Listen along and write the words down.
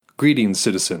Greetings,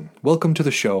 citizen. Welcome to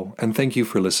the show, and thank you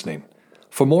for listening.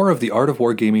 For more of the Art of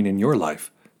War gaming in your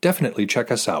life, definitely check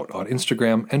us out on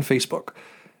Instagram and Facebook.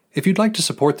 If you'd like to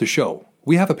support the show,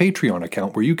 we have a Patreon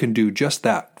account where you can do just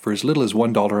that for as little as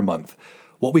 $1 a month.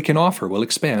 What we can offer will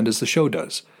expand as the show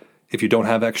does. If you don't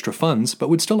have extra funds but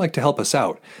would still like to help us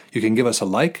out, you can give us a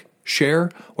like,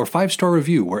 share, or 5-star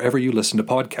review wherever you listen to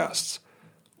podcasts.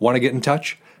 Want to get in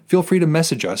touch? Feel free to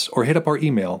message us or hit up our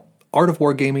email,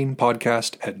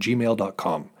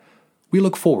 artofwargamingpodcast@gmail.com. We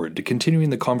look forward to continuing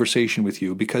the conversation with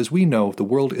you because we know the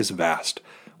world is vast,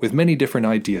 with many different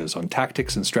ideas on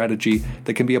tactics and strategy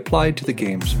that can be applied to the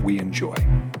games we enjoy.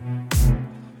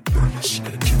 You're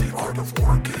listening to the Art of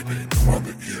War Gaming on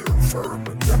the Earworm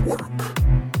Network.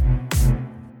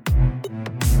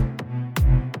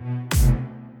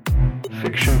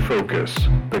 Fiction Focus,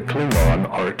 the Klingon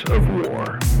Art of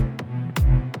War.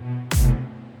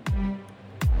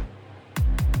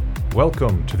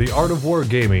 Welcome to the Art of War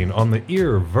Gaming on the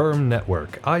Earworm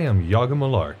Network. I am Yaga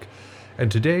Malark, and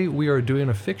today we are doing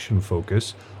a fiction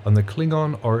focus on the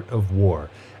Klingon Art of War.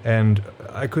 And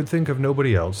I could think of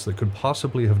nobody else that could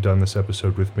possibly have done this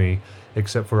episode with me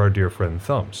except for our dear friend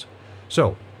Thumbs.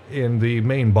 So, in the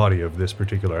main body of this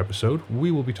particular episode, we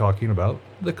will be talking about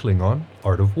the Klingon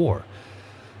Art of War.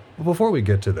 But before we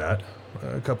get to that,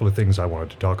 a couple of things I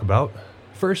wanted to talk about.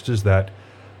 First is that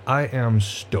I am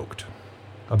stoked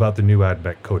about the new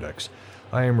AdMech Codex.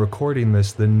 I am recording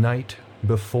this the night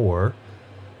before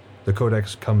the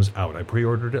Codex comes out. I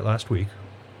pre-ordered it last week,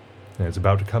 and it's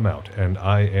about to come out. And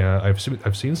I've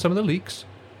seen some of the leaks.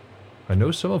 I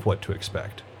know some of what to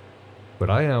expect, but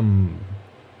I am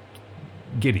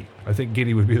giddy. I think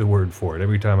giddy would be the word for it.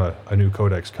 Every time a new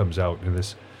Codex comes out in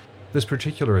this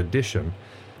particular edition,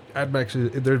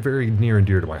 AdMechs, they're very near and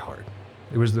dear to my heart.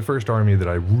 It was the first army that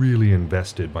I really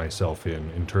invested myself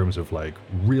in terms of like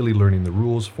really learning the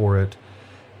rules for it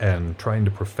and trying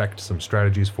to perfect some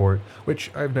strategies for it, which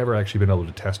I've never actually been able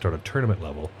to test on a tournament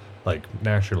level, like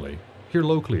nationally. Here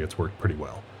locally, it's worked pretty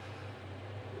well.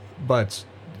 But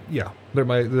yeah, they're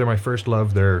my first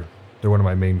love. They're one of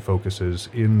my main focuses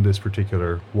in this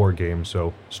particular war game,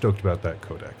 so stoked about that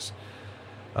Codex.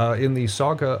 In the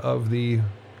saga of the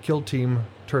Kill Team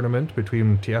tournament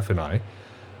between TF and I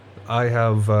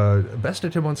have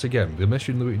bested him once again. The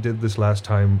mission that we did this last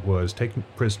time was taking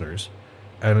prisoners,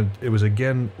 and it was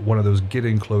again one of those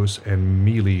getting close and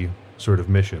melee sort of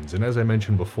missions. And as I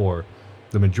mentioned before,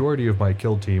 the majority of my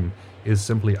kill team is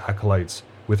simply acolytes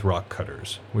with rock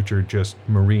cutters, which are just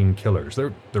marine killers.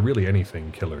 They're really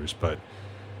anything killers, but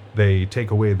they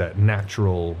take away that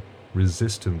natural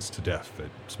resistance to death that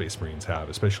Space Marines have,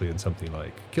 especially in something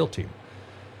like Kill Team.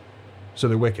 So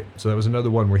they're wicked. So that was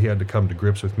another one where he had to come to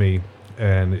grips with me,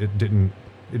 and it didn't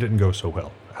go so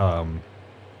well.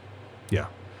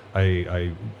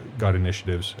 I got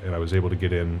initiatives, and I was able to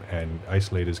get in and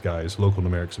isolate his guys, local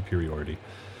numeric superiority.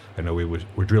 I know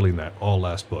we're drilling that all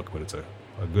last book, but it's a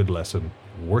good lesson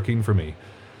working for me.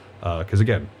 Because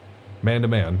again,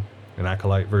 man-to-man, an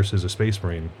acolyte versus a Space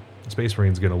Marine, the Space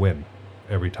Marine's going to win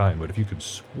every time. But if you could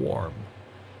swarm,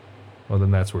 well,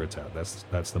 then that's where it's at.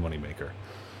 That's the moneymaker.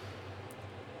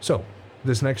 So,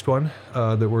 this next one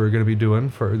that we're going to be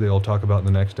doing, they'll talk about in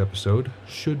the next episode,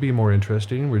 should be more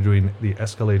interesting. We're doing the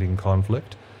escalating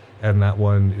conflict, and that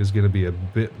one is going to be a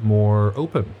bit more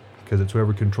open, because it's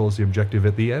whoever controls the objective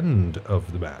at the end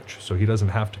of the match. So he doesn't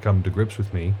have to come to grips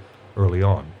with me early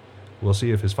on. We'll see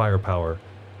if his firepower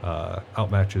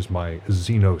outmatches my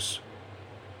Xenos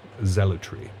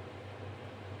zealotry.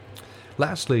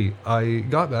 Lastly, I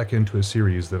got back into a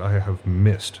series that I have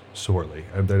missed sorely,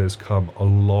 and that has come a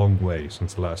long way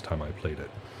since the last time I played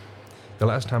it. The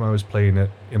last time I was playing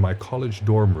it in my college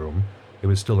dorm room, it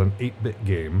was still an 8-bit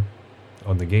game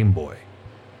on the Game Boy.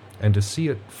 And to see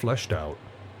it fleshed out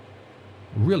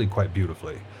really quite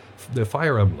beautifully. The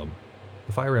Fire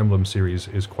Emblem series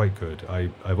is quite good.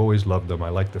 I've always loved them. I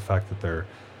like the fact that they're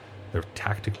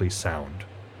tactically sound.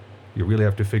 You really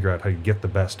have to figure out how you get the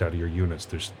best out of your units.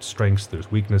 There's strengths, there's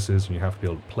weaknesses, and you have to be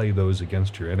able to play those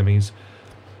against your enemies.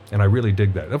 And I really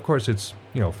dig that. Of course, it's,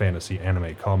 fantasy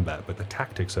anime combat, but the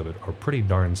tactics of it are pretty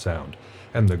darn sound.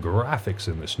 And the graphics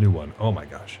in this new one, oh my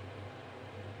gosh.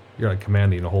 You're like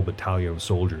commanding a whole battalion of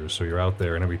soldiers, so you're out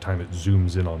there, and every time it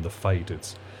zooms in on the fight,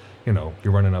 it's, you're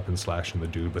running up and slashing the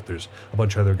dude, but there's a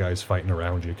bunch of other guys fighting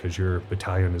around you because your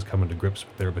battalion is coming to grips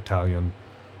with their battalion.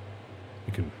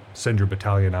 You can send your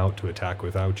battalion out to attack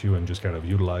without you and just kind of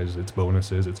utilize its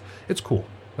bonuses. It's cool.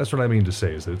 That's what I mean to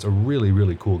say, is that it's a really,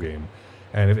 really cool game.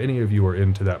 And if any of you are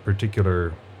into that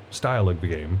particular style of the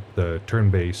game, the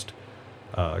turn-based,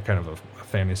 kind of a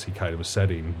fantasy kind of a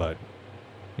setting, but,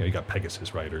 you got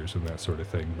Pegasus riders and that sort of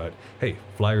thing. But hey,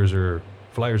 flyers are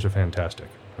fantastic,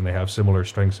 and they have similar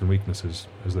strengths and weaknesses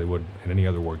as they would in any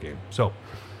other war game. So,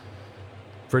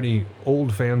 for any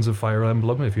old fans of Fire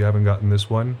Emblem, if you haven't gotten this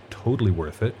one, totally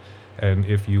worth it. And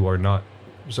if you are not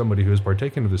somebody who has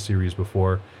partaken of the series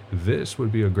before, this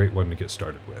would be a great one to get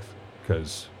started with,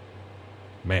 because,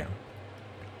 man,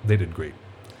 they did great.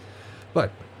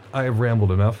 But I have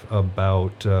rambled enough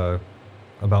about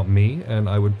me, and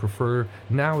I would prefer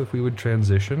now if we would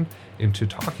transition into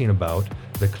talking about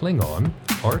the Klingon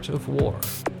Art of War.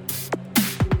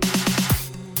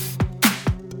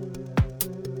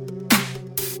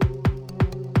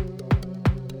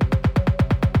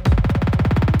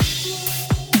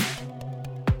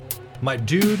 My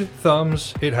dude,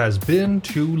 Thumbs, it has been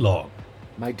too long.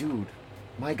 My dude,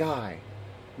 my guy,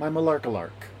 my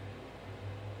malarkalark.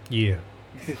 Yeah.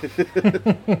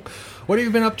 What have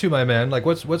you been up to, my man? Like,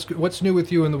 what's new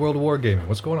with you in the world of wargaming?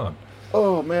 What's going on?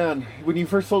 Oh man, when you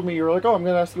first told me, you were like, "Oh, I'm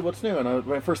going to ask you what's new," and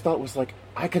my first thought was like,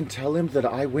 I can tell him that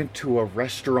I went to a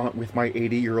restaurant with my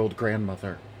 80-year-old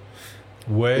grandmother.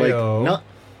 Wayo. Like,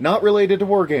 not related to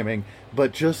wargaming,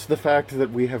 but just the fact that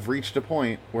we have reached a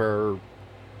point where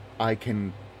I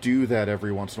can do that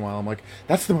every once in a while. I'm like,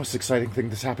 that's the most exciting thing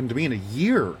that's happened to me in a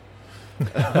year.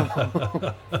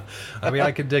 I mean,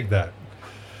 I can dig that.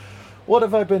 What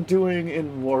have I been doing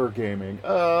in wargaming?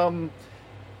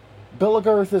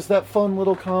 Belagarth is that fun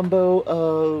little combo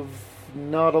of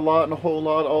not a lot and a whole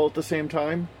lot all at the same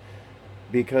time.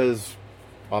 Because,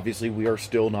 obviously, we are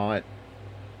still not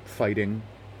fighting.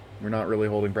 We're not really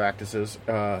holding practices.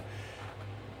 But,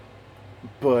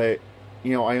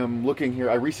 you know, I am looking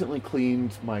here. I recently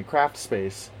cleaned my craft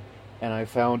space, and I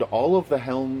found all of the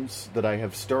helms that I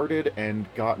have started and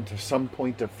gotten to some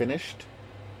point of finished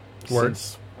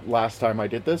since last time I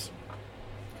did this.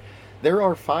 There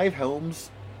are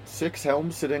 6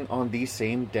 helms sitting on the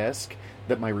same desk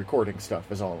that my recording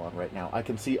stuff is all on right now. I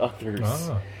can see others.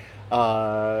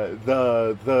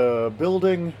 The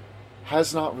building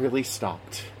has not really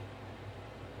stopped.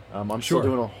 I'm still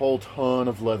doing a whole ton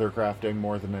of leather crafting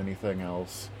more than anything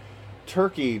else.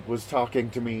 Turkey was talking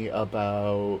to me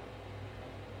about...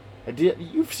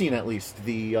 You've seen at least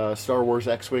the Star Wars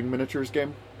X-Wing miniatures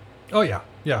game? Oh, yeah.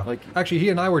 Yeah. Like, actually, he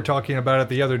and I were talking about it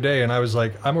the other day, and I was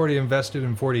like, I'm already invested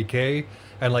in 40K,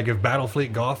 and like if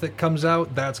Battlefleet Gothic comes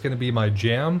out, that's going to be my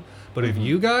jam. But if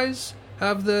you guys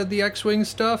have the X-Wing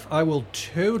stuff, I will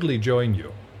totally join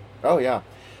you. Oh, yeah.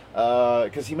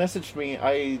 Because he messaged me.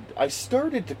 I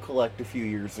started to collect a few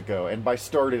years ago, and by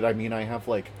started, I mean I have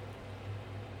like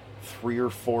 3 or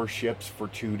 4 ships for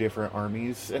 2 different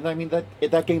armies, and I mean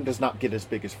that game does not get as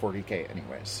big as 40K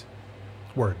anyways.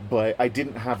 Word. But I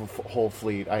didn't have a whole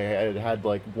fleet. I had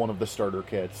like one of the starter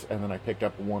kits, and then I picked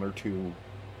up 1 or 2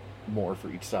 more for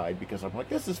each side because I'm like,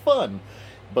 this is fun.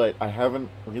 But I haven't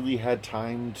really had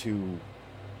time to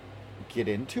get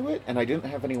into it, and I didn't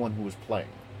have anyone who was playing.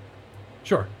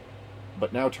 Sure.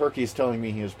 But now Turkey's telling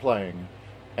me he is playing,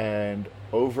 and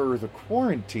over the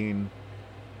quarantine,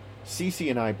 Cece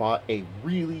and I bought a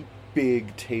really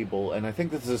big table, and I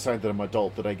think this is a sign that I'm an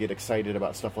adult, that I get excited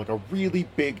about stuff like a really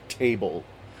big table.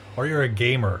 Or you're a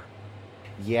gamer.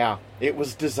 Yeah, it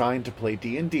was designed to play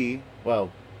D&D,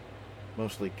 well,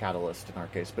 mostly Catalyst in our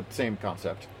case, but same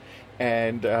concept.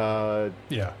 And,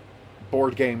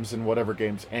 board games and whatever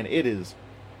games, and it is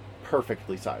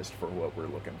perfectly sized for what we're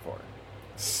looking for.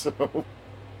 So...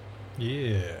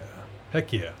 yeah.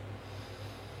 Heck yeah.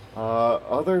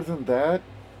 Other than that,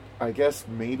 I guess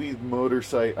maybe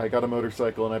I got a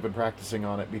motorcycle and I've been practicing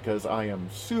on it because I am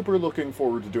super looking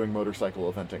forward to doing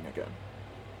motorcycle eventing again.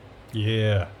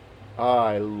 Yeah.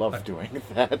 I love doing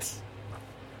that.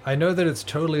 I know that it's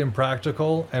totally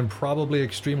impractical and probably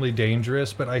extremely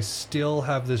dangerous, but I still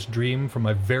have this dream from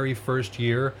my very first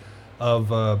year of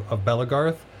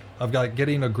Belagarth, of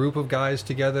getting a group of guys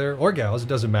together, or gals, it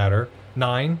doesn't matter.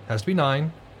 9, has to be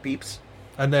 9. Beeps.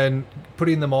 And then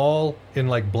putting them all in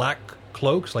like black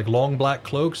cloaks, like long black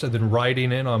cloaks, and then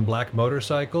riding in on black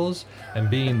motorcycles and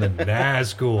being the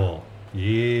Nazgul.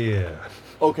 Yeah.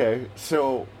 Okay,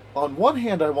 so on one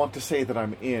hand I want to say that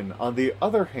I'm in. On the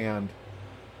other hand,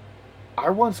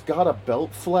 I once got a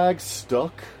belt flag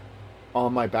stuck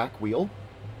on my back wheel.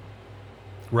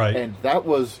 Right. And that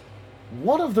was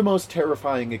one of the most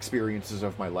terrifying experiences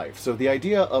of my life. So the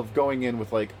idea of going in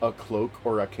with like a cloak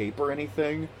or a cape or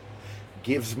anything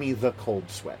gives me the cold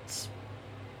sweats.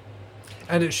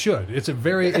 And it should. It's a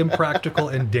very impractical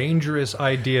and dangerous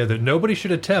idea that nobody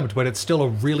should attempt, but it's still a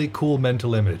really cool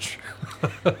mental image.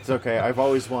 It's okay. I've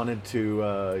always wanted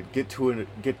to get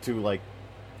to like,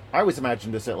 I always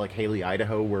imagined this at like Haley,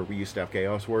 Idaho, where we used to have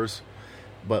Chaos Wars,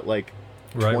 but like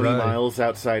Right, 20 right. miles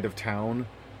outside of town,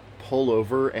 pull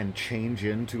over and change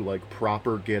into, like,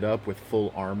 proper get-up with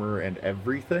full armor and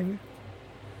everything,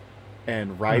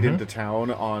 and ride into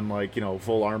town on, like, you know,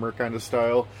 full armor kind of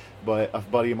style. But a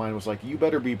buddy of mine was like, you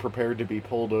better be prepared to be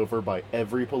pulled over by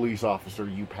every police officer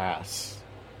you pass.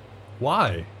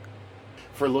 Why?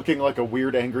 For looking like a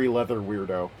weird, angry leather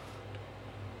weirdo.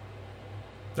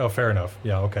 Oh, fair enough.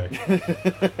 Yeah, okay.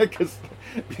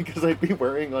 because I'd be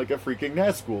wearing, like, a freaking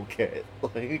Nazgul kit.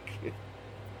 Like...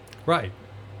 Right.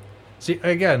 See,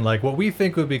 again, like, what we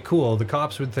think would be cool, the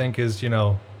cops would think is, you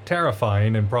know,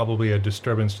 terrifying and probably a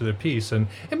disturbance to the peace. And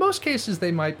in most cases,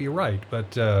 they might be right,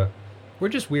 but we're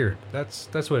just weird.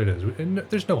 That's what it is.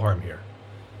 There's no harm here.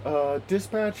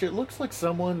 Dispatch, it looks like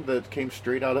someone that came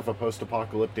straight out of a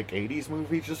post-apocalyptic 80s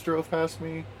movie just drove past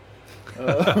me.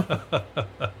 I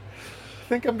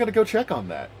think I'm gonna go check on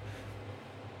that.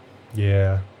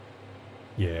 Yeah.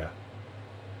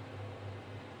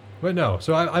 But no,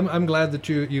 so I'm glad that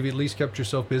you've at least kept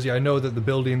yourself busy. I know that the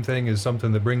building thing is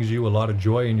something that brings you a lot of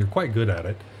joy, and you're quite good at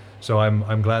it. So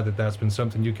I'm glad that that's been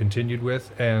something you continued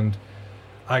with, and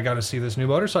I got to see this new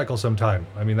motorcycle sometime.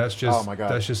 I mean, that's just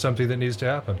that's just something that needs to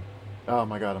happen. Oh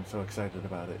my god, I'm so excited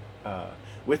about it.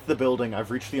 With the building, I've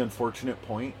reached the unfortunate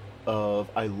point of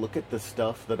I look at the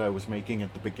stuff that I was making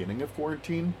at the beginning of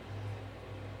quarantine,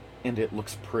 and it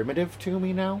looks primitive to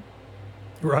me now.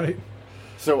 Right.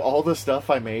 So all the stuff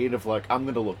I made of, like, I'm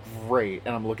going to look great,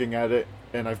 and I'm looking at it,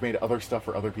 and I've made other stuff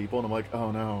for other people, and I'm like,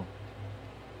 oh no.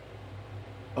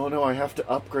 Oh no, I have to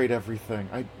upgrade everything.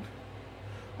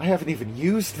 I haven't even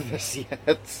used this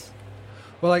yet.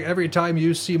 Well, like, every time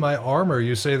you see my armor,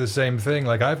 you say the same thing.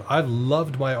 Like, I've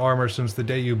loved my armor since the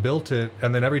day you built it,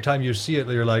 and then every time you see it,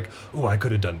 you're like, oh, I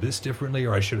could have done this differently,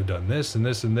 or I should have done this and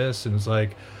this and this, and it's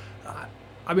like...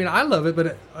 I mean, I love it,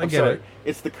 but I get it.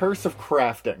 It's the curse of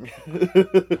crafting.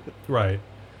 Right.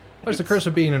 Well, it's the curse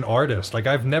of being an artist. Like,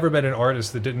 I've never met an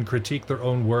artist that didn't critique their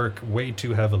own work way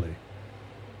too heavily.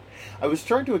 I was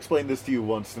trying to explain this to you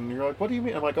once, and you're like, what do you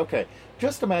mean? I'm like, okay,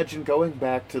 just imagine going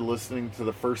back to listening to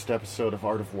the first episode of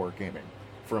Art of War Gaming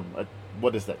from,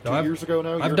 what is that, 2 years ago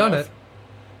now? I've done it.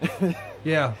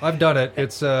 Yeah, I've done it.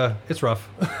 It's rough.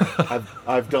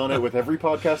 I've done it with every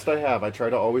podcast I have. I try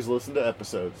to always listen to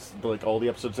episodes, like all the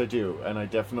episodes I do, and I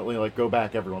definitely like go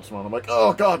back every once in a while. I'm like,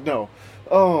 oh god, no.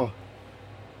 Oh,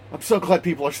 I'm so glad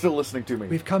people are still listening to me.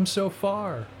 We've come so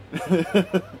far.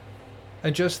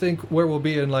 And just think where we'll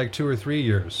be in like 2 or 3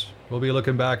 years. We'll be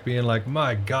looking back being like,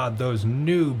 my god, those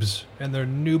noobs and their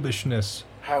noobishness.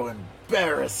 How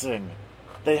embarrassing.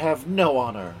 They have no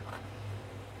honor.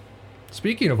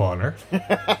 Speaking of honor...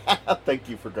 Thank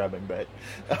you for grabbing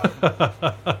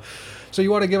that. So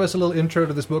you want to give us a little intro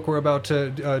to this book we're about to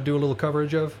do a little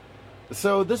coverage of?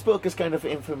 So this book is kind of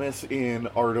infamous in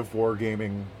Art of War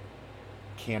gaming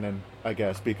canon, I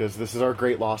guess, because this is our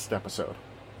Great Lost episode.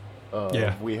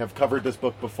 Yeah. We have covered this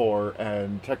book before,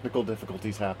 and technical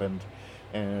difficulties happened,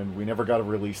 and we never got to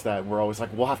release that. We're always like,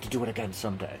 we'll have to do it again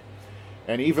someday.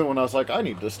 And even when I was like, I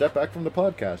need to step back from the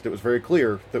podcast, it was very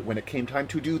clear that when it came time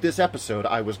to do this episode,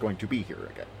 I was going to be here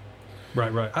again.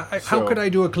 Right. How could I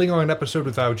do a Klingon episode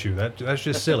without you? That's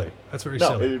just silly. That's very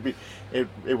silly. It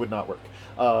would not work.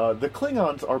 The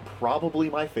Klingons are probably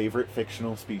my favorite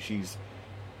fictional species.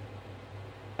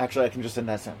 Actually, I can just end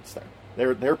that sentence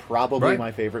there. They're probably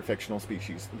my favorite fictional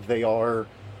species. They are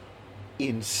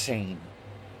insane.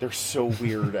 They're so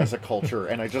weird as a culture,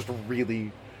 and I just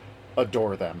really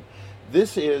adore them.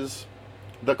 This is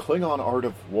The Klingon Art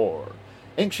of War,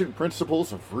 Ancient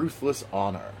Principles of Ruthless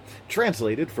Honor,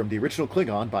 translated from the original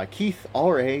Klingon by Keith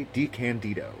R.A.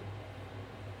 DiCandido.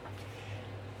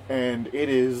 And it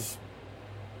is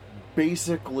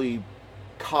basically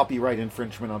copyright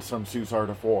infringement on Sun Tzu's Art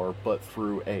of War, but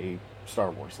through a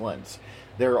Star Wars lens.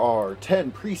 There are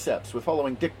 10 precepts with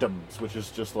following dictums, which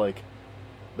is just like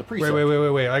the precept.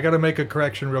 Wait. I gotta make a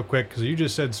correction real quick, because you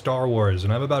just said Star Wars,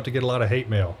 and I'm about to get a lot of hate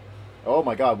mail. Oh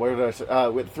my god, what did I say?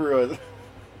 Went through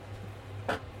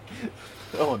a...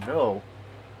 Oh no.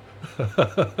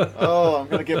 Oh, I'm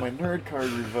gonna get my nerd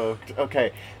card revoked.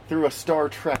 Okay, through a Star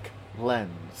Trek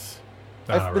lens.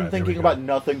 I've been thinking about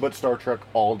nothing but Star Trek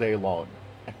all day long,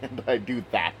 and I do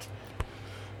that.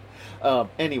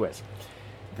 Anyways,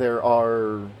 there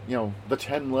are, the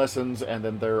 10 lessons, and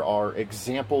then there are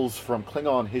examples from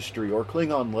Klingon history or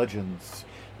Klingon legends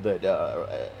that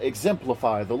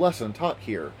exemplify the lesson taught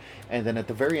here. And then at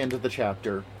the very end of the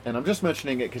chapter, and I'm just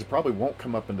mentioning it because it probably won't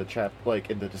come up in the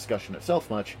in the discussion itself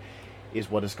much,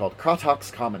 is what is called Kratak's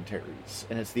commentaries.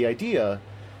 And it's the idea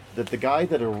that the guy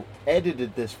that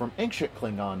edited this from ancient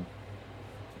Klingon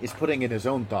is putting in his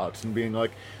own thoughts and being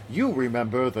like, you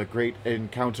remember the great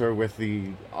encounter with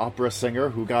the opera singer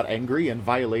who got angry and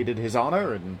violated his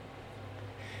honor, and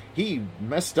he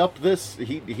messed up this,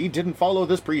 he didn't follow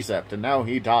this precept, and now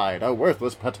he died, a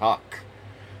worthless patak.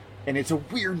 And it's a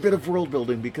weird bit of world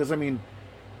building, because, I mean,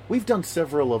 we've done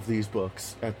several of these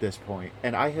books at this point,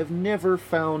 and I have never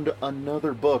found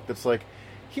another book that's like,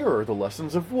 here are the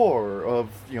lessons of war, of,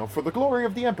 for the glory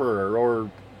of the Emperor, or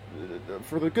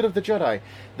for the good of the Jedi,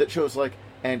 that shows, like,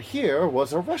 and here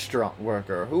was a restaurant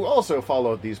worker who also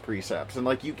followed these precepts. And,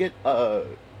 like, you get a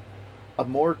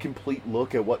more complete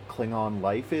look at what Klingon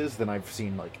life is than I've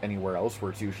seen, like, anywhere else,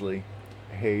 where it's usually,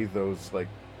 hey, those, like,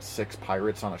 6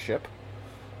 pirates on a ship.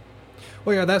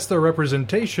 Well, yeah, that's the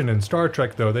representation in Star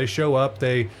Trek, though. They show up,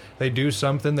 they do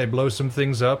something, they blow some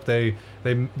things up, they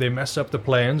mess up the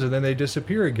plans, and then they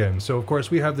disappear again. So, of course,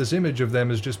 we have this image of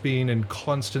them as just being in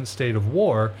constant state of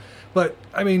war. But,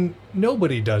 I mean,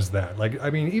 nobody does that. Like, I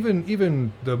mean,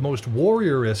 even the most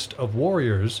warriorist of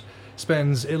warriors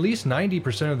spends at least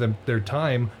 90% of their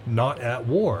time not at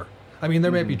war. I mean, they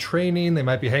might be training, they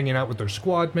might be hanging out with their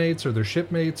squad mates or their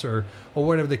shipmates or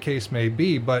whatever the case may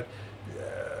be, but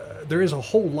there is a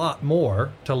whole lot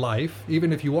more to life,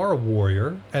 even if you are a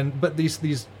warrior. But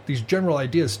these general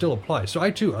ideas still apply. So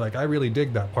I really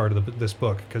dig that part of this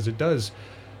book, because it does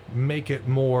make it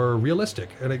more realistic,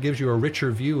 and it gives you a richer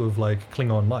view of, like,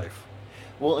 Klingon life.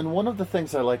 Well, and one of the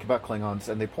things I like about Klingons,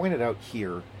 and they pointed out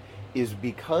here, is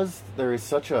because there is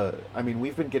such a... I mean,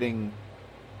 we've been getting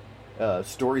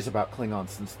stories about Klingons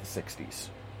since the 60s.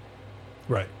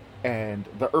 Right. And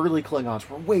the early Klingons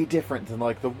were way different than,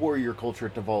 like, the warrior culture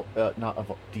it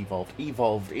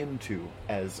evolved into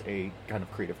as a kind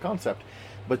of creative concept.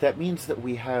 But that means that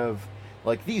we have,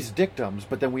 like, these dictums,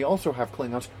 but then we also have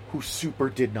Klingons who super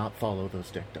did not follow those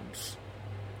dictums.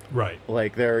 Right.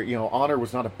 Like, their, honor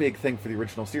was not a big thing for the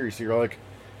original series, so you're like,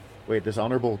 wait, this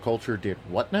honorable culture did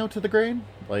what now to the grain?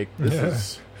 Like, this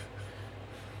is...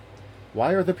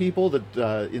 Why are the people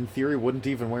that, in theory, wouldn't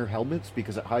even wear helmets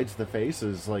because it hides the face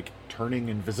is, like, turning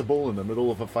invisible in the middle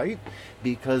of a fight?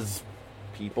 Because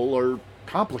people are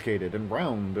complicated and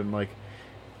round, and, like,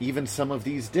 even some of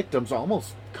these dictums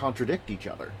almost contradict each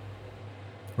other.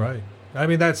 Right. I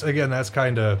mean, that's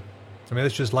kind of... I mean,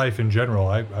 it's just life in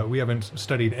general. We haven't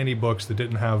studied any books that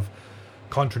didn't have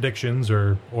contradictions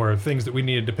or things that we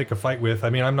needed to pick a fight with. I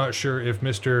mean, I'm not sure if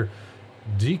Mr.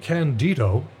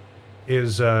 DeCandido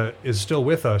is still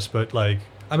with us, but, like,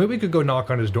 I mean, we could go knock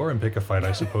on his door and pick a fight,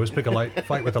 I suppose. Pick a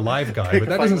fight with a live guy, but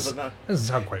that doesn't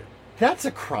sound quite... That's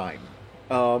a crime.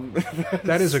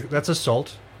 That's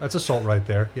assault. That's assault right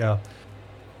there, yeah.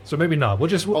 So maybe not.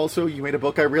 Also, you made a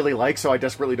book I really like, so I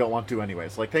desperately don't want to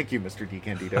anyways. Like, thank you, Mr.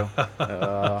 DeCandido.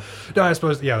 No, I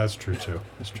suppose, yeah, that's true, too.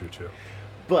 That's true, too.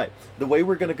 But the way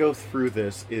we're going to go through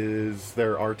this is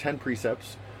there are 10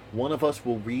 precepts. One of us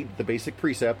will read the basic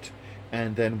precept,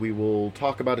 and then we will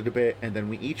talk about it a bit, and then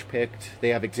we each picked... They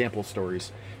have example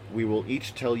stories. We will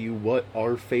each tell you what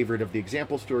our favorite of the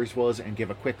example stories was and give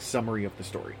a quick summary of the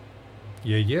story.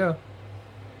 Yeah.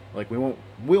 Like, we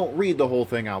won't read the whole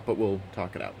thing out, but we'll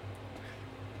talk it out.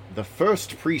 The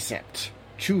first precept.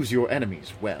 Choose your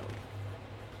enemies well.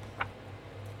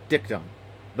 Dictum.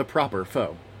 The proper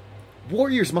foe.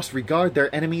 Warriors must regard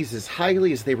their enemies as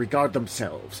highly as they regard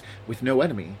themselves. With no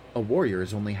enemy, a warrior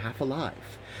is only half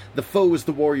alive. The foe is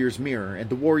the warrior's mirror, and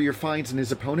the warrior finds in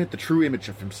his opponent the true image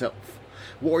of himself.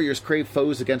 Warriors crave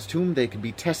foes against whom they can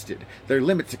be tested, their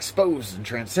limits exposed and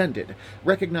transcended.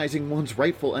 Recognizing one's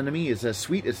rightful enemy is as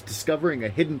sweet as discovering a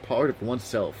hidden part of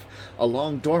oneself, a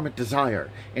long-dormant desire,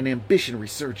 an ambition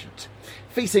resurgent.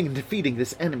 Facing and defeating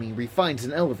this enemy refines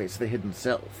and elevates the hidden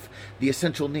self, the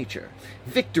essential nature.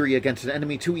 Victory against an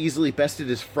enemy too easily bested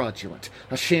is fraudulent,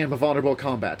 a sham of honorable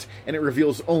combat, and it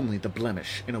reveals only the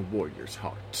blemish in a warrior's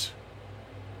heart.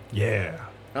 Yeah.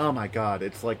 Oh my god,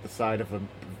 it's like the side of a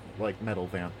metal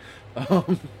van.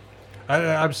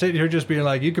 I'm sitting here just being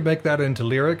like, you could make that into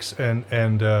lyrics, and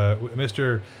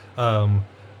Mr.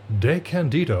 De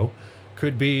Candido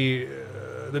could be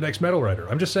the next metal writer.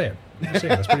 I'm just saying.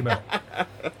 That's pretty metal.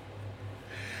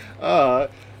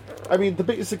 I mean, the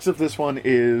basics of this one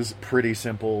is pretty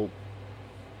simple.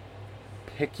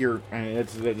 Pick your...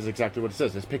 That is exactly what it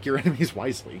says. Is pick your enemies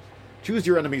wisely. Choose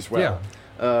your enemies well.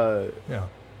 Yeah.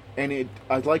 And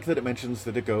I like that it mentions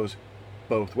that it goes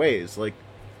both ways. Like,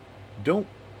 don't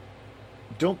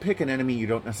pick an enemy you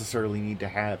don't necessarily need to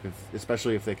have,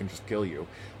 especially if they can just kill you.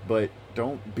 But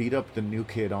don't beat up the new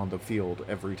kid on the field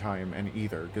every time, and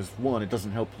either, because one, it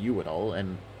doesn't help you at all,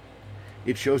 and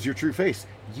it shows your true face.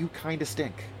 You kind of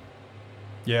stink.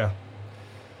 Yeah.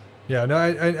 Yeah, no,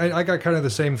 I got kind of the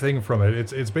same thing from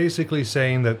it. It's basically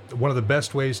saying that one of the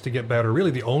best ways to get better,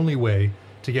 really the only way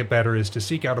to get better, is to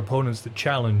seek out opponents that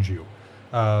challenge you.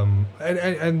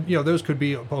 And you know, those could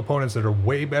be opponents that are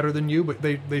way better than you, but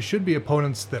they should be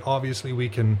opponents that obviously we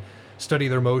can study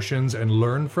their motions and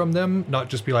learn from them, not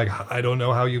just be like, I don't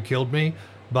know how you killed me,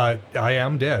 but I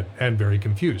am dead and very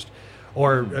confused.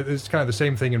 Or it's kind of the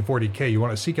same thing in 40K. You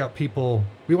want to seek out people.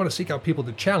 We want to seek out people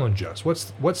that challenge us.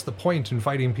 What's the point in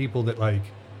fighting people that like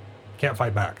can't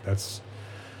fight back? That's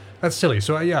silly.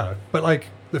 So yeah, but like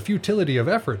the futility of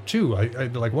effort too. I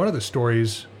like one of the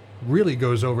stories really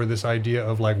goes over this idea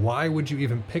of like, why would you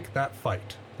even pick that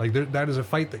fight? Like that is a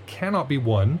fight that cannot be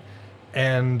won,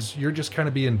 and you're just kind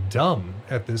of being dumb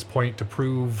at this point to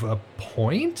prove a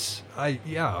point.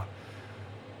 Yeah.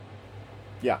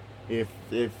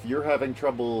 If you're having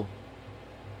trouble,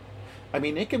 I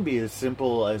mean, it can be as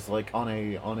simple as like on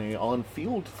a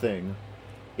on-field thing.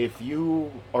 If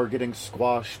you are getting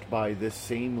squashed by this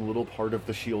same little part of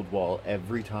the shield wall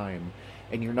every time,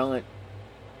 and you're not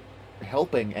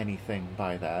helping anything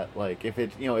by that, like if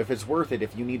it's worth it,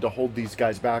 if you need to hold these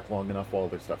guys back long enough while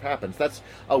their stuff happens, that's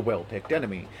a well-picked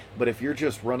enemy. But if you're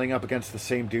just running up against the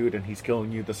same dude and he's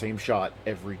killing you the same shot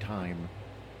every time,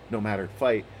 no matter the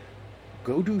fight,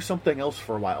 go do something else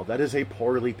for a while. That is a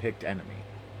poorly picked enemy.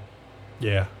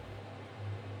 Yeah,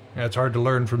 it's hard to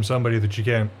learn from somebody that you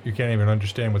can't even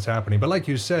understand what's happening. But like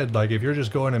you said, like if you're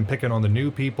just going and picking on the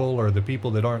new people or the people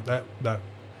that aren't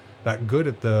that good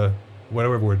at the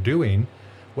whatever we're doing,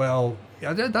 well,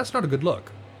 yeah, that's not a good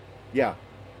look. Yeah.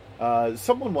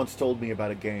 Someone once told me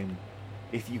about a game,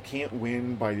 if you can't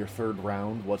win by your third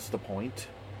round, what's the point?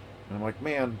 And I'm like,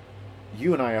 man,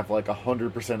 you and I have like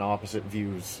 100% opposite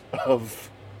views of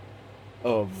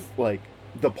like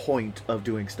the point of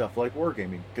doing stuff like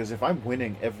wargaming. Because if I'm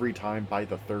winning every time by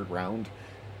the third round,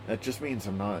 that just means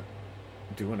I'm not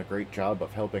doing a great job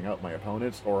of helping out my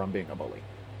opponents, or I'm being a bully.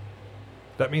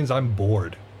 That means I'm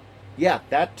bored. Yeah,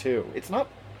 that too. It's not...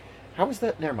 How is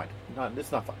that? Never mind.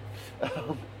 It's not fun.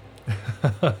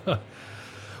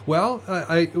 Well,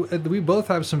 we both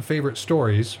have some favorite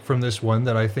stories from this one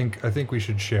that I think we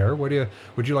should share. Would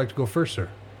you like to go first, sir?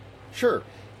 Sure.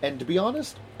 And to be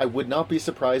honest, I would not be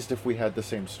surprised if we had the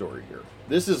same story here.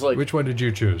 This is like... Which one did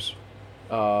you choose?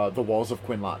 The Walls of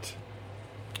Quinlat.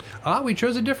 We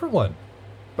chose a different one.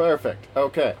 Perfect.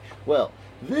 Okay. Well,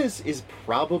 this is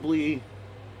probably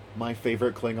my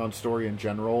favorite Klingon story in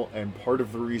general, and part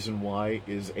of the reason why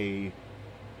is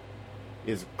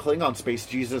Klingon Space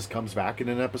Jesus comes back in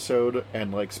an episode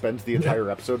and like spends the entire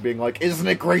episode being like, "Isn't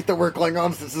it great that we're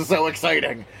Klingons? This is so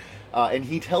exciting!" And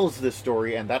he tells this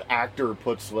story, and that actor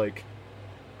puts like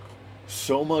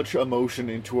so much emotion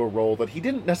into a role that he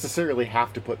didn't necessarily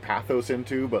have to put pathos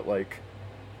into, but like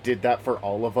did that for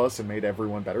all of us and made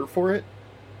everyone better for it.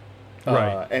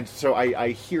 Right. And so I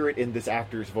hear it in this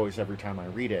actor's voice every time I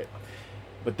read it.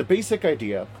 But the basic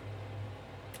idea,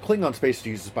 Klingon Space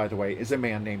Jesus, by the way, is a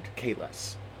man named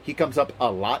Kahless. He comes up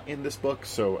a lot in this book,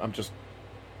 so I'm just...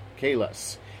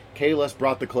 Kahless. Kahless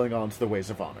brought the Klingons the ways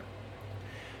of honor.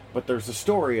 But there's a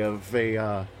story of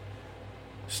a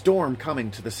storm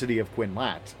coming to the city of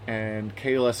Quinlat, and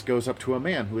Kahless goes up to a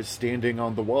man who is standing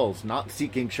on the walls, not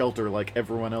seeking shelter like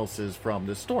everyone else is from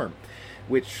this storm.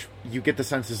 Which you get the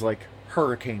sense is like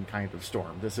hurricane kind of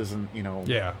storm. This isn't,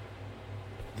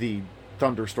 the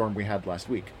thunderstorm we had last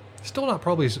week. Still not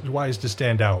probably wise to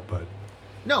stand out, but...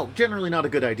 No, generally not a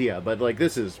good idea, but like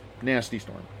this is nasty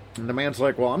storm. And the man's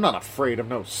like, well, I'm not afraid of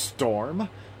no storm.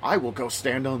 I will go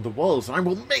stand on the walls and I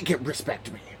will make it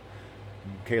respect me.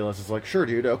 And Kahless is like, sure,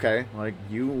 dude, okay. Like,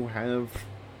 you have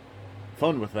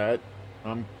fun with that.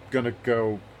 I'm gonna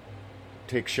go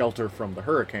take shelter from the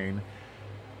hurricane.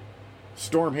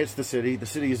 Storm hits the city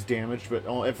is damaged, but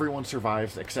everyone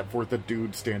survives except for the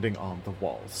dude standing on the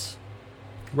walls.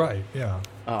 Right, yeah.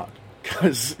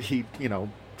 Because he,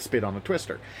 spit on a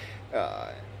twister.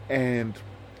 And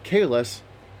Kahless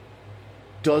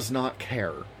does not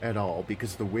care at all,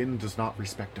 because the wind does not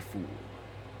respect a fool.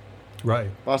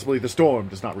 Right. Possibly the storm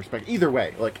does not respect... Either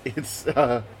way, like, it's...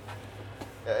 and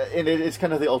it's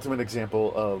kind of the ultimate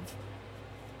example of...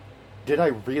 Did I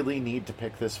really need to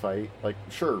pick this fight? Like,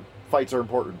 sure, fights are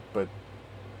important, but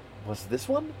was this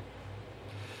one?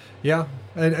 Yeah,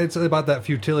 and it's about that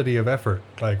futility of effort.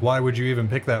 Like, why would you even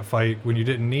pick that fight when you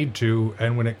didn't need to,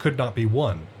 and when it could not be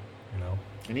won?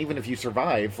 And even if you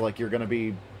survive, like, you're going to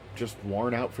be just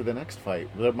worn out for the next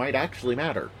fight. That might actually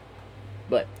matter.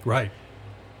 But... Right.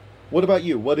 What about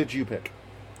you? What did you pick?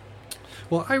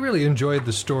 Well, I really enjoyed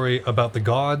the story about the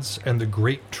gods and the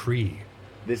great tree.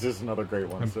 This is another great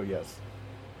one, so yes.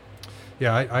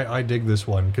 Yeah, I dig this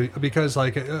one because,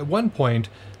 like, at one point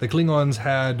the Klingons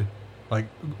had like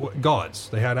gods.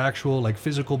 They had actual like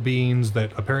physical beings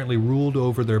that apparently ruled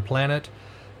over their planet,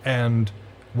 and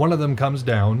one of them comes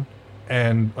down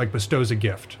and like bestows a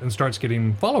gift and starts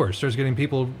getting followers, starts getting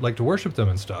people like to worship them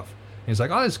and stuff. And he's like,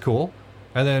 oh, that's cool.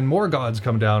 And then more gods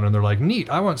come down and they're like,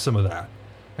 neat, I want some of that.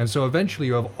 And so eventually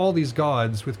you have all these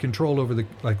gods with control over the,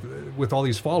 like, with all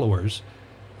these followers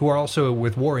who are also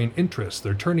with warring interests.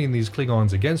 They're turning these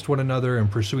Klingons against one another and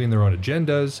pursuing their own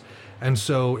agendas. And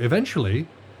so eventually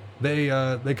they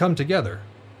come together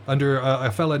under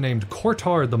a fella named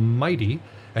Kortar the Mighty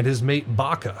and his mate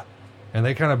Baka. And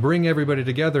they kind of bring everybody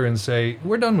together and say,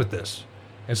 we're done with this.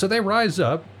 And so they rise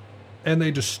up and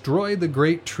they destroy the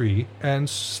great tree and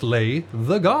slay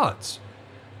the gods.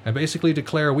 And basically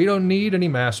declare, we don't need any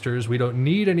masters, we don't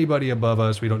need anybody above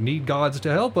us, we don't need gods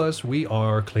to help us, we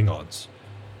are Klingons.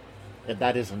 And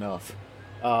that is enough.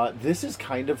 This is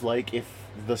kind of like if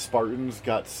the Spartans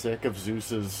got sick of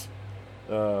Zeus's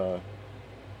crud.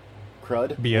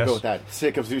 BS. We'll go with that.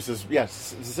 Sick of Zeus's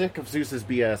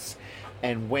BS,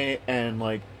 and went and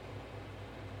like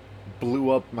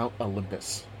blew up Mount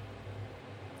Olympus.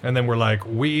 And then we're like,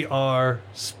 we are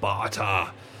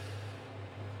Sparta.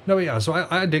 No, yeah, so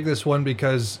I dig this one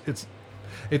because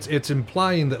it's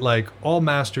implying that like all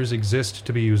masters exist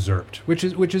to be usurped, which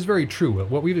is very true.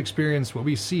 What we've experienced, what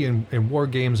we see in war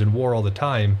games and war all the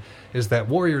time, is that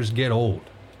warriors get old,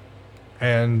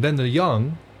 and then the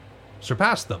young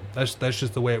surpass them. That's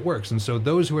just the way it works. And so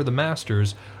those who are the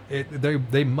masters,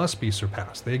 they must be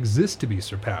surpassed. They exist to be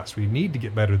surpassed. We need to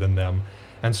get better than them.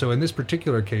 And so in this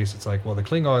particular case, it's like, well, the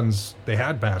Klingons, they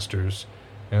had masters,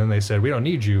 and then they said, we don't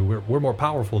need you. We're more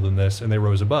powerful than this, and they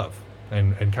rose above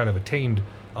and kind of attained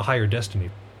a higher destiny.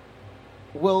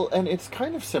 Well, and it's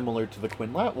kind of similar to the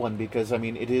Quinlat one because, I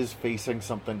mean, it is facing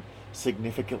something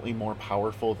significantly more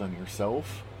powerful than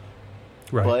yourself.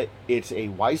 Right. But it's a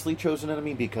wisely chosen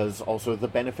enemy because also the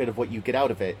benefit of what you get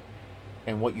out of it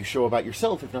and what you show about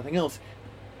yourself, if nothing else,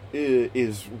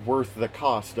 is worth the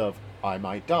cost of I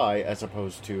might die as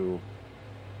opposed to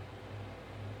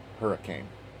hurricane.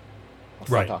 I'll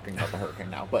stop talking about the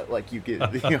hurricane now, but like you get,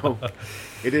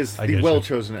 it is the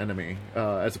well-chosen enemy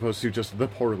as opposed to just the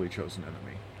poorly chosen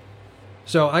enemy.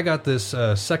 So I got this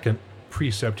second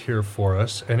precept here for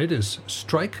us, and it is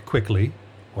strike quickly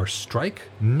or strike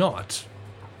not.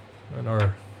 And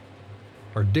our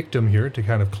dictum here, to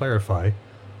kind of clarify,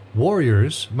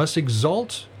 warriors must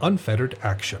exalt unfettered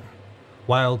action.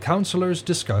 While counselors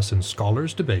discuss and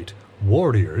scholars debate,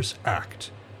 warriors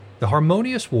act. The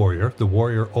harmonious warrior, the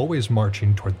warrior always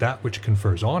marching toward that which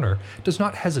confers honor, does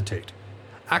not hesitate.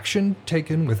 Action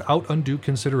taken without undue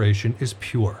consideration is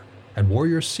pure, and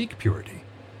warriors seek purity.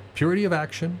 Purity of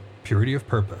action, purity of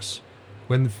purpose.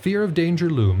 When the fear of danger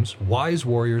looms, wise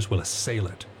warriors will assail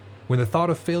it. When the thought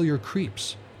of failure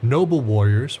creeps, noble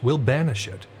warriors will banish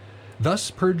it.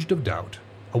 Thus purged of doubt,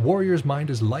 a warrior's mind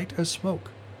is light as smoke.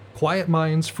 Quiet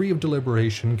minds, free of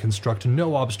deliberation, construct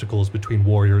no obstacles between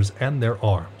warriors and their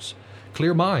arms.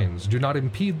 Clear minds do not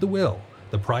impede the will,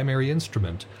 the primary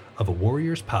instrument of a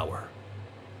warrior's power.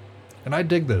 And I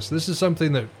dig this. This is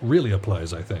something that really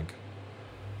applies, I think.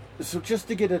 So just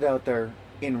to get it out there,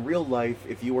 in real life,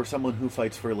 if you are someone who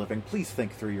fights for a living, please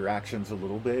think through your actions a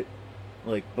little bit,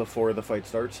 like, before the fight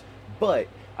starts. But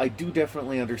I do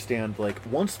definitely understand, like,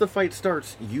 once the fight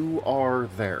starts, you are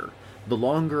there. The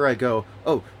longer I go,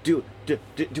 oh, do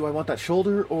I want that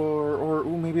shoulder, or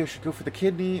ooh, maybe I should go for the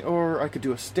kidney, or I could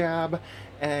do a stab,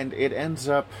 and it ends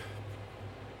up,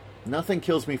 nothing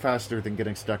kills me faster than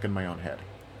getting stuck in my own head.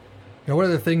 You know, one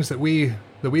of the things that we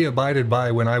abided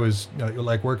by when I was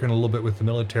like working a little bit with the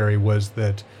military was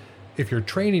that if your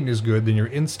training is good, then your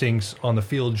instincts on the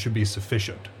field should be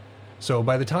sufficient. So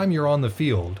by the time you're on the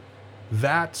field,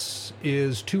 that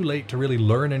is too late to really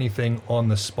learn anything on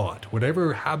the spot.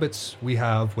 Whatever habits we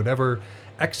have, whatever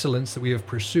excellence that we have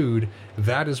pursued,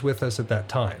 that is with us at that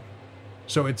time.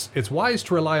 So it's wise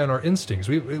to rely on our instincts.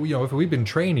 If we've been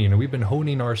training and we've been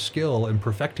honing our skill and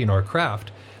perfecting our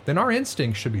craft, then our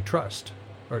instincts should be trusted.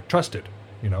 Because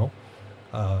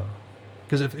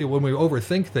when we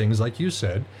overthink things, like you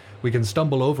said, we can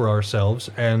stumble over ourselves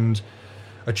and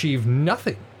achieve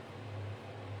nothing.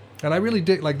 And I really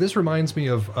dig, like, this reminds me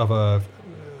of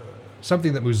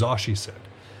something that Musashi said.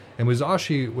 And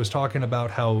Musashi was talking about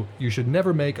how you should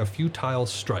never make a futile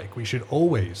strike. We should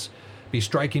always be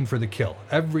striking for the kill.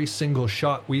 Every single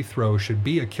shot we throw should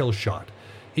be a kill shot.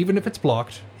 Even if it's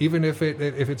blocked, even if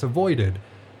it's avoided,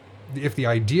 if the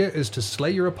idea is to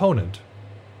slay your opponent,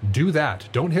 do that.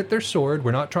 Don't hit their sword.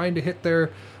 We're not trying to hit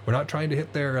their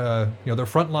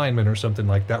front linemen or something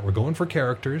like that. We're going for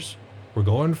characters. We're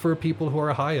going for people who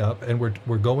are high up, and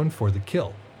we're going for the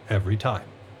kill every time.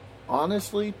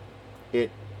 Honestly,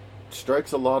 it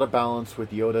strikes a lot of balance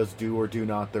with Yoda's do or do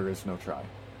not, there is no try.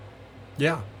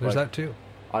 Yeah, there's that too.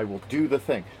 I will do the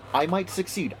thing. I might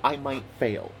succeed, I might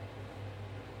fail,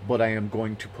 but I am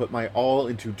going to put my all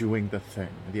into doing the thing.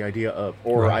 The idea of,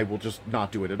 or Right. I will just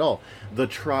not do it at all. The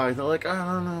try, they're like,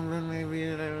 I don't know, maybe...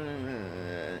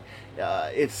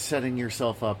 it's setting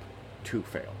yourself up to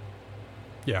fail.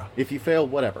 Yeah. If you fail,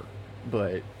 whatever.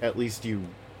 But at least you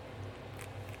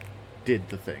did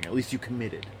the thing. At least you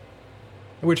committed.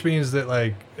 Which means that,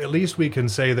 like, at least we can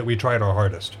say that we tried our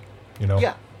hardest, you know?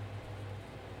 Yeah.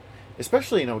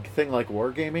 Especially in a thing like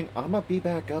wargaming, I'm gonna be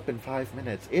back up in 5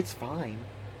 minutes. It's fine.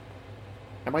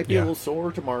 I might be a Yeah. little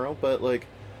sore tomorrow, but, like,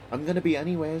 I'm gonna be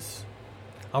anyways.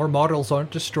 Our models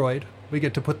aren't destroyed. We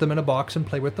get to put them in a box and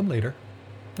play with them later.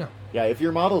 Yeah. Yeah, if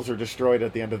your models are destroyed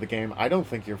at the end of the game, I don't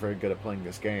think you're very good at playing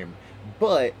this game.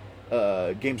 But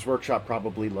Games Workshop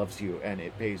probably loves you, and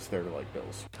it pays their, like,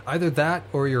 bills. Either that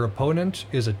or your opponent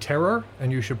is a terror,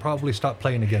 and you should probably stop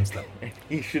playing against them.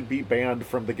 He should be banned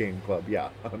from the game club, yeah,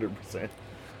 100%.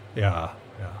 Yeah,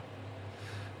 yeah.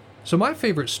 So my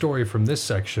favorite story from this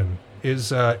section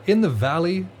is in the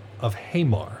Valley of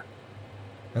Hamar.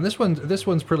 And this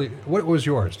one's pretty... What was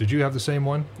yours? Did you have the same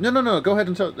one? No, go ahead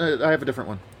and tell... I have a different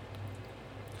one.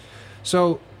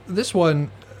 So this one,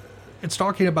 it's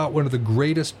talking about one of the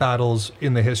greatest battles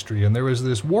in the history. And there was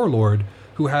this warlord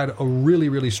who had a really,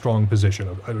 really strong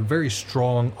position, a very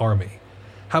strong army.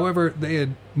 However, they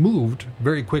had moved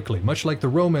very quickly, much like the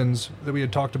Romans that we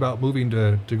had talked about moving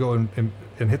to go and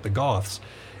hit the Goths.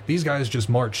 These guys just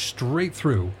marched straight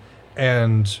through,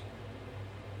 and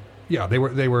yeah, they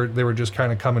were just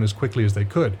kind of coming as quickly as they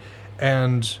could,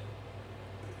 and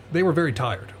they were very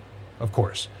tired, of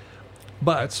course,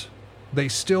 but they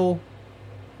still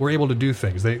were able to do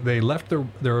things. They left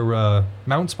their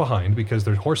mounts behind because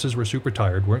their horses were super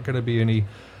tired, weren't going to be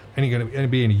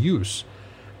any use,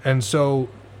 and so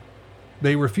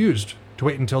they refused to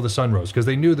wait until the sun rose because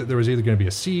they knew that there was either going to be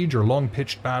a siege or a long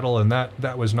pitched battle, and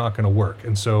that was not going to work.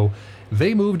 And so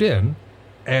they moved in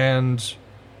and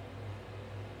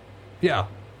yeah,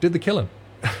 did the killing.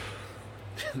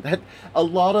 That a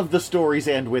lot of the stories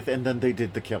end with, and then they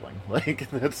did the killing. Like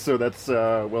that's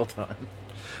well done.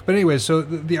 But anyway, so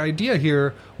the idea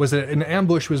here was that an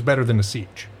ambush was better than a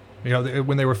siege. You know,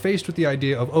 when they were faced with the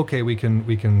idea of, okay, we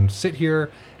can sit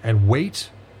here and wait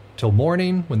till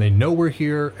morning when they know we're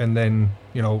here, and then,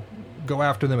 you know, go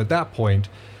after them at that point.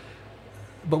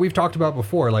 But we've talked about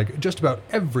before, like just about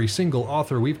every single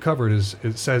author we've covered has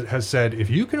said, if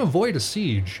you can avoid a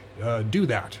siege, do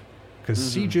that, because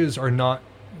sieges are not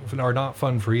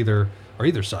fun for either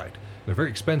side. They're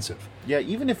very expensive. Yeah,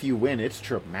 even if you win, it's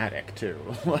traumatic too.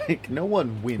 Like no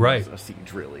one wins a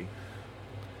siege really.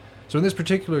 So in this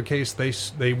particular case,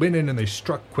 they went in and they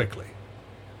struck quickly.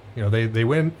 You know,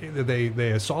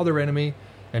 they saw their enemy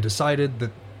and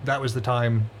decided that was the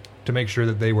time to make sure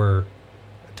that they were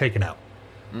taken out.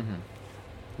 Mm-hmm.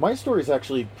 My story is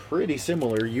actually pretty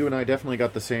similar. You and I definitely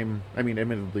got the same, I mean,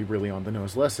 admittedly really on the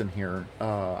nose lesson here.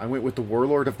 I went with the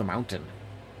Warlord of the Mountain.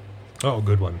 Oh,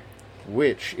 good one.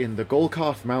 Which, in the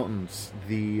Golkoth Mountains,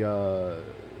 the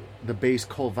base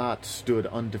Kolvat stood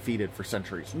undefeated for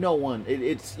centuries. No one,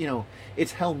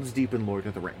 it's Helm's Deep in Lord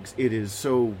of the Rings. It is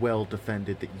so well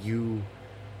defended that you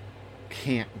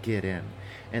can't get in.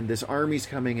 And this army's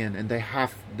coming in, and they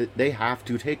have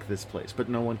to take this place, but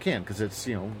no one can, because it's,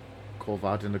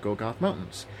 Kolvat in the Golkoth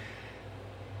Mountains.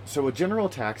 So a general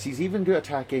attacks. He's even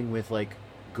attacking with, like,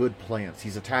 good plans.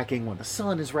 He's attacking when the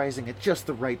sun is rising at just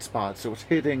the right spot, so it's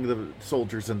hitting the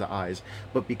soldiers in the eyes.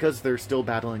 But because they're still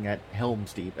battling at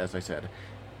Helm's Deep, as I said,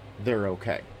 they're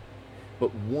okay.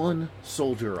 But one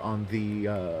soldier on the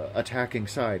attacking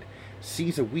side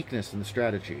sees a weakness in the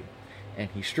strategy, and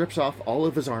he strips off all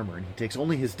of his armor, and he takes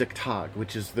only his Diktag,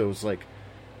 which is those, like,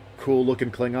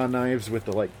 cool-looking Klingon knives with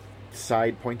the, like,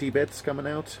 side pointy bits coming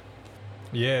out.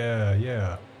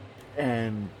 Yeah.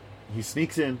 And he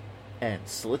sneaks in and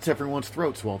slits everyone's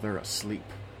throats while they're asleep.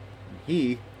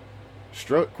 He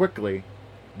struck quickly,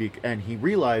 and he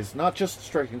realized, not just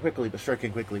striking quickly, but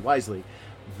striking quickly wisely,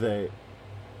 that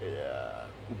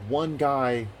one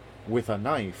guy with a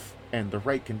knife and the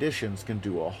right conditions can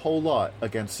do a whole lot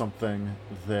against something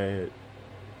that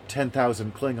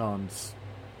 10,000 Klingons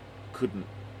couldn't.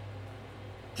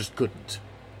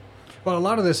 Well, a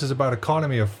lot of this is about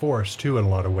economy of force, too, in a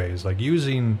lot of ways. Like,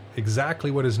 using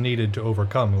exactly what is needed to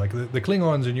overcome. Like, the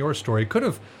Klingons in your story could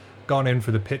have gone in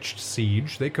for the pitched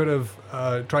siege. They could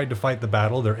have tried to fight the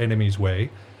battle their enemy's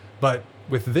way. But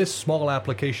with this small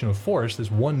application of force,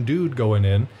 this one dude going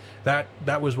in, that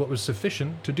was what was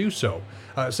sufficient to do so.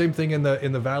 Same thing in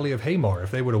the Valley of Hamar.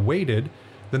 If they would have waited,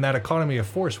 then that economy of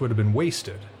force would have been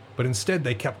wasted. But instead,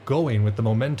 they kept going with the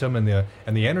momentum and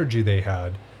the energy they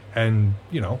had, and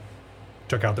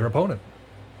took out their opponent.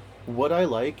 What I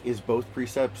like is both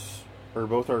precepts, or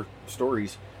both our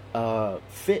stories,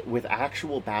 fit with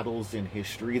actual battles in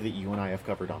history that you and I have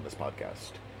covered on this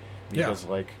podcast. Because,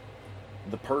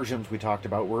 the Persians we talked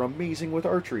about were amazing with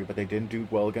archery, but they didn't do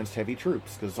well against heavy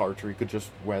troops, because archery could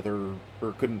just weather,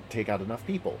 or couldn't take out enough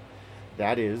people.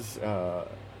 That is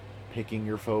picking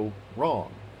your foe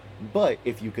wrong. But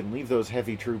if you can leave those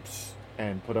heavy troops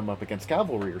and put them up against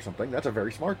cavalry or something, that's a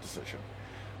very smart decision.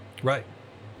 Right.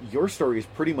 Your story is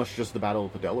pretty much just the Battle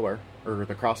of the Delaware, or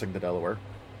the Crossing the Delaware.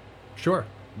 Sure.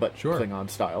 But Klingon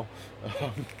style.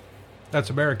 That's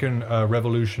American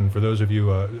Revolution for those of you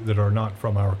that are not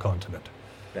from our continent.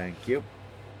 Thank you.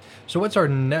 So what's our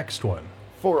next one?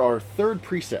 For our third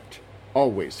precept,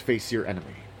 always face your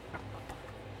enemy.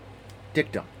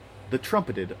 Dictum, the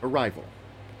trumpeted arrival.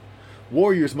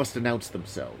 Warriors must announce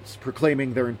themselves,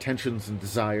 proclaiming their intentions and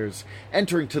desires,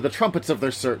 entering to the trumpets of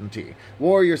their certainty.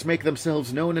 Warriors make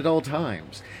themselves known at all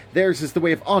times. Theirs is the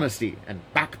way of honesty and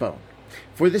backbone.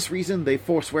 For this reason they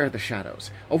forswear the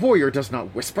shadows. A warrior does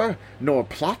not whisper, nor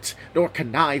plot, nor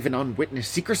connive in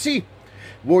unwitnessed secrecy.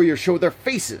 Warriors show their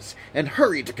faces, and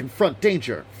hurry to confront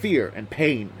danger, fear, and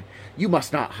pain. You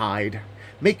must not hide.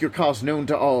 Make your cause known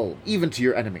to all, even to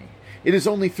your enemy. It is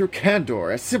only through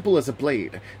candor, as simple as a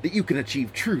blade, that you can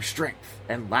achieve true strength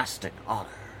and lasting honor.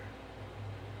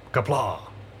 Kapla!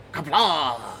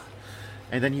 Kapla!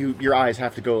 And then your eyes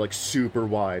have to go super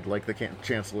wide, like the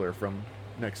Chancellor from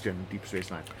Next Gen Deep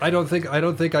Space Nine. I don't think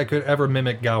I could ever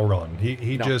mimic Gowron.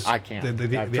 He no, just I can't. I've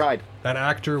the, tried. That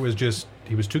actor was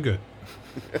he was too good.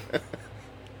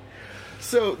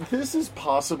 So this is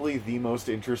possibly the most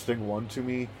interesting one to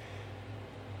me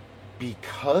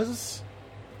because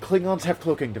Klingons have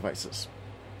cloaking devices.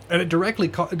 And it directly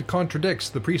contradicts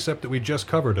the precept that we just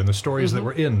covered and the stories that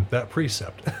were in that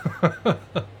precept.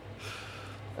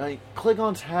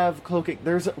 Klingons have cloaking.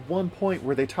 There's one point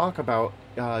where they talk about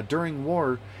during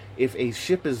war, if a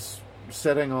ship is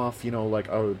setting off,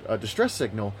 a distress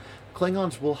signal,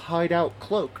 Klingons will hide out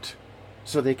cloaked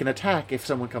so they can attack if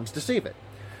someone comes to save it.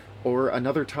 Or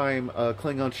another time, a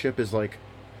Klingon ship is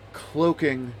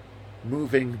cloaking,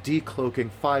 moving, decloaking,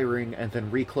 firing, and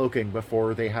then recloaking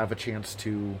before they have a chance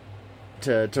to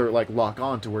lock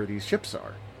on to where these ships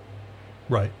are.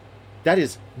 Right. That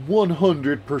is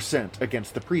 100%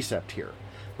 against the precept here.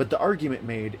 But the argument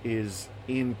made is,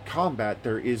 in combat,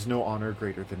 there is no honor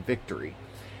greater than victory.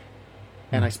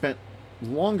 And I spent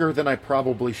longer than I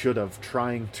probably should have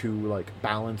trying to,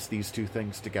 balance these two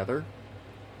things together.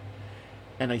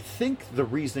 And I think the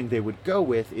reasoning they would go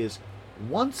with is,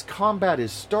 once combat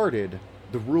is started,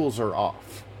 the rules are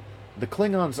off. The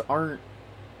Klingons aren't,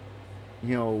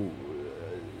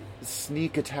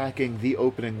 sneak attacking the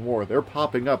opening war. They're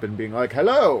popping up and being like,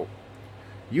 hello!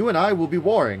 You and I will be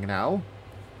warring now.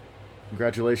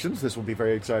 Congratulations, this will be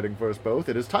very exciting for us both.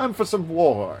 It is time for some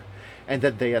war. And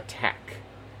then they attack.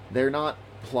 They're not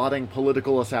plotting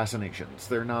political assassinations.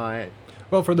 They're not...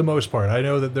 Well, for the most part. I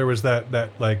know that there was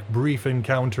that brief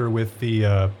encounter with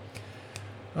the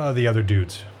other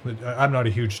dudes. I'm not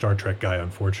a huge Star Trek guy,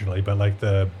 unfortunately, but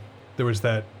there was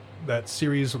that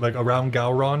series around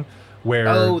Gowron where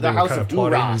the House kind of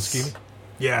plotting and Duras. scheming.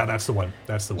 Yeah, that's the one.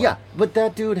 Yeah, but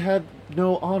that dude had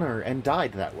no honor and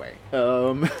died that way.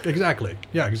 Exactly.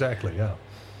 Yeah, exactly. Yeah.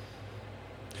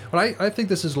 But I think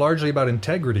this is largely about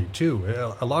integrity, too.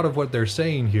 A lot of what they're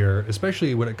saying here,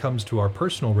 especially when it comes to our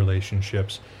personal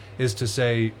relationships, is to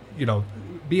say,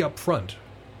 be upfront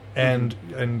and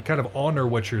kind of honor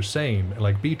what you're saying,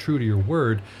 be true to your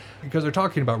word, because they're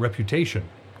talking about reputation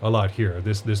a lot here.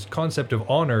 This concept of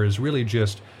honor is really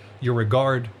just your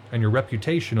regard and your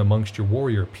reputation amongst your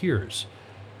warrior peers.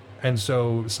 And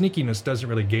so sneakiness doesn't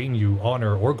really gain you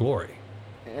honor or glory.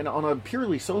 And on a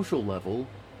purely social level,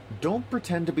 don't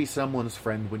pretend to be someone's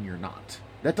friend when you're not.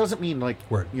 That doesn't mean,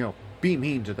 Word. Be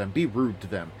mean to them, be rude to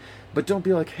them. But don't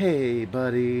be like, hey,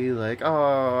 buddy,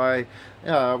 we're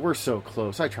so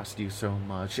close, I trust you so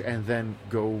much, and then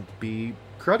go be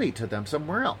cruddy to them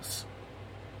somewhere else.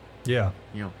 Yeah.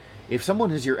 If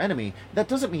someone is your enemy, that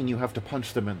doesn't mean you have to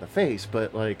punch them in the face,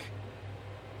 but,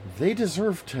 they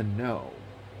deserve to know.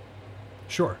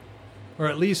 Sure. Or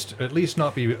at least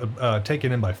not be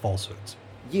taken in by falsehoods.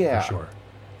 Yeah. For sure.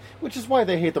 Which is why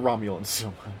they hate the Romulans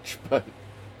so much, but...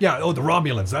 Yeah, the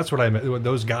Romulans, that's what I meant.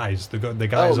 Those guys, the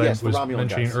guys I was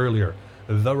mentioning earlier.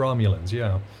 The Romulans,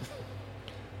 yeah.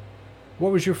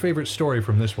 What was your favorite story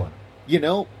from this one? You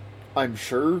know, I'm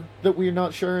sure that we're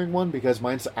not sharing one because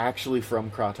mine's actually from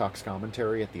Kratok's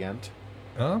commentary at the end.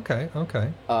 Okay.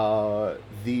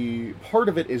 The part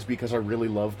of it is because I really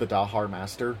love the Dahar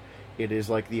Master. It is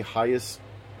like the highest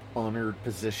honored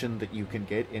position that you can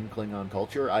get in Klingon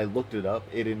culture. I looked it up.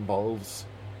 It involves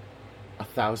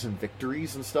 1,000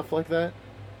 victories and stuff like that.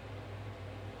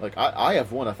 Like, I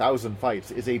have won 1,000 fights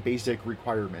is a basic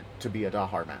requirement to be a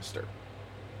Dahar Master.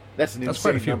 That's an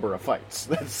insane number of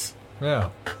fights. Yeah.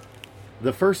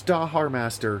 The first Dahar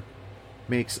Master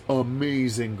makes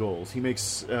amazing goals.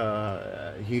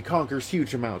 He conquers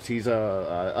huge amounts. He's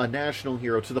a national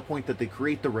hero to the point that they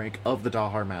create the rank of the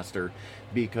Dahar Master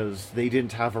because they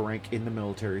didn't have a rank in the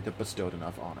military that bestowed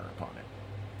enough honor upon it.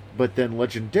 But then,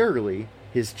 legendarily,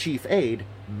 his chief aide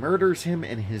murders him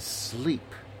in his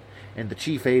sleep. And the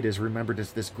chief aide is remembered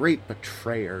as this great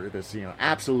betrayer, this,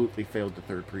 absolutely failed the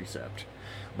third precept.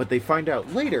 But they find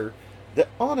out later that,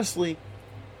 honestly,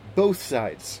 both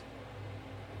sides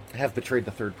have betrayed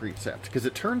the third precept. Because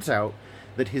it turns out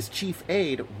that his chief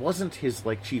aide wasn't his,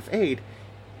 chief aide.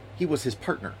 He was his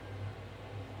partner.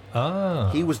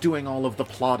 Ah. He was doing all of the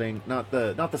plotting, not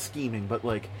the scheming, but,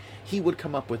 he would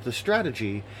come up with the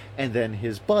strategy, and then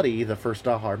his buddy, the first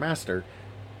Dahar Master,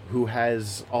 who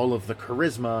has all of the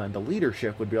charisma and the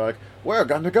leadership, would be like, we're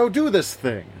going to go do this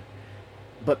thing.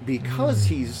 But because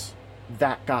he's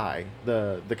that guy,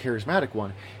 the charismatic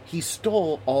one, he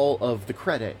stole all of the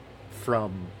credit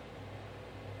from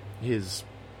his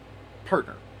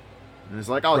partner. And it's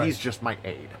like, He's just my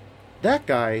aide. That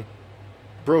guy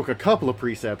broke a couple of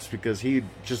precepts because he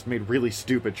just made really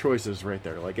stupid choices right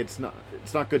there. It's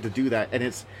not good to do that, and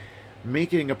it's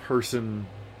making a person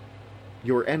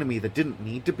your enemy that didn't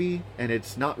need to be, and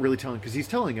it's not really telling, because he's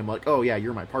telling him, oh yeah,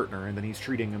 you're my partner, and then he's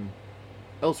treating him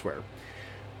elsewhere.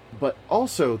 But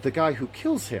also, the guy who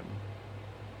kills him,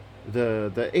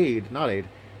 the aide,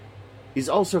 is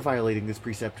also violating this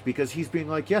precept, because he's being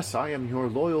like, yes, I am your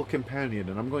loyal companion,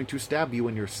 and I'm going to stab you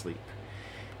in your sleep.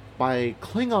 By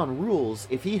Klingon rules,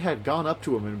 if he had gone up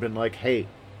to him and been like, hey,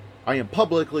 I am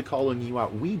publicly calling you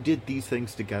out, we did these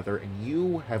things together, and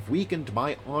you have weakened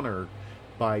my honor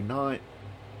by not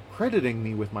crediting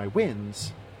me with my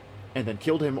wins, and then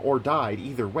killed him or died,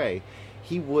 either way,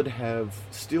 he would have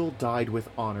still died with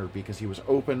honor because he was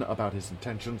open about his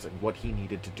intentions and what he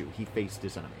needed to do. He faced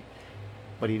his enemy.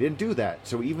 But he didn't do that,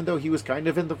 so even though he was kind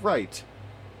of in the right,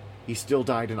 he still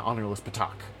died an honorless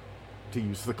patak, to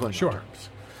use the Klingon terms.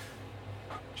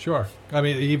 Sure. I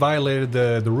mean, he violated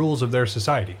the rules of their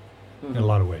society in a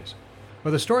lot of ways.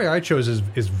 But the story I chose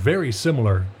is very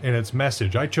similar in its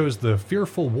message. I chose the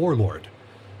Fearful Warlord,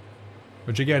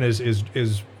 which again is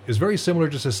very similar,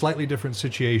 just a slightly different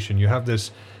situation. You have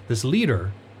this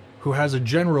leader who has a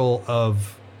general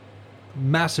of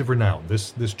massive renown.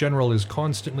 This general is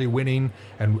constantly winning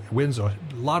and wins a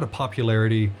lot of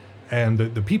popularity, and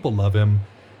the people love him.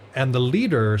 And the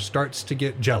leader starts to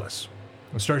get jealous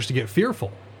and starts to get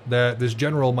fearful that this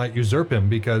general might usurp him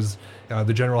because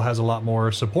the general has a lot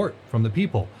more support from the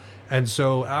people. And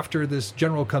so after this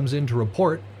general comes in to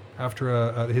report,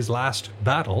 after his last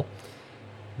battle,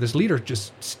 this leader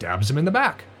just stabs him in the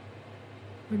back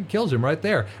and kills him right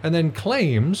there, and then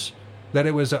claims that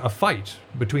it was a fight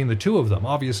between the two of them.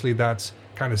 Obviously, that's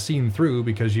kind of seen through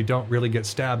because you don't really get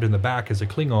stabbed in the back as a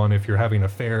Klingon if you're having a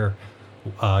fair,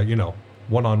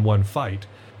 one-on-one fight.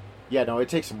 Yeah, no, it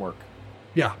takes some work.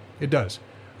 Yeah, it does.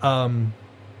 And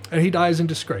he dies in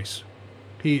disgrace.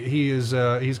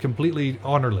 He's completely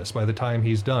honorless by the time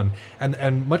he's done.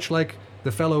 And much like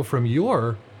the fellow from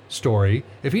your story,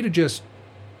 if he'd have just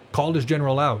called his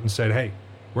general out and said, hey,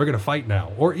 we're going to fight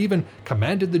now, or even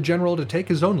commanded the general to take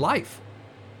his own life,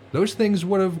 those things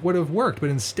would have worked. But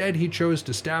instead, he chose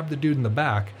to stab the dude in the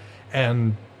back,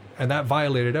 and that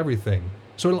violated everything.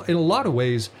 So in a lot of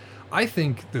ways, I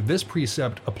think that this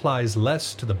precept applies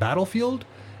less to the battlefield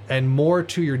and more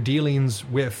to your dealings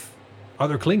with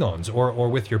other Klingons or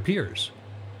with your peers,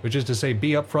 which is to say,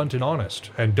 be upfront and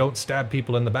honest, and don't stab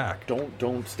people in the back.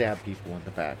 Don't stab people in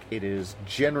the back. It is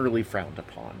generally frowned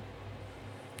upon.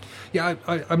 Yeah,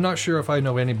 I'm not sure if I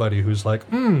know anybody who's like,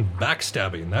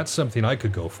 backstabbing, that's something I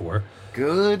could go for.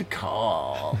 Good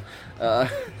call.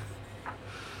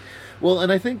 Well,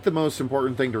 and I think the most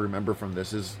important thing to remember from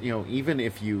this is, even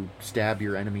if you stab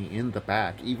your enemy in the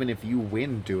back, even if you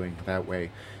win doing it that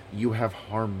way, you have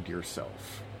harmed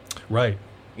yourself. Right.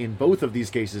 In both of these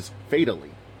cases,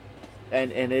 fatally.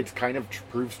 And it kind of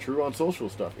proves true on social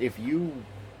stuff. If you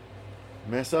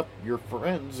mess up your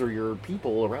friends or your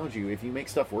people around you, if you make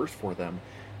stuff worse for them,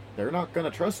 they're not going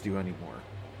to trust you anymore.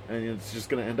 And it's just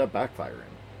going to end up backfiring.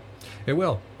 It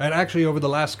will. And actually, over the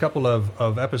last couple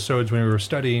of episodes when we were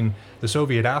studying the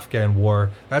Soviet-Afghan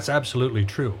War, that's absolutely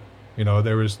true. You know,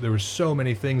 there was so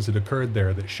many things that occurred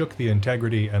there that shook the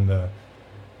integrity and the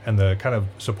kind of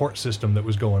support system that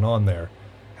was going on there.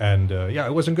 And, yeah,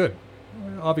 it wasn't good.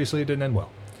 Obviously, it didn't end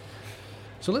well.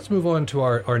 So let's move on to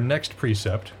our next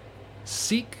precept.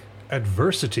 Seek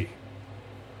adversity.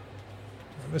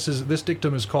 This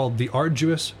dictum is called the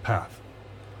arduous path.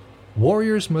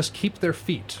 Warriors must keep their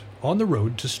feet on the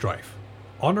road to strife.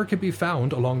 Honor can be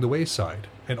found along the wayside,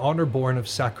 an honor born of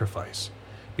sacrifice.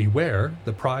 Beware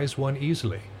the prize won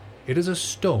easily. It is a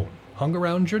stone hung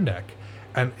around your neck,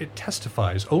 and it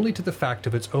testifies only to the fact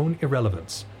of its own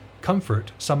irrelevance.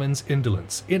 Comfort summons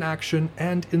indolence, inaction,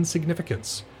 and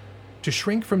insignificance. To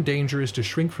shrink from danger is to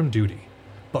shrink from duty,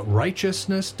 but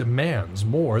righteousness demands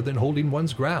more than holding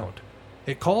one's ground.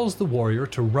 It calls the warrior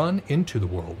to run into the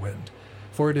whirlwind,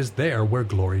 for it is there where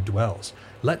glory dwells.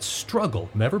 Let struggle,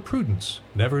 never prudence,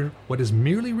 never what is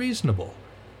merely reasonable,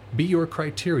 be your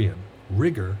criterion,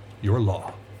 rigor your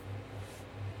law.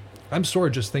 I'm sore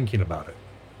just thinking about it.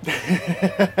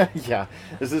 Yeah,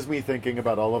 this is me thinking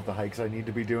about all of the hikes I need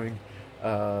to be doing,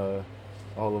 all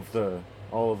of the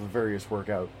various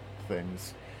workout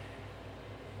things.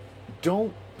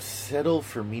 Don't settle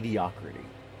for mediocrity.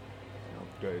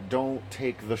 Don't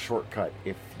take the shortcut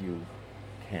if you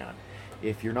can.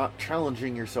 If you're not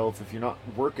challenging yourself, if you're not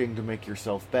working to make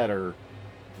yourself better,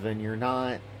 then you're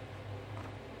not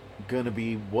gonna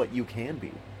be what you can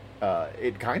be.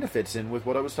 It kind of fits in with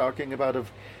what I was talking about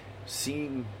of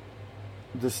seeing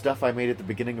the stuff I made at the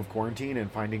beginning of quarantine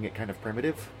and finding it kind of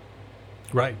primitive.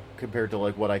 Right. Compared to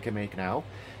like what I can make now.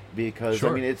 Because,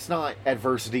 sure. I mean, it's not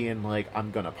adversity in like,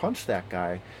 I'm gonna punch that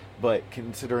guy, but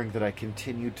considering that I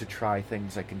continued to try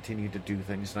things, I continued to do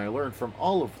things, and I learned from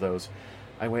all of those,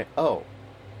 I went, oh,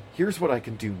 here's what I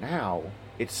can do now.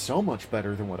 It's so much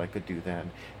better than what I could do then,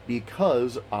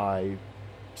 because I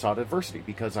sought adversity,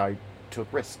 because I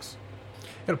took risks.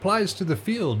 It applies to the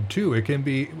field, too. It can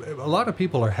be... A lot of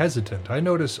people are hesitant. I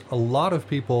notice a lot of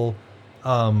people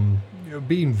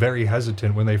being very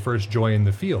hesitant when they first join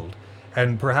the field,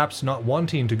 and perhaps not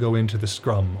wanting to go into the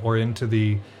scrum or into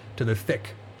the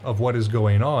thick of what is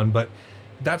going on, but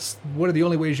that's one of the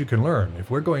only ways you can learn. If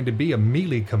we're going to be a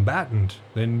melee combatant,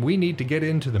 then we need to get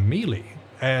into the melee,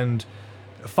 and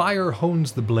fire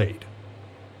hones the blade.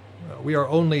 We are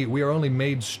only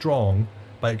made strong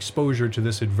by exposure to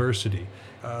this adversity.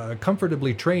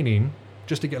 Comfortably training,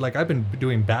 just to get, like, I've been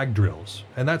doing bag drills,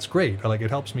 and that's great. Like,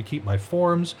 it helps me keep my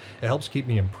forms, it helps keep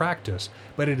me in practice,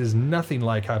 but it is nothing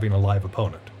like having a live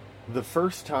opponent. The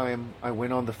first time I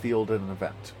went on the field at an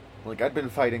event, like, I'd been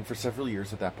fighting for several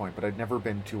years at that point, but I'd never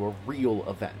been to a real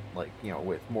event, like, you know,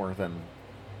 with more than,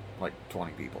 like,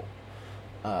 20 people.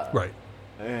 Right.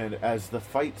 And as the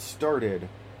fight started,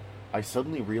 I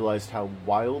suddenly realized how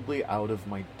wildly out of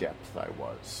my depth I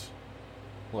was.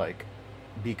 Like,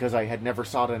 because I had never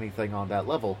sought anything on that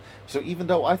level. So even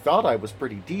though I thought I was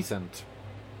pretty decent,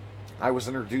 I was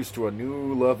introduced to a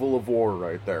new level of war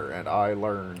right there, and I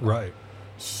learned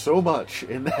so much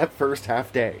in that first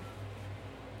half day.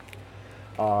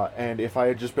 And if I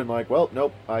had just been like, well,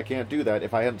 nope, I can't do that,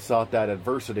 if I hadn't sought that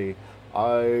adversity,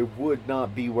 I would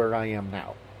not be where I am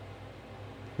now.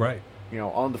 Right. You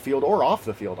know, on the field or off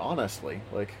the field, honestly.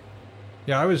 Like,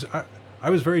 yeah, I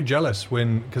was very jealous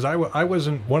because I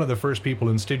wasn't one of the first people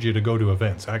in Stygia to go to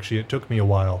events. Actually, it took me a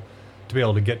while to be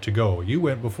able to get to go. You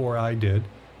went before I did.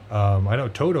 I know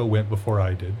Toto went before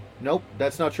I did. Nope,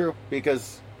 that's not true,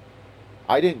 because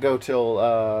I didn't go till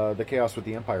the Chaos with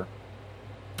the Empire.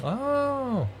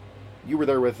 Oh. You were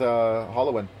there with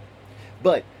Halloween.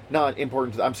 But not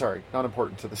important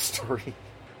to the story.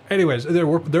 Anyways, there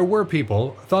were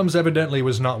people. Thumbs evidently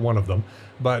was not one of them,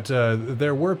 but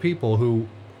there were people who,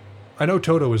 I know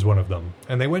Toto was one of them,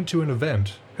 and they went to an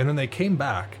event, and then they came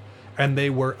back, and they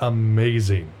were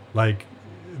amazing. Like,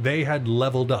 they had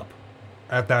leveled up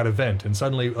at that event, and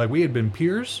suddenly, like, we had been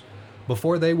peers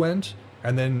before they went,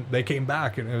 and then they came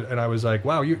back, and I was like,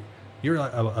 wow, you're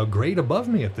a grade above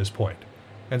me at this point.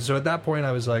 And so at that point,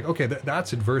 I was like, okay,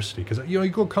 that's adversity, because you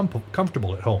go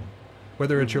comfortable at home.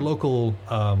 Whether it's your local,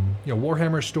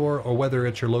 Warhammer store, or whether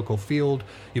it's your local field,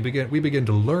 we begin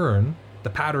to learn the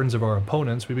patterns of our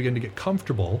opponents. We begin to get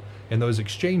comfortable in those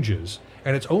exchanges,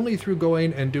 and it's only through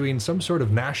going and doing some sort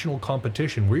of national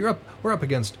competition where we're up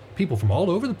against people from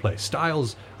all over the place,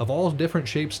 styles of all different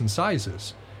shapes and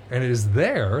sizes, and it is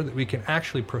there that we can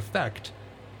actually perfect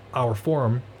our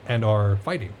form and our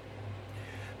fighting.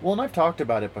 Well, and I've talked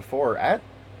about it before. At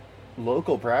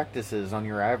local practices on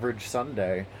your average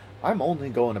Sunday, I'm only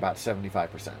going about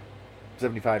 75%.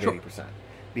 75, sure. 80%.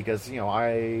 Because,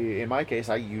 in my case,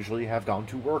 I usually have gone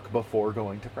to work before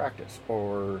going to practice.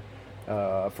 Or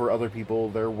for other people,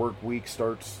 their work week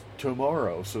starts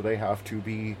tomorrow, so they have to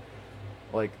be,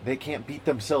 like, they can't beat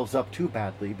themselves up too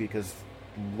badly because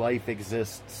life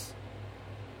exists,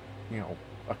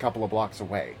 a couple of blocks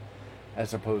away.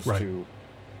 As opposed to,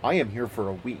 I am here for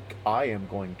a week. I am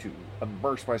going to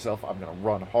immerse myself. I'm going to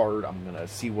run hard. I'm going to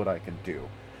see what I can do.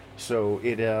 So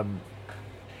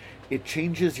it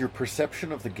changes your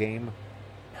perception of the game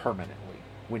permanently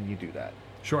when you do that.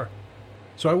 Sure.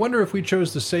 So I wonder if we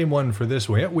chose the same one for this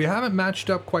one. We haven't matched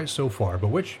up quite so far, but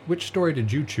which story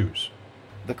did you choose?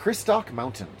 The Kristock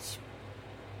Mountains.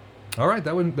 All right,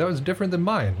 that was different than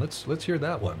mine. Let's hear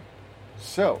that one.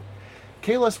 So,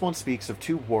 Kalos once speaks of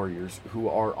two warriors who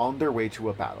are on their way to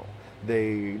a battle. They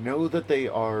know that they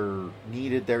are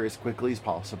needed there as quickly as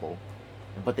possible,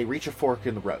 but they reach a fork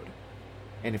in the road.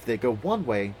 And if they go one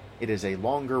way, it is a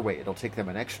longer way. It'll take them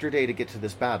an extra day to get to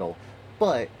this battle,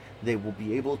 but they will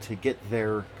be able to get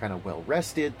there kind of well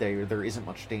rested. There isn't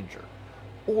much danger.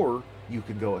 Or you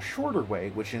can go a shorter way,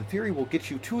 which in theory will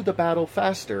get you to the battle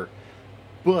faster,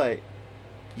 but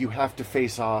you have to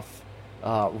face off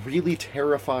really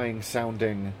terrifying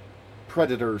sounding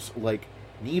predators like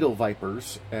needle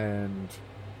vipers and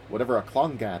whatever a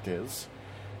klongat is,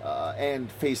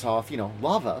 and face off,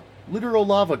 lava, literal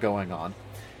lava going on.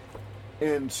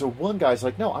 And so one guy's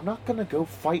like, no, I'm not going to go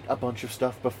fight a bunch of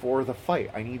stuff before the fight.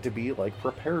 I need to be,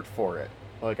 prepared for it.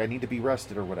 I need to be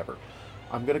rested or whatever.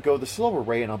 I'm going to go the slower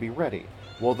way and I'll be ready.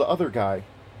 Well, this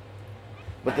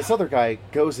other guy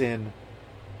goes in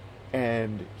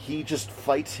and he just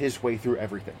fights his way through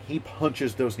everything. He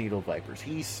punches those needle vipers.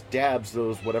 He stabs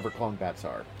those whatever klongbats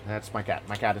are. That's my cat.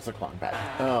 My cat is a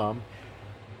klongbat.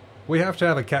 We have to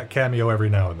have a cat cameo every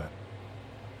now and then.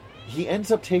 He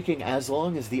ends up taking as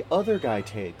long as the other guy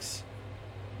takes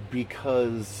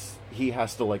because he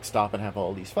has to stop and have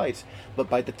all these fights. But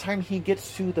by the time he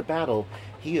gets to the battle,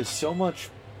 he is so much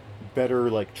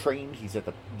better trained. He's at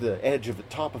the edge of the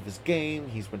top of his game.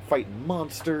 He's been fighting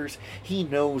monsters. He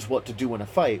knows what to do in a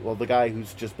fight. While the guy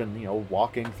who's just been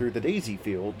walking through the daisy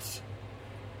fields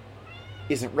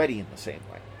isn't ready in the same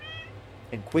way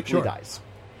and quickly dies.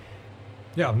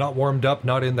 Yeah, I'm not warmed up,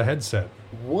 not in the headset.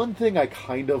 One thing I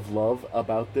kind of love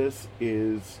about this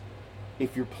is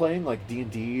if you're playing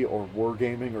D&D or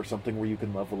wargaming or something where you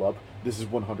can level up, this is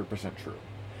 100% true.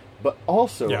 But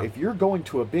also, if you're going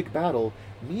to a big battle,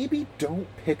 maybe don't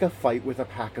pick a fight with a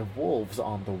pack of wolves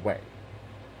on the way.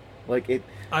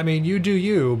 I mean, you do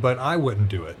you, but I wouldn't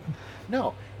do it.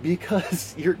 No,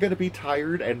 because you're going to be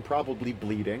tired and probably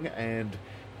bleeding, and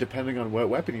depending on what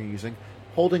weapon you're using,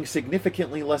 holding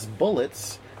significantly less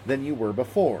bullets than you were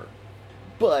before.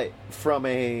 But from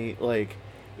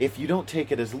if you don't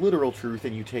take it as literal truth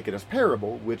and you take it as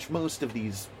parable, which most of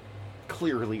these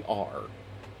clearly are,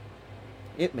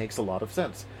 it makes a lot of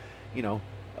sense.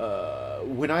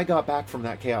 When I got back from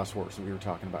that Chaos Wars that we were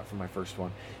talking about from my first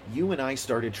one, you and I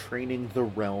started training the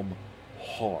realm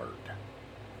hard.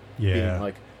 Yeah.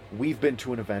 Being we've been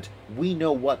to an event, we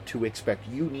know what to expect,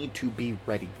 you need to be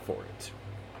ready for it.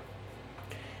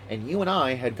 And you and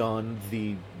I had gone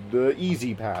the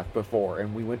easy path before,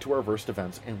 and we went to our first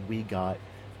events, and we got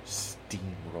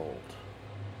steamrolled.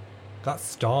 Got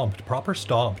stomped. Proper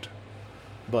stomped.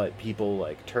 But people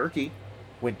like Turkey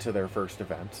went to their first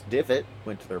event. Divot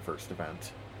went to their first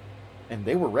event. And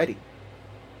they were ready.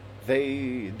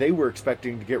 They were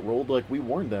expecting to get rolled like we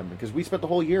warned them. Because we spent the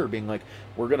whole year being like,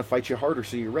 we're going to fight you harder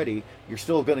so you're ready. You're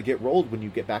still going to get rolled when you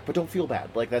get back, but don't feel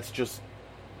bad. That's just,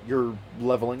 you're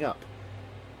leveling up.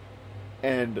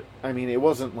 And, I mean, it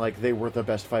wasn't like they were the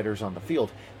best fighters on the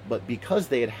field, but because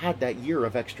they had that year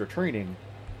of extra training,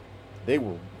 they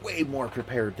were way more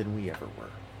prepared than we ever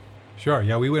were. Sure,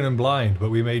 yeah, we went in blind,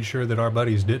 but we made sure that our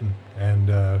buddies didn't. And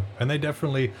they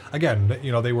definitely, again,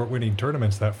 they weren't winning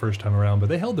tournaments that first time around, but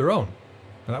they held their own.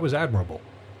 And that was admirable.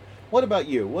 What about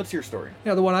you? What's your story?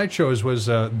 Yeah, the one I chose was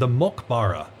the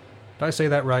Mokbara. Did I say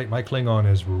that right? My Klingon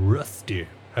is rusty,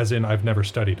 as in I've never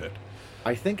studied it.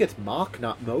 I think it's Mok,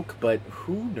 not Moke, but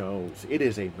who knows? It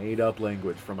is a made-up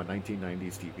language from a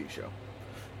 1990s TV show.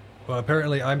 Well,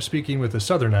 apparently I'm speaking with a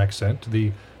southern accent,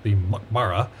 the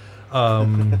Mokbara.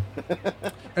 And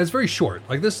it's very short.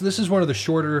 This is one of the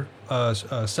shorter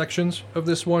sections of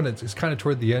this one. It's kind of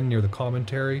toward the end near the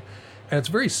commentary, and it's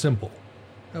very simple.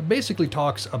 It basically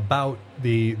talks about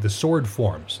the sword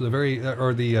forms, the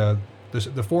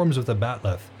forms of the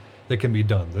batleth that can be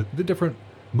done, the different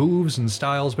moves and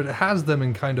styles, but it has them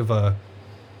in kind of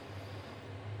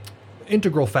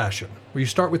integral fashion, where you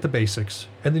start with the basics,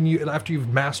 and then after you've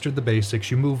mastered the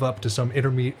basics, you move up to some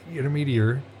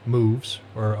intermediate moves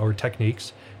or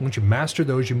techniques. And once you master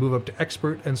those, you move up to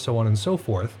expert, and so on and so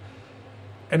forth.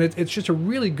 And it's just a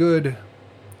really good,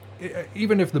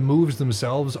 even if the moves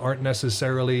themselves aren't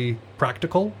necessarily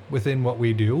practical within what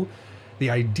we do, the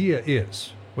idea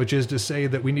is, which is to say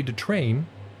that we need to train,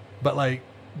 but like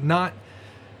not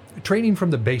training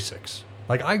from the basics.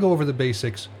 Like, I go over the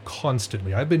basics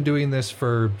constantly. I've been doing this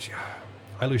for,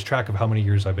 I lose track of how many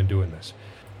years I've been doing this.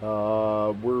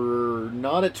 We're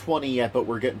not at 20 yet, but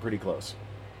we're getting pretty close.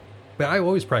 But I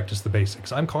always practice the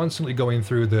basics. I'm constantly going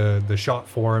through the shot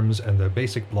forms and the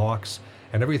basic blocks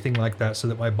and everything like that, so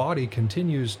that my body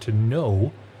continues to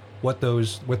know what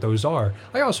those are.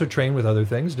 I also train with other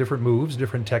things, different moves,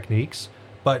 different techniques,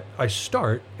 but I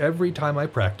start every time I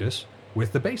practice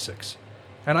with the basics.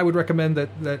 And I would recommend that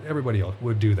everybody else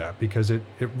would do that, because it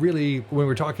really, when we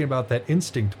were talking about that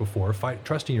instinct before,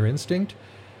 trusting your instinct,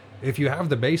 if you have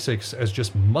the basics as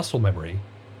just muscle memory,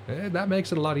 that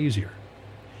makes it a lot easier.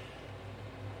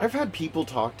 I've had people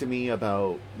talk to me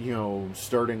about,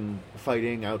 starting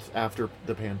fighting out after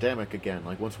the pandemic again,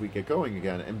 like once we get going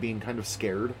again, and being kind of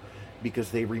scared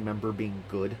because they remember being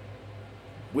good,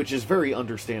 which is very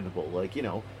understandable. Like,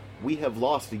 we have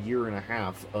lost a year and a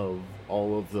half of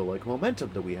all of the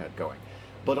momentum that we had going.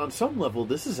 But on some level,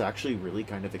 this is actually really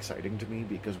kind of exciting to me,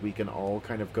 because we can all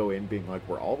kind of go in being like,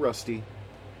 we're all rusty,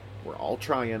 we're all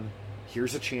trying.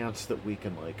 Here's a chance that we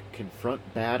can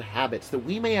confront bad habits that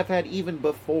we may have had even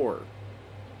before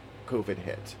COVID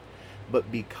hit.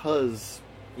 But because,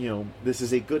 this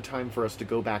is a good time for us to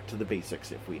go back to the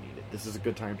basics if we need it. This is a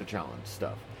good time to challenge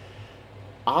stuff.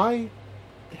 I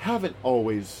haven't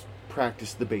always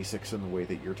practice the basics in the way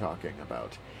that you're talking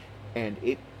about, and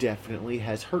it definitely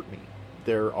has hurt me.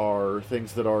 There are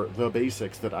things that are the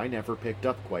basics that I never picked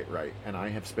up quite right, and I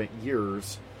have spent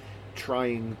years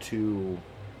trying to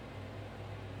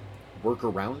work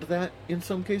around that in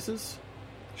some cases.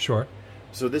 Sure.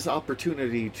 So this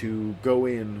opportunity to go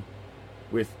in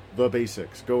with the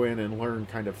basics, go in and learn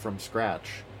kind of from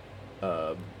scratch,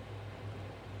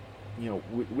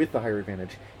 with the higher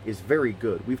advantage, is very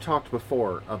good. We've talked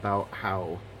before about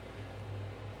how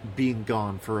being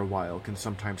gone for a while can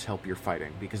sometimes help your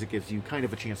fighting, because it gives you kind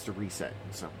of a chance to reset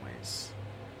in some ways.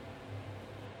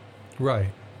 Right.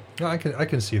 No, I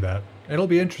can see that. It'll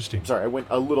be interesting. Sorry, I went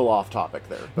a little off topic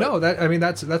there. But... No,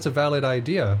 that's a valid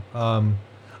idea.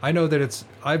 I know that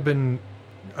I've been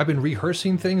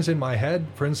rehearsing things in my head.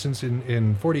 For instance,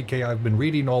 in 40K, I've been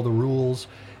reading all the rules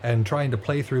and trying to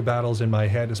play through battles in my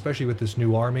head, especially with this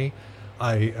new army.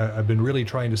 I've been really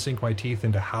trying to sink my teeth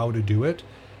into how to do it,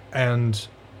 and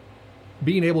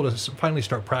being able to finally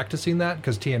start practicing that,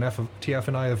 because TF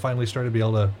and I have finally started to be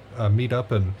able to meet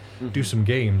up and do some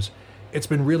games. It's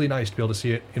been really nice to be able to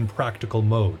see it in practical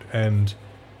mode, and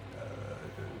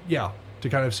to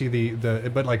kind of see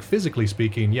but physically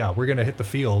speaking, we're going to hit the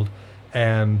field,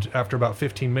 and after about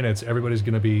 15 minutes, everybody's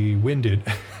going to be winded.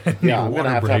 Yeah, I'm going to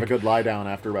have a good lie down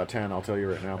after about 10, I'll tell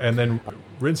you right now. And then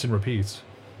rinse and repeats.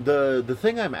 The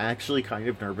thing I'm actually kind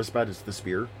of nervous about is the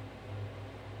spear.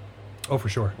 Oh, for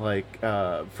sure.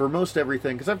 For most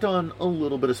everything, because I've done a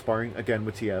little bit of sparring, again,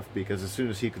 with TF, because as soon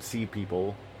as he could see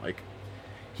people,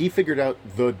 he figured out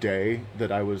the day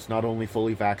that I was not only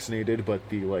fully vaccinated, but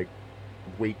the,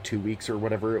 wait 2 weeks or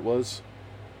whatever it was.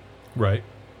 Right.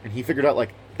 And he figured out,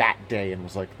 that day and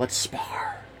was like, let's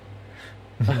spar.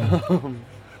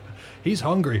 He's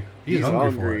hungry. He's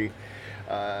hungry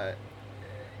for it.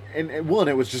 And it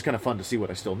was just kind of fun to see what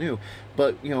I still knew.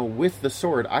 But, with the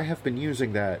sword, I have been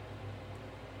using that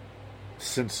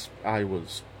since I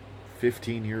was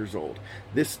 15 years old.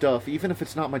 This stuff, even if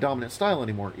it's not my dominant style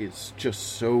anymore, is just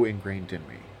so ingrained in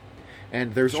me.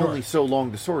 And there's only so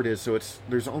long the sword is, so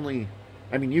there's only...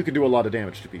 I mean, you can do a lot of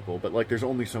damage to people, but, there's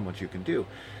only so much you can do.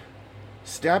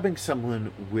 Stabbing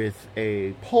someone with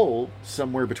a pole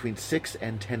somewhere between 6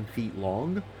 and 10 feet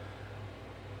long,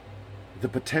 the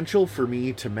potential for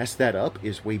me to mess that up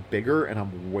is way bigger, and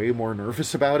I'm way more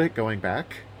nervous about it going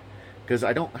back. Because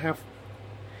I don't have...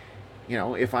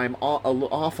 if I'm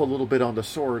off a little bit on the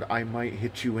sword, I might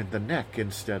hit you in the neck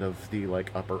instead of the,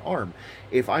 upper arm.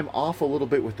 If I'm off a little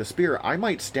bit with the spear, I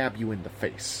might stab you in the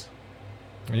face.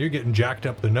 You're getting jacked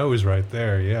up the nose right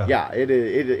there, yeah. Yeah,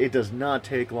 it does not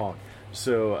take long.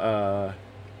 So,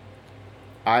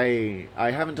 I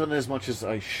haven't done as much as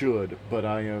I should, but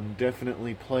I am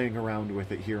definitely playing around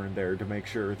with it here and there to make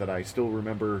sure that I still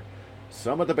remember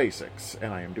some of the basics,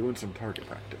 and I am doing some target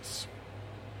practice.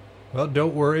 Well,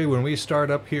 don't worry. When we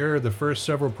start up here, the first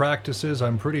several practices,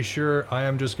 I'm pretty sure I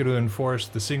am just going to enforce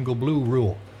the single blue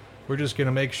rule. We're just going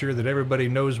to make sure that everybody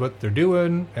knows what they're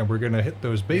doing, and we're going to hit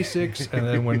those basics. And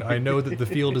then when I know that the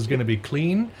field is going to be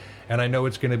clean, and I know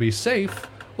it's going to be safe,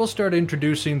 we'll start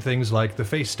introducing things like the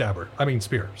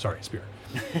spear. Sorry, spear.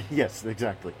 Yes,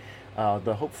 exactly.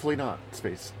 The hopefully not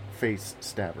space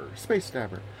stabber.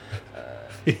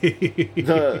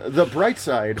 The bright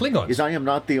side Klingons. is I am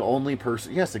not the only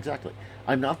person. Yes, exactly.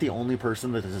 I'm not the only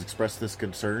person that has expressed this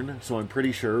concern, so I'm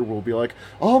pretty sure we'll be like,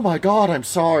 "Oh my god, I'm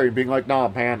sorry," being like, "Nah,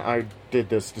 man, I did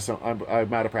this to some.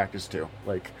 I'm out of practice too."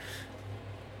 Like,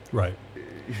 right.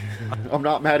 I'm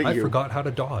not mad at you. I forgot how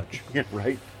to dodge. Yeah,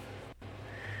 right.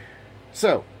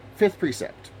 So, 5th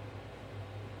precept: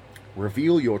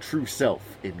 reveal your true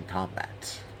self in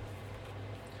combat.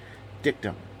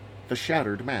 Dictum: the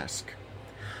shattered mask.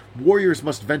 Warriors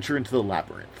must venture into the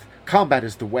labyrinth. Combat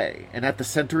is the way, and at the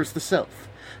center is the self.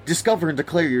 Discover and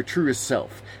declare your truest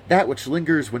self, that which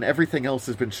lingers when everything else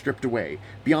has been stripped away,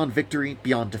 beyond victory,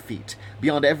 beyond defeat,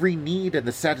 beyond every need and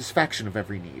the satisfaction of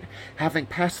every need. Having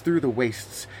passed through the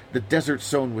wastes, the desert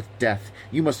sown with death,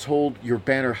 you must hold your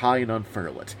banner high and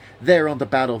unfurl it. There on the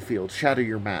battlefield, shatter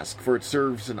your mask, for it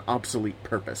serves an obsolete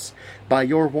purpose. By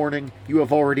your warning, you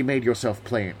have already made yourself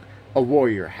plain. A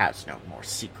warrior has no more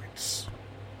secrets.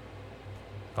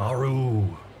 Aru.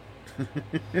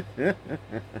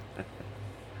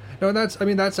 No,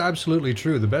 that's absolutely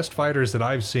true. The best fighters that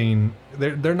I've seen,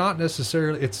 they're not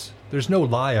necessarily. There's no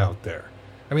lie out there.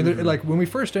 I mean, like when we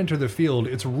first enter the field,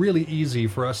 it's really easy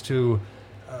for us to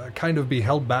kind of be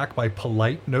held back by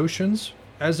polite notions,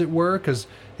 as it were, because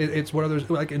it's one of those.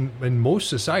 Like in most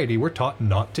society, we're taught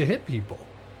not to hit people.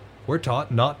 We're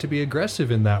taught not to be aggressive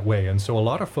in that way, and so a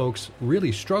lot of folks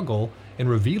really struggle in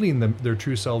revealing their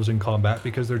true selves in combat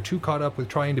because they're too caught up with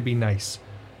trying to be nice,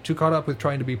 too caught up with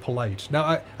trying to be polite.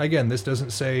 Now, again, this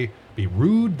doesn't say be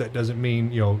rude. That doesn't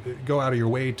mean go out of your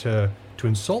way to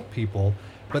insult people.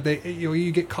 But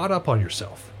you get caught up on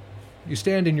yourself. You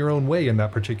stand in your own way in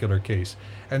that particular case,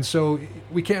 and so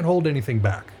we can't hold anything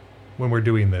back when we're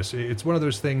doing this. It's one of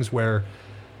those things where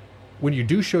when you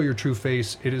do show your true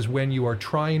face, it is when you are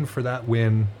trying for that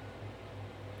win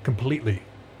completely.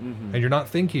 And you're not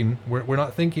thinking, we're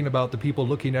not thinking about the people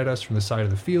looking at us from the side of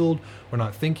the field. We're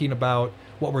not thinking about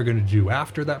what we're going to do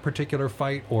after that particular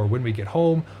fight or when we get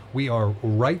home. We are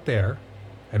right there,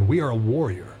 and we are a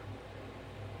warrior.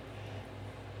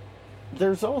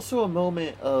 There's also a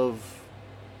moment of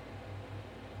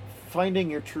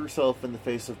finding your true self in the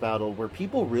face of battle where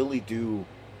people really do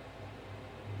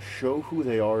show who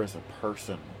they are as a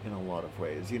person in a lot of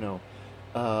ways.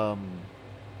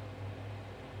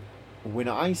 When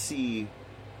I see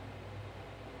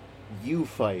you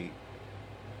fight,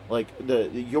 like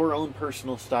your own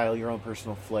personal style, your own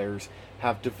personal flares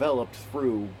have developed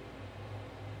through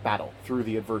battle, through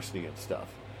the adversity and stuff.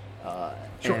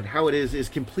 Sure. And how it is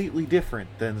completely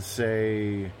different than,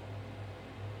 say,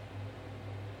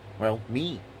 well,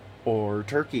 me or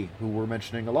Turkey, who we're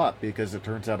mentioning a lot, because it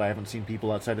turns out I haven't seen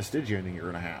people outside of Stygia in a year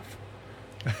and a half.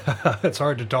 It's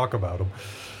hard to talk about them.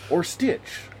 Or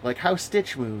Stitch. Like, how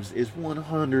Stitch moves is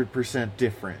 100%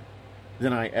 different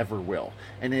than I ever will.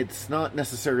 And it's not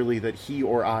necessarily that he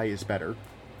or I is better.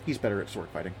 He's better at sword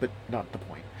fighting, but not the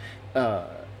point.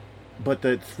 But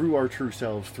that through our true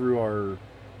selves, through our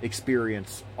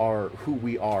experience, who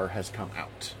we are has come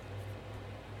out.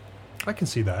 I can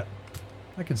see that.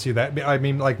 I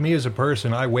mean, like me as a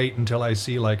person, I wait until I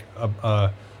see like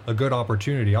a good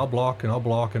opportunity. I'll block and I'll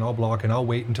block and I'll block and I'll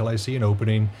wait until I see an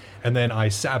opening, and then I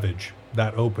savage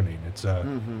that opening. It's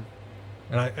and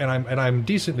I'm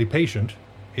decently patient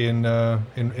in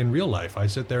real life. I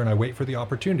sit there and I wait for the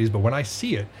opportunities, but when I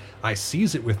see it, I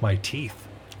seize it with my teeth.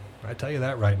 I tell you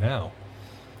that right now.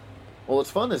 Well,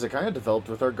 what's fun is it kind of developed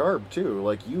with our garb, too.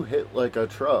 Like, you hit like a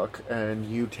truck, and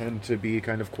you tend to be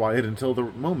kind of quiet until the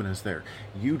moment is there.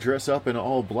 You dress up in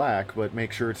all black, but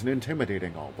make sure it's an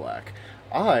intimidating all black.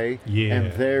 I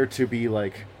am there to be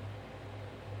like,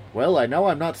 well, I know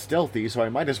I'm not stealthy, so I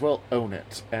might as well own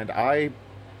it. And I'm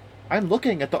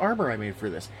looking at the armor I made for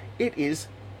this. It is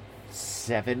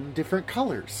 7 different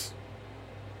colors.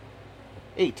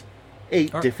 8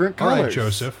 different colors. All right,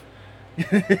 Joseph.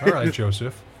 All right,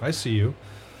 Joseph. I see you.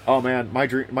 Oh man, my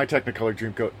Technicolor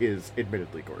Dreamcoat is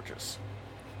admittedly gorgeous.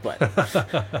 But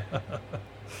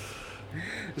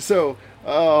so,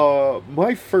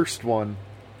 my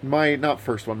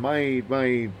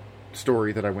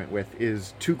story that I went with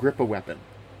is to grip a weapon.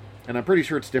 And I'm pretty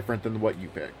sure it's different than what you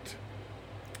picked.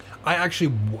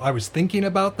 I was thinking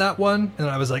about that one, and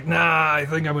I was like, nah, I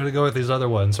think I'm going to go with these other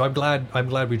ones. So I'm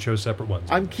glad we chose separate ones.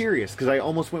 I'm curious, because I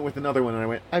almost went with another one, and I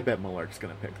went, I bet Malark's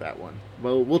going to pick that one.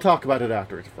 Well, we'll talk about it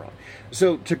afterwards if wrong.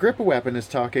 So, To Grip a Weapon is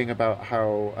talking about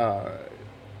how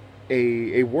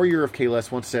a warrior of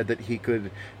Kalos once said that he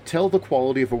could tell the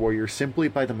quality of a warrior simply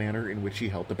by the manner in which he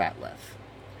held the batleth.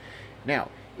 Now,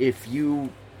 if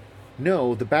you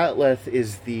know, the batleth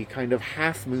is the kind of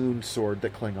half-moon sword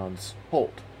that Klingons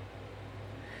hold.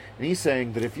 And he's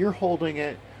saying that if you're holding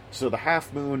it so the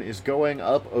half-moon is going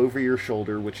up over your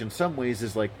shoulder, which in some ways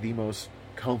is like the most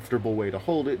comfortable way to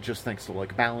hold it, just thanks to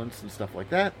like balance and stuff like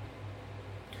that,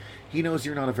 he knows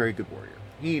you're not a very good warrior.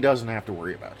 He doesn't have to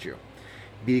worry about you.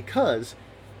 Because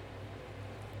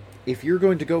if you're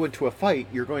going to go into a fight,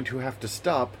 you're going to have to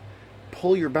stop,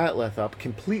 pull your batleth up,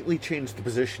 completely change the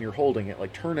position you're holding it,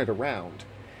 like turn it around,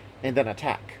 and then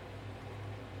attack.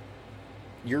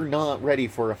 You're not ready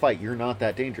for a fight. You're not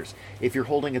that dangerous. If you're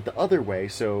holding it the other way,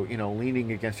 so,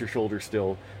 leaning against your shoulder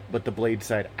still, but the blade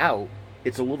side out,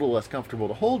 it's a little less comfortable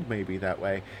to hold maybe that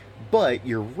way, but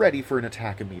you're ready for an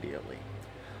attack immediately.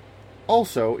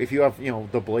 Also, if you have,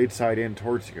 the blade side in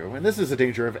towards you, and this is a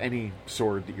danger of any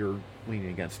sword that you're leaning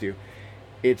against you,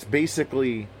 it's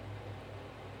basically...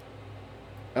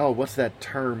 Oh, what's that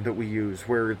term that we use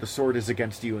where the sword is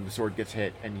against you and the sword gets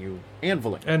hit and you...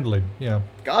 Anviling. Anviling, yeah.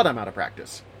 God, I'm out of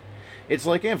practice. It's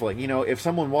like anviling. If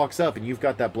someone walks up and you've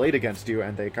got that blade against you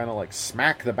and they kind of like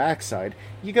smack the backside,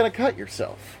 you gotta cut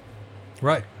yourself.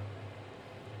 Right.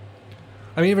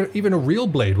 I mean, even a real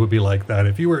blade would be like that.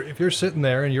 If you're sitting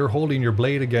there and you're holding your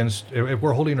blade if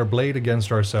we're holding our blade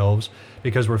against ourselves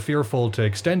because we're fearful to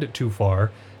extend it too far,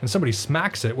 and somebody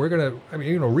smacks it,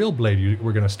 real blade,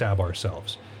 we're gonna stab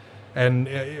ourselves. And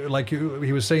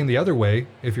he was saying the other way,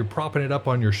 if you're propping it up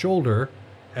on your shoulder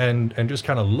and just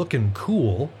kind of looking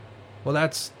cool, well,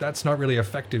 that's not really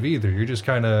effective either. We're just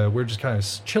kind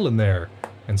of chilling there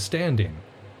and standing.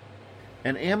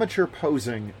 An amateur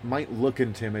posing might look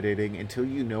intimidating until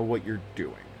you know what you're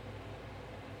doing.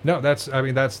 No, that's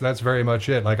very much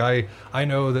it. Like I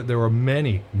know that there were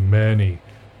many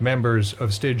members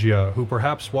of Stygia who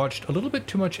perhaps watched a little bit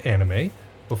too much anime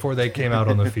before they came out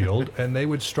on the field, and they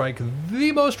would strike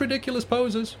the most ridiculous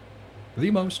poses,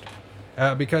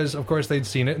 because of course they'd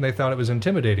seen it and they thought it was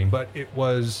intimidating. But it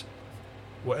was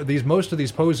most of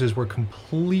these poses were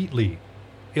completely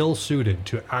ill-suited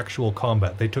to actual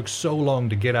combat. They took so long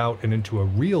to get out and into a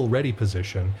real ready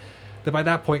position that by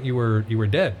that point you were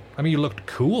dead. I mean, you looked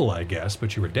cool, I guess,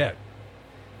 but you were dead.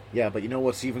 Yeah, but you know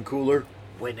what's even cooler?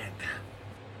 Winning.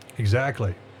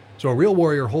 Exactly. So a real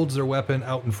warrior holds their weapon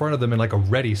out in front of them in like a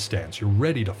ready stance. You're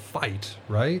ready to fight,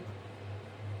 right?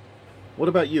 What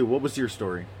about you? What was your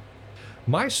story?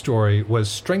 My story was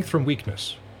strength from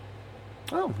weakness.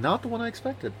 Oh, not the one I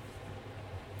expected.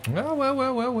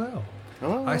 Well.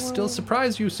 I still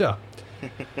surprise you, sir.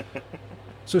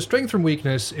 So strength from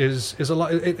weakness is a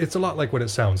lot. It's a lot like what it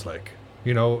sounds like.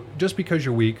 Just because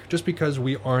you're weak, just because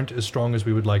we aren't as strong as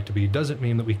we would like to be, doesn't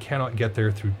mean that we cannot get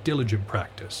there through diligent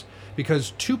practice.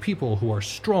 Because two people who are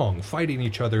strong fighting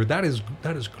each other, that is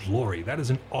glory. That is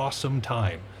an awesome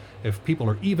time. If people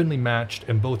are evenly matched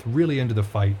and both really into the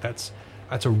fight, that's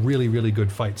a really, really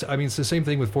good fight. So, I mean, it's the same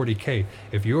thing with 40K.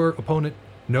 If your opponent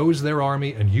knows their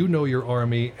army and you know your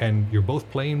army and you're both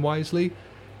playing wisely,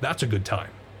 that's a good time.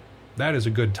 That is a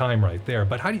good time right there.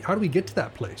 But how do we get to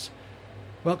that place?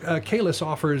 Well, Kalos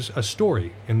offers a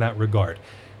story in that regard.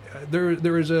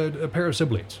 There is a pair of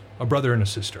siblings, a brother and a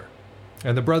sister.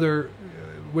 And the brother,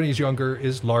 when he's younger,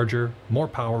 is larger, more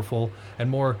powerful, and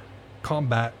more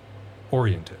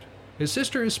combat-oriented. His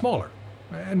sister is smaller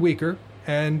and weaker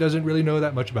and doesn't really know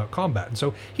that much about combat. And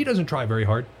so he doesn't try very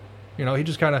hard. He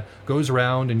just kind of goes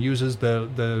around and uses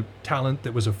the talent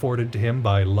that was afforded to him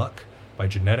by luck, by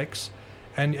genetics,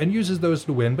 and uses those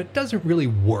to win, but doesn't really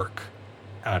work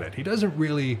at it. He doesn't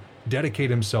really dedicate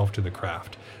himself to the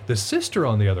craft. The sister,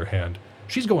 on the other hand,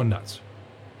 she's going nuts.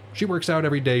 She works out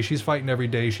every day, she's fighting every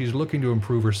day, she's looking to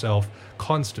improve herself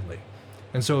constantly.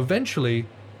 And so eventually,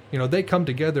 they come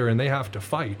together and they have to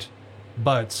fight,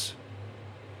 but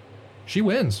she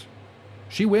wins.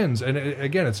 She wins, and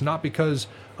again, it's not because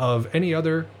of any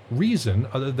other reason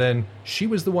other than she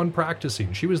was the one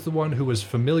practicing. She was the one who was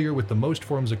familiar with the most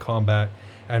forms of combat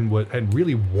and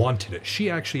really wanted it. She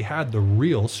actually had the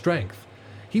real strength.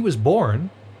 He was born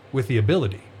with the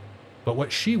ability, but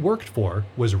what she worked for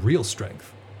was real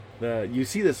strength. You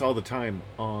see this all the time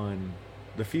on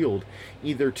the field.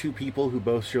 Either two people who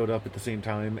both showed up at the same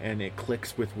time and it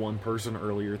clicks with one person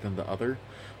earlier than the other,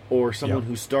 or someone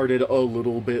who started a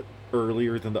little bit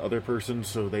earlier than the other person,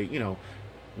 so they,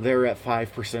 they're at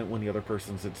 5% when the other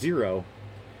person's at 0,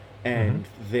 and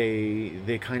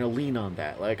they kind of lean on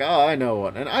that, like, oh, I know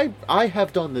what, and I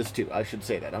have done this too. I should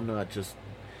say that I'm not just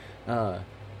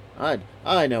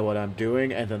I know what I'm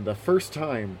doing, and then the first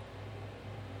time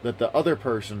that the other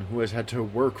person who has had to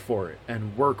work for it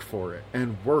and work for it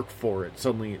and work for it,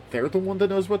 suddenly they're the one that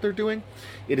knows what they're doing,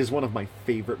 it is one of my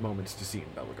favorite moments to see in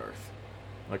Belagarth.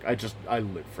 Like, I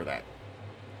live for that.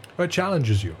 But it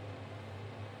challenges you.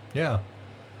 Yeah.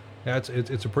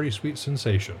 It's a pretty sweet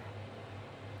sensation.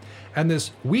 And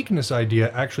this weakness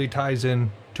idea actually ties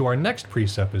in to our next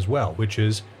precept as well, which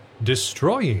is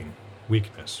destroying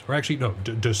weakness. Or actually, no,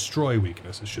 destroy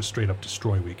weakness. It's just straight up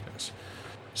destroy weakness.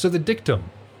 So the dictum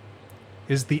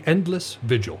is the endless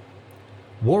vigil.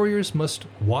 Warriors must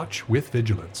watch with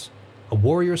vigilance. A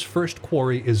warrior's first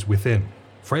quarry is within.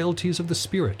 Frailties of the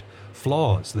spirit,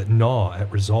 flaws that gnaw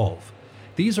at resolve.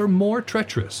 These are more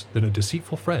treacherous than a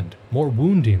deceitful friend, more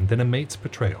wounding than a mate's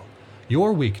betrayal.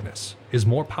 Your weakness is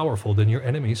more powerful than your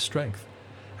enemy's strength.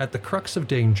 At the crux of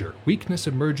danger, weakness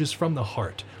emerges from the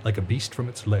heart like a beast from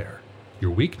its lair.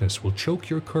 Your weakness will choke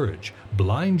your courage,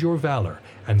 blind your valor,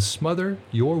 and smother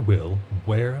your will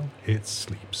where it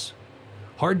sleeps.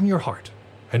 Harden your heart,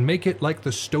 and make it like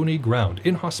the stony ground,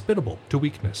 inhospitable to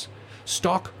weakness.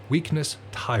 Stalk weakness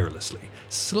tirelessly.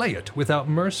 Slay it without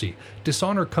mercy.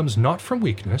 Dishonor comes not from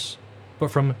weakness, but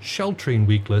from sheltering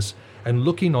weakness and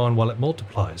looking on while it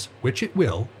multiplies, which it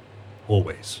will,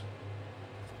 always.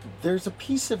 There's a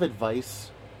piece of advice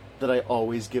that I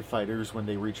always give fighters when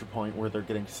they reach a point where they're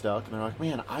getting stuck, and they're like,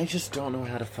 man, I just don't know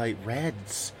how to fight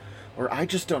reds, or I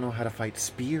just don't know how to fight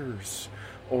spears,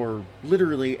 or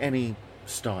literally any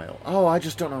style. Oh, I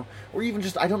just don't know, or even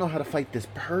just, I don't know how to fight this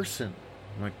person.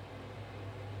 I'm like,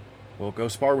 well, go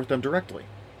spar with them directly.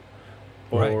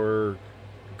 Or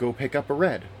go pick up a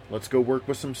red. Let's go work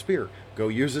with some spear. Go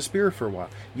use a spear for a while.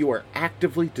 You are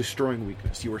actively destroying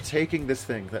weakness. You are taking this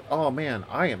thing that, oh man,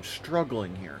 I am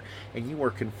struggling here, and you are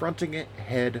confronting it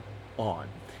head on.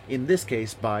 In this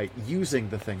case, by using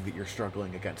the thing that you're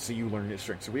struggling against, so you learn its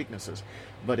strengths and weaknesses.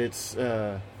 But it's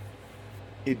not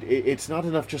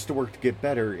enough just to work to get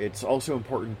better. It's also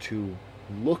important to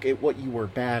look at what you were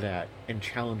bad at and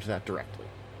challenge that directly.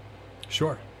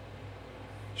 Sure.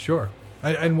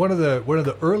 And one of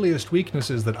the earliest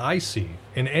weaknesses that I see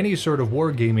in any sort of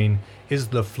wargaming is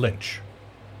the flinch.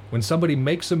 When somebody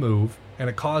makes a move and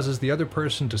it causes the other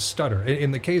person to stutter.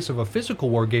 In the case of a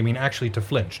physical wargaming, actually to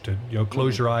flinch, to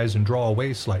close your eyes and draw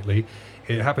away slightly.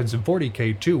 It happens in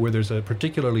 40k too, where there's a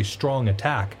particularly strong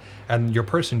attack and your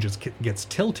person just gets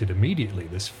tilted immediately.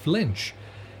 This flinch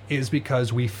is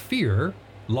because we fear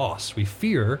loss. We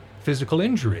fear physical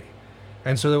injury.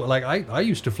 And so, like, I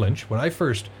used to flinch. When I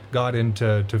first got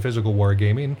into physical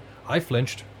wargaming, I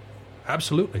flinched.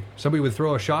 Absolutely. Somebody would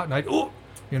throw a shot and I'd,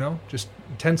 just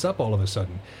tense up all of a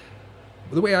sudden.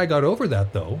 The way I got over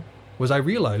that, though, was I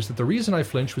realized that the reason I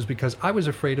flinched was because I was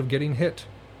afraid of getting hit.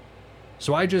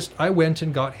 So I went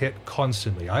and got hit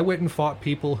constantly. I went and fought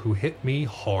people who hit me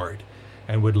hard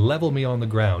and would level me on the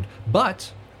ground.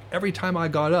 But every time I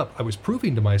got up, I was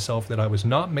proving to myself that I was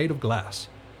not made of glass.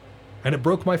 And it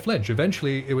broke my flinch.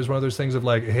 Eventually, it was one of those things of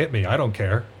like, hit me, I don't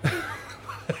care.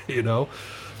 The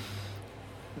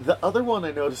other one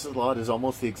I notice a lot is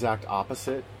almost the exact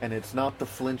opposite. And it's not the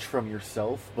flinch from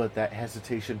yourself, but that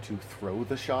hesitation to throw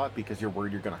the shot because you're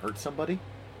worried you're going to hurt somebody.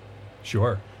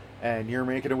 Sure. And you're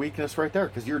making a weakness right there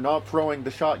because you're not throwing the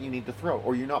shot you need to throw.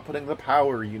 Or you're not putting the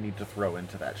power you need to throw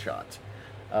into that shot.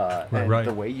 And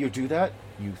the way you do that,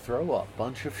 you throw a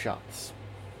bunch of shots.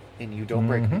 And you don't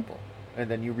break people. And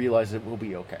then you realize it will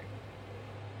be okay.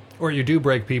 Or you do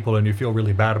break people and you feel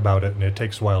really bad about it and it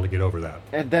takes a while to get over that.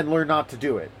 And then learn not to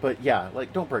do it. But yeah,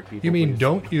 like, don't break people. You mean please.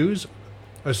 Don't use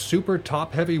a super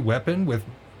top-heavy weapon with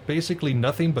basically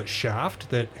nothing but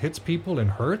shaft that hits people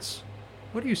and hurts?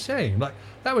 What are you saying? Like,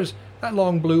 that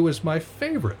long blue was my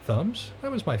favorite, Thumbs.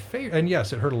 That was my favorite. And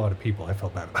yes, it hurt a lot of people. I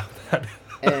felt bad about that.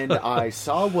 And I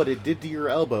saw what it did to your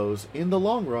elbows. In the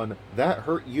long run, that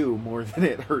hurt you more than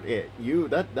it hurt it.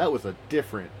 That was a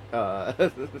different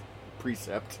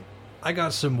precept. I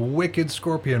got some wicked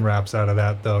scorpion wraps out of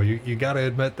that, though. You got to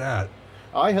admit that.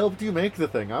 I helped you make the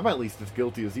thing. I'm at least as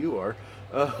guilty as you are.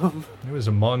 It was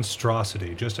a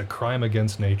monstrosity, just a crime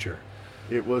against nature.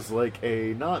 It was like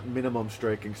a not minimum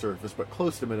striking surface, but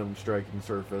close to minimum striking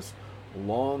surface,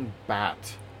 long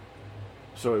bat.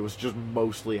 So it was just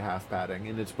mostly half padding,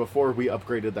 and it's before we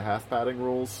upgraded the half padding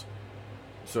rules.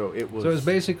 So it was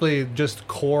basically just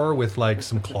core with like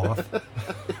some cloth.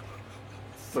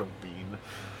 So mean.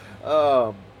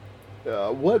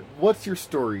 What's your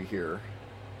story here?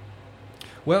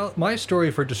 Well, my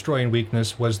story for destroying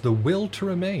weakness was the will to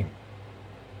remain.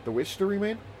 The wish to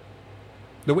remain?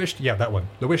 The wish, yeah, that one.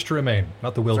 The wish to remain,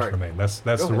 not the will Sorry. to remain. That's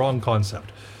Go the ahead. wrong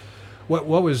concept. What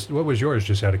was yours?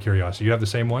 Just out of curiosity, you have the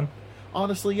same one?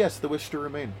 Honestly, yes, the wish to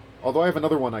remain. Although I have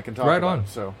another one I can talk Right about. on.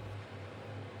 So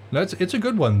It's a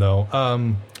good one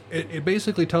though. It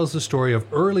basically tells the story of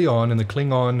early on in the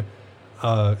Klingon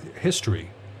history.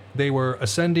 They were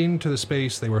ascending to the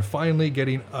space. They were finally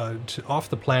getting off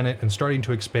the planet and starting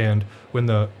to expand when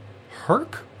the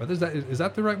Herc? Is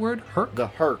that the right word? Herc? the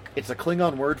Herc, it's a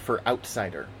Klingon word for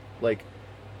outsider. Like,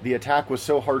 the attack was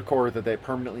so hardcore that they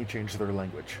permanently changed their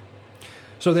language.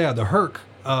 So yeah, the Herc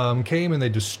came and they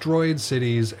destroyed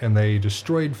cities and they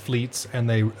destroyed fleets and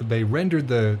they rendered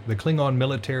the Klingon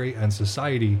military and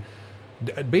society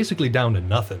basically down to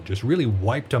nothing, just really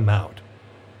wiped them out.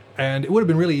 And it would have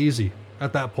been really easy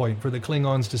at that point for the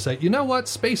Klingons to say, you know what,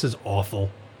 space is awful.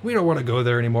 We don't want to go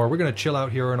there anymore. We're going to chill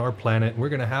out here on our planet. We're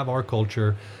going to have our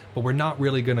culture, but we're not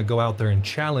really going to go out there and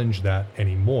challenge that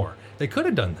anymore. They could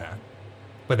have done that,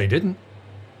 but they didn't.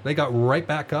 They got right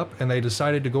back up and they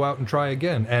decided to go out and try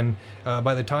again. And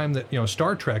by the time that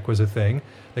Star Trek was a thing,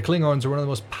 the Klingons are one of the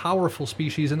most powerful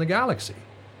species in the galaxy.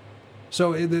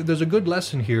 So there's a good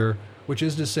lesson here, which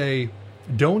is to say,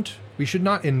 we should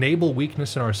not enable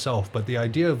weakness in ourselves, but the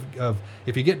idea of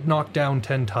if you get knocked down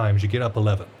 10 times, you get up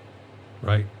 11,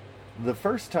 right? The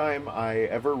first time I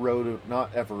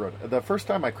the first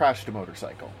time I crashed a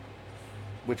motorcycle,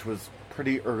 which was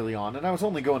pretty early on, and I was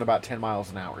only going about 10 miles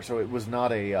an hour, so it was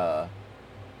not a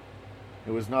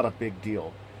big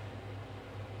deal.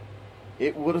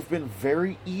 It would have been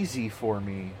very easy for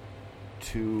me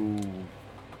to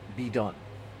be done.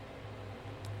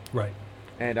 Right.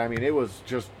 And I mean, it was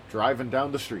just driving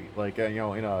down the street, like in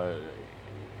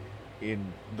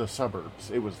the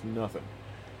suburbs. It was nothing.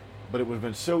 But it would have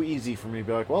been so easy for me to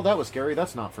be like, well, that was scary,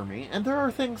 that's not for me. And there are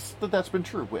things that's been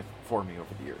true for me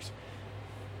over the years.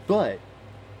 But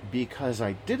because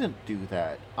I didn't do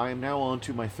that, I am now on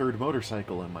to my third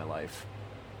motorcycle in my life.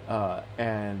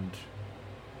 And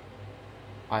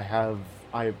I have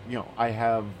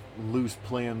loose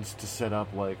plans to set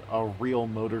up like a real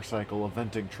motorcycle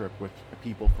eventing trip with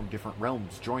people from different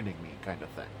realms joining me, kind of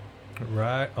thing.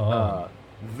 Right on.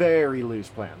 Very loose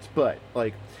plans, but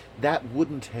like that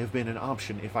wouldn't have been an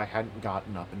option if I hadn't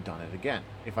gotten up and done it again.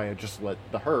 If I had just let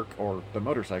the Herc or the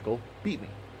motorcycle beat me.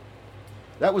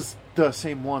 That was the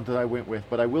same one that I went with,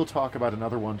 but I will talk about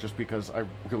another one just because I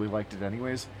really liked it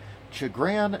anyways.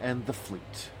 Chagran and the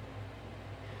Fleet.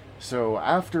 So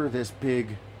after this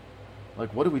big,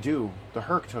 like, what do we do? The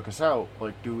Herc took us out.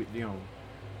 Like,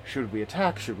 should we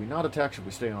attack? Should we not attack? Should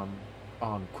we stay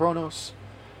on Kronos?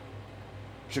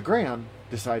 Chagran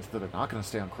decides that they're not going to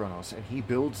stay on Kronos, and he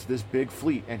builds this big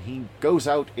fleet, and he goes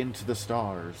out into the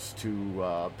stars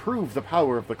to prove the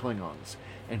power of the Klingons,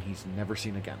 and he's never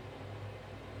seen again.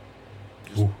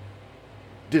 Just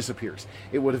disappears.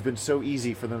 It would have been so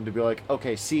easy for them to be like,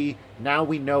 okay, see, now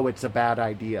we know it's a bad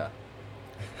idea.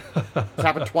 It's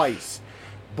happened twice.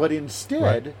 But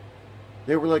instead, Right.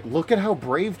 They were like, look at how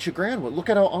brave Chagran was. Look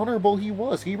at how honorable he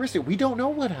was. He risked it. We don't know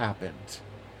what happened.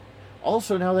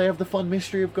 Also, now they have the fun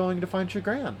mystery of going to find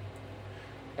Chagran.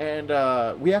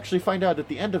 And we actually find out at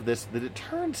the end of this that it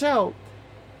turns out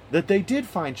that they did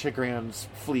find Chagran's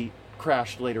fleet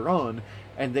crashed later on,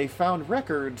 and they found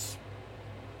records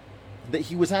that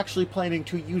he was actually planning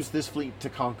to use this fleet to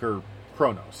conquer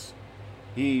Kronos.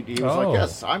 He was like,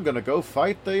 yes, I'm going to go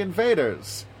fight the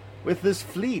invaders with this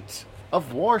fleet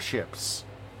of warships.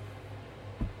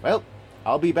 Well,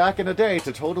 I'll be back in a day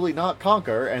to totally not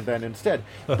conquer, and then instead.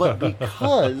 But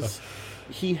because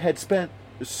he had spent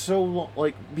so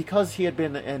long, because he had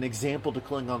been an example to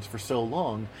Klingons for so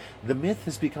long, the myth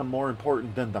has become more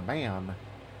important than the man.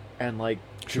 And,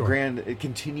 Sure. Chagran, it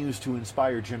continues to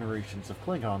inspire generations of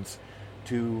Klingons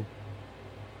to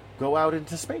go out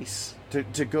into space, to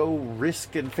go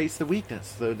risk and face the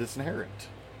weakness that's inherent.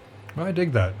 I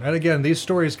dig that. And again, these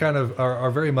stories kind of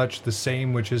are very much the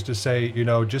same, which is to say,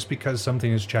 just because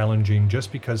something is challenging,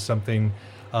 just because something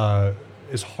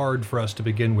is hard for us to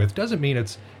begin with, doesn't mean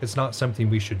it's not something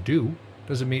we should do.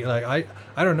 Doesn't mean, I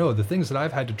don't know, the things that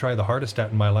I've had to try the hardest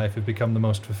at in my life have become the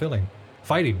most fulfilling.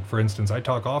 Fighting, for instance, I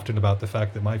talk often about the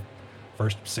fact that my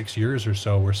first 6 years or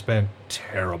so were spent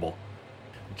terrible.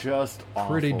 Just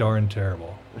awful. Pretty darn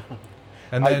terrible.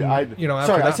 And then, after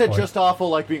sorry, that I said point, just awful,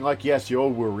 like being like, yes, you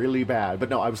were really bad. But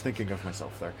no, I was thinking of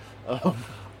myself there.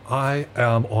 I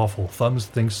am awful. Thumbs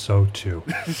thinks so too.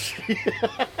 This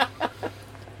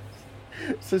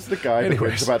is the guy that Anyways.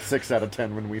 brings about 6 out of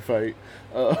 10 when we fight.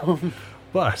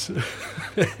 But,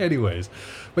 anyways,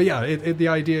 but yeah, the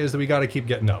idea is that we got to keep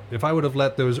getting up. If I would have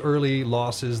let those early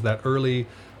losses, that early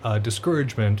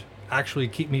discouragement, actually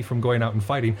keep me from going out and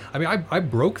fighting. I mean, I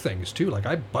broke things too. Like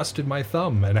I busted my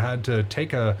thumb and had to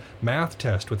take a math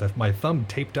test with my thumb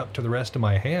taped up to the rest of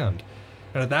my hand.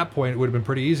 And at that point, it would have been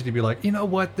pretty easy to be like, you know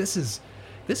what, this is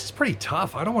pretty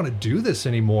tough. I don't want to do this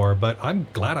anymore. But I'm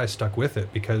glad I stuck with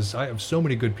it because I have so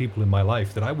many good people in my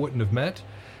life that I wouldn't have met.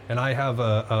 And I have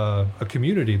a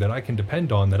community that I can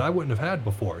depend on that I wouldn't have had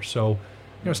before. So,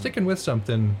 sticking with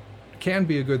something can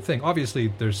be a good thing.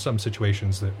 Obviously, there's some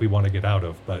situations that we want to get out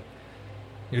of, but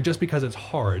just because it's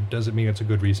hard doesn't mean it's a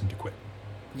good reason to quit.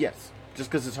 Yes, just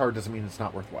because it's hard doesn't mean it's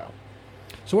not worthwhile.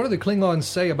 So what do the Klingons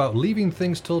say about leaving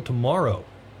things till tomorrow?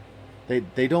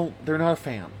 They're not a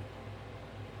fan.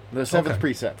 The seventh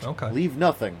precept. Okay. Leave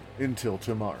nothing until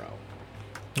tomorrow.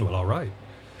 Well, all right.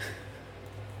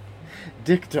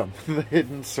 Dictum, the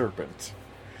hidden serpent.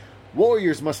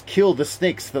 Warriors must kill the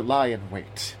snakes that lie in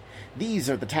wait. These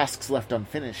are the tasks left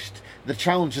unfinished, the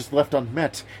challenges left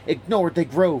unmet. Ignored they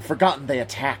grow, forgotten they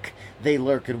attack. They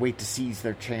lurk and wait to seize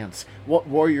their chance. What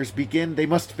warriors begin, they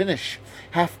must finish.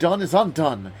 Half done is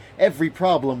undone. Every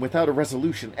problem without a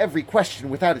resolution, every question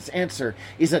without its answer,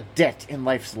 is a debt in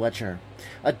life's ledger.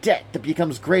 A debt that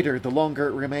becomes greater the longer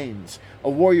it remains. A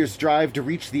warrior's drive to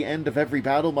reach the end of every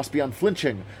battle must be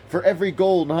unflinching, for every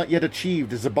goal not yet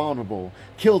achieved is abominable.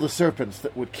 Kill the serpents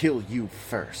that would kill you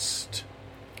first.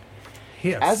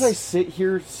 Yes. As I sit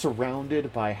here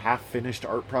surrounded by half-finished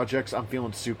art projects, I'm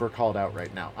feeling super called out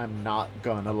right now. I'm not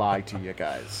gonna lie to you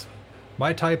guys.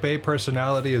 My type A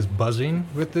personality is buzzing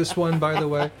with this one, by the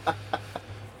way.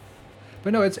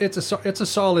 But no, it's a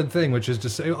solid thing, which is to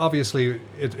say, obviously,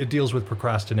 it deals with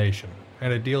procrastination.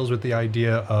 And it deals with the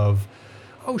idea of,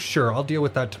 oh, sure, I'll deal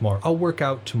with that tomorrow. I'll work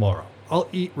out tomorrow. I'll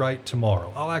eat right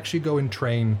tomorrow. I'll actually go and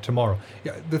train tomorrow.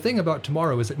 Yeah, the thing about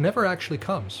tomorrow is it never actually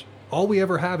comes. All we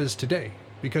ever have is today.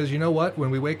 Because you know what?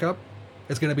 When we wake up,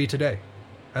 it's going to be today.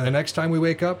 And the next time we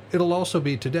wake up, it'll also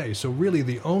be today. So really,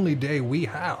 the only day we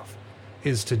have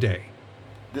is today.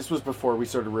 This was before we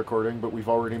started recording, but we've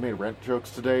already made Rent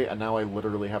jokes today, and now I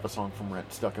literally have a song from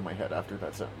Rent stuck in my head after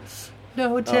that sentence.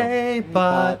 No day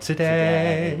but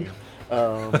today.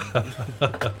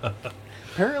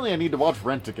 Apparently I need to watch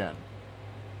Rent again.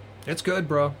 It's good,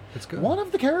 bro. It's good. One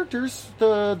of the characters,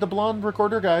 the blonde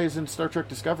recorder guy, is in Star Trek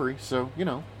Discovery, so,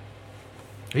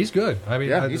 He's good. I mean,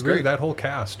 yeah, he's really, great. that whole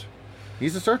cast.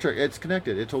 He's a Star Trek. It's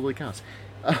connected. It totally counts.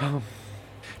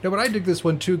 No, but I dig this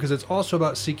one too because it's also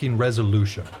about seeking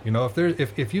resolution.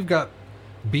 If you've got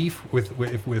beef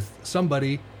with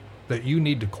somebody that you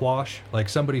need to quash, like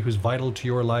somebody who's vital to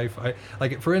your life,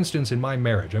 for instance, in my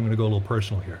marriage, I'm going to go a little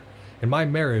personal here. In my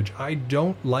marriage, I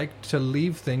don't like to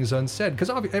leave things unsaid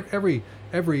because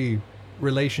every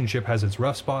relationship has its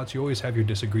rough spots. You always have your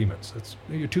disagreements.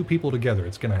 You're two people together.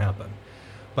 It's going to happen.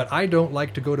 But I don't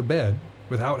like to go to bed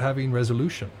without having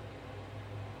resolution.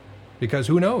 Because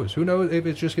who knows? Who knows if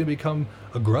it's just going to become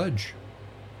a grudge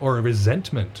or a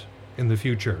resentment in the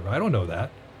future? I don't know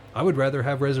that. I would rather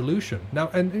have resolution. Now,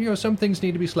 and some things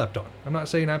need to be slept on. I'm not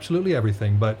saying absolutely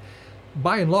everything, but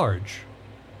by and large,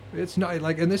 it's not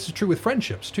like, and this is true with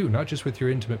friendships too, not just with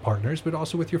your intimate partners, but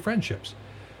also with your friendships.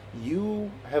 You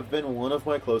have been one of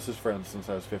my closest friends since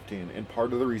I was 15, and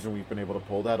part of the reason we've been able to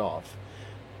pull that off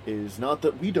is not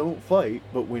that we don't fight,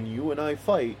 but when you and I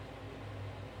fight,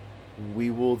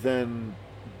 we will then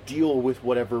deal with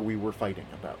whatever we were fighting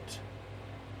about.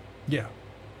 Yeah.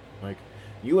 Like,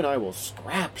 you and I will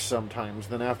scrap sometimes,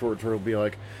 then afterwards we'll be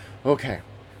like, okay,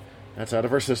 that's out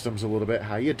of our systems a little bit.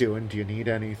 How you doing? Do you need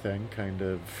anything? Kind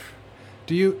of.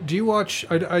 Do you watch,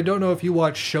 I don't know if you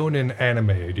watch shonen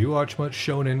anime. Do you watch much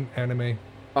shonen anime?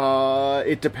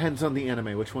 It depends on the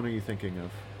anime. Which one are you thinking of?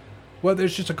 Well,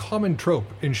 there's just a common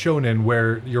trope in shonen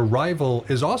where your rival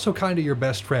is also kind of your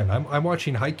best friend. I'm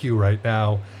watching Haikyuu right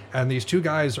now, and these two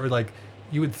guys are like,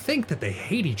 you would think that they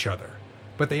hate each other,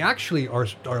 but they actually are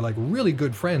like really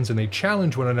good friends, and they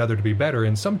challenge one another to be better,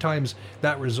 and sometimes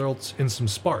that results in some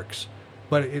sparks.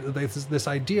 But it's this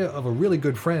idea of a really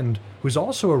good friend who's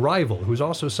also a rival, who's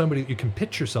also somebody that you can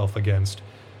pitch yourself against.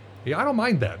 Yeah, I don't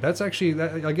mind that. That's actually,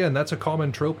 that's a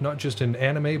common trope, not just in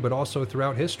anime, but also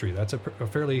throughout history. That's a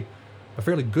fairly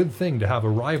good thing to have a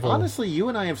rival. Honestly, you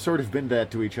and I have sort of been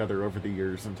that to each other over the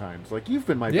years sometimes. Like, you've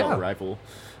been my fellow rival.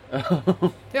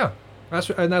 Yeah, that's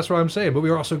what I'm saying. But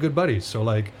we were also good buddies. So,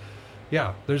 like,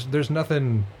 yeah, there's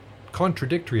nothing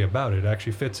contradictory about it. It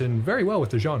actually fits in very well with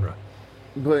the genre.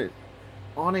 But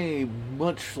on a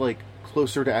much,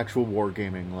 closer to actual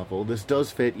wargaming level, this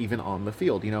does fit even on the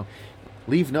field.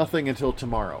 Leave nothing until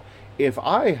tomorrow. if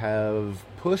I have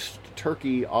pushed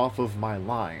Turkey off of my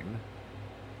line,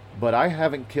 but I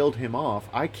haven't killed him off,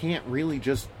 I can't really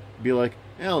just be like,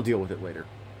 I'll deal with it later.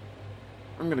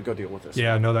 I'm going to go deal with this.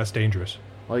 Yeah, no, that's dangerous.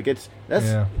 Like,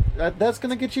 that's going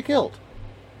to get you killed.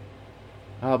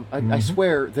 I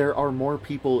swear there are more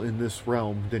people in this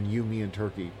realm than you, me, and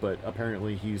Turkey, but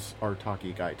apparently he's our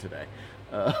Taki guy today.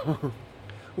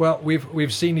 Well,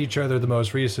 we've seen each other the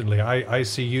most recently. I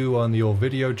see you on the old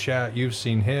video chat. You've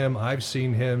seen him. I've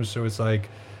seen him. So it's like,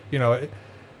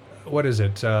 what is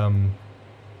it? Out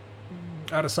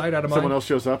of sight, out of mind. Someone else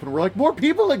shows up and we're like, more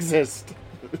people exist.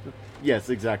 Yes,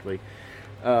 exactly.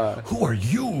 Who are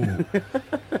you?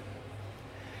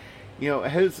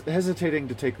 Hesitating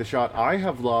to take the shot. I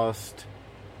have lost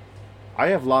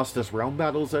us realm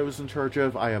battles I was in charge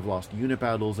of. I have lost unit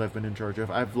battles I've been in charge of.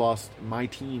 I've lost my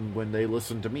team when they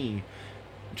listened to me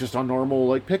just on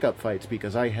normal pickup fights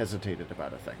because I hesitated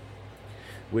about a thing.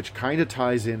 Which kind of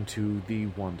ties into the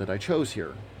one that I chose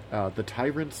here. The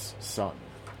Tyrant's Son.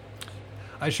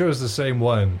 I chose the same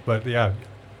one, but yeah.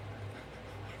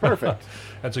 Perfect.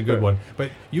 That's a good one. But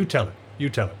you tell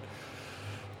it.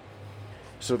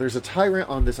 So there's a tyrant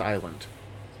on this island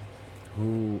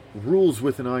who rules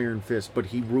with an iron fist, but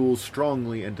he rules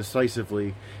strongly and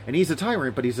decisively. And he's a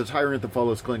tyrant, but he's a tyrant that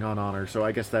follows Klingon honor, so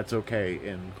I guess that's okay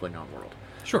in Klingon world.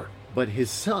 Sure. But his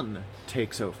son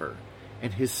takes over,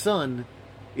 and his son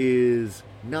is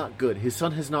not good. His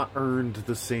son has not earned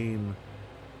the same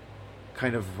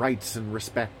kind of rights and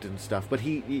respect and stuff, but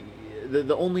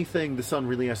the only thing the son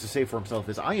really has to say for himself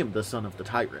is, I am the son of the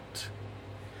tyrant.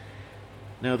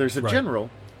 Now, there's a general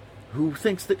who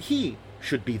thinks that he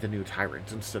should be the new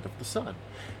tyrant instead of the son.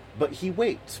 But he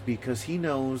waits because he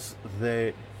knows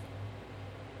that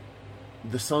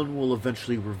the son will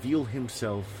eventually reveal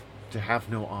himself to have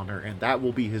no honor, and that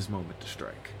will be his moment to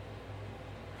strike.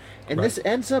 And this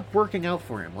ends up working out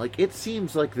for him. It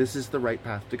seems like this is the right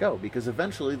path to go, because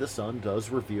eventually the son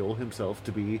does reveal himself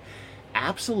to be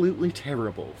absolutely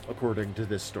terrible, according to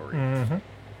this story. Mm-hmm.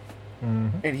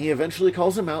 Mm-hmm. And he eventually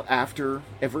calls him out after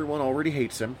everyone already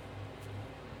hates him.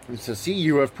 He says, see,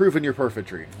 you have proven your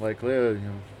perfectry.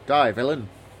 Die, villain.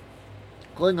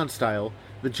 Klingon style,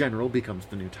 the general becomes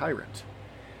the new tyrant.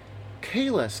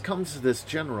 Kalis comes to this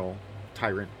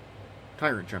tyrant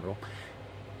general,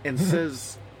 and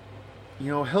says,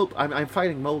 help, I'm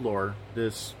fighting Molor,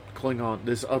 this Klingon,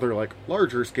 this other,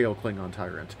 larger scale Klingon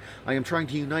tyrant. I am trying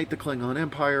to unite the Klingon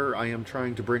Empire. I am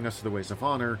trying to bring us to the ways of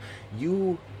honor.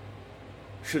 You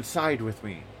should side with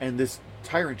me. And this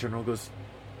tyrant general goes,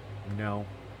 no.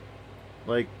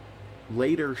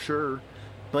 Later, sure,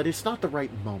 but it's not the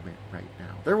right moment right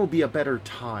now. There will be a better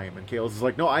time. And Kalis is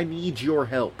like, no, I need your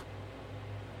help.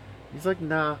 He's like,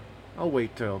 nah, I'll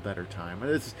wait till a better time.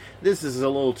 This is a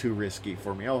little too risky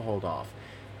for me. I'll hold off.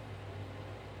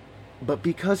 But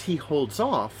because he holds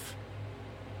off,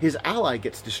 his ally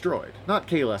gets destroyed. Not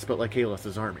Kalis, but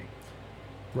Kalis' army.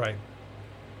 Right.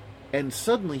 And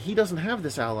suddenly he doesn't have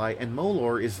this ally, and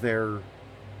Molor is there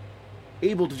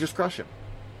able to just crush him.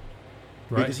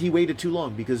 Right. Because he waited too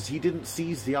long, because he didn't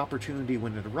seize the opportunity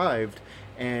when it arrived,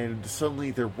 and suddenly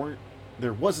there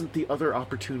wasn't the other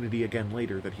opportunity again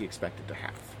later that he expected to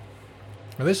have.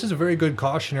 Now, this is a very good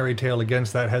cautionary tale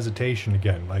against that hesitation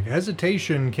again.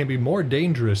 Hesitation can be more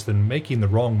dangerous than making the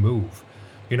wrong move.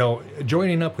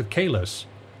 Joining up with Kalis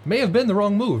may have been the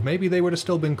wrong move. Maybe they would have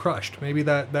still been crushed. Maybe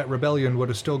that rebellion would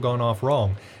have still gone off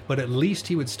wrong. But at least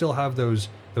he would still have those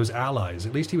allies.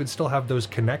 At least he would still have those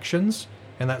connections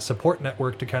and that support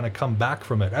network to kind of come back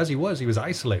from it. As he was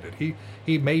isolated.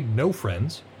 He made no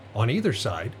friends on either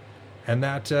side. And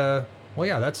that's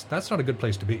not a good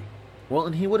place to be. Well,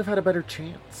 and he would have had a better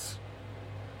chance.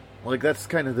 That's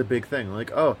kind of the big thing.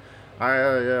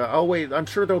 I'll wait. I'm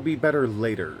sure they'll be better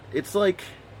later. It's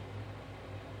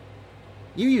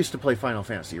you used to play Final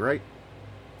Fantasy, right?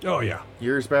 Oh, yeah.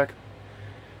 Years back?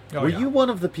 Oh, Were you one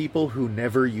of the people who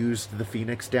never used the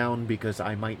Phoenix down because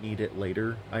I might need it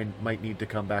later? I might need to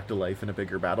come back to life in a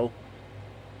bigger battle?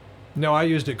 No, I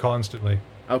used it constantly.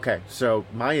 Okay, so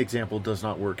my example does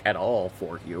not work at all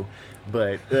for you.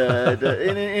 But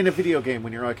in a video game,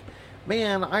 when you're like,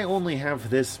 man, I only have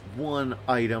this one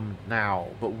item now,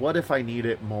 but what if I need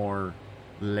it more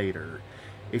later?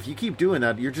 If you keep doing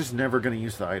that, you're just never going to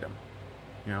use the item.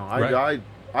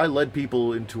 I led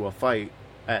people into a fight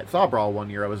at Thawbrawl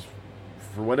one year.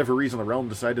 For whatever reason, the realm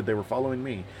decided they were following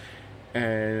me.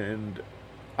 And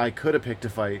I could have picked a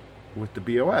fight with the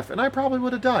BOF, and I probably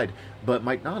would have died, but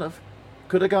might not have.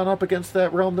 Could have gone up against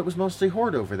that realm that was mostly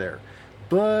Horde over there.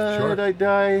 But sure.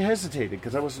 I hesitated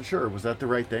because I wasn't sure. Was that the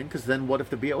right thing? Because then what if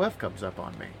the BOF comes up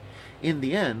on me? In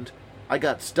the end, I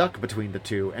got stuck between the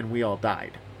two, and we all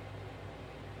died.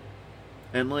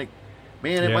 And, like,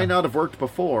 man, it might not have worked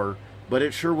before, but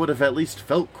it sure would have at least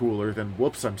felt cooler than,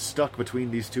 whoops, I'm stuck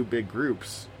between these two big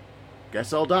groups.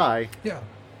 Guess I'll die. Yeah.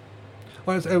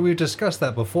 Well, we discussed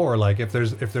that before. Like, if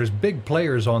there's big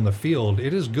players on the field,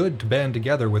 it is good to band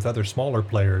together with other smaller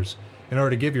players in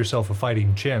order to give yourself a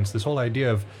fighting chance. This whole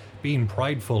idea of being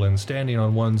prideful and standing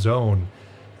on one's own,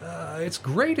 it's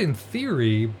great in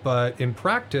theory, but in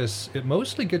practice, it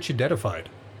mostly gets you deadified.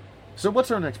 So what's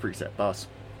our next preset, boss?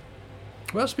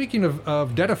 Well, speaking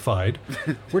of deadified,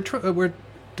 we're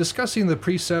discussing the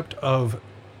precept of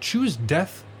choose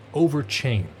death over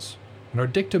chains. And our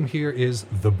dictum here is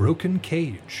the broken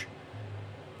cage.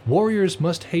 Warriors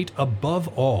must hate above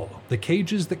all the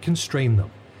cages that constrain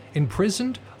them.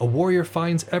 Imprisoned, a warrior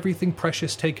finds everything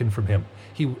precious taken from him,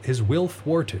 his will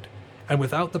thwarted, and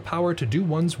without the power to do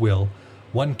one's will,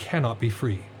 one cannot be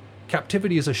free.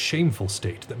 Captivity is a shameful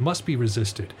state that must be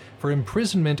resisted, for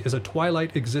imprisonment is a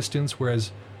twilight existence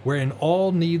wherein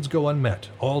all needs go unmet,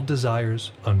 all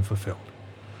desires unfulfilled.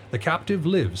 The captive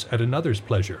lives at another's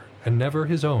pleasure, and never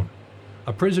his own.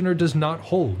 A prisoner does not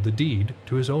hold the deed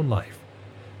to his own life.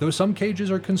 Though some cages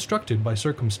are constructed by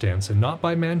circumstance and not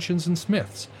by mansions and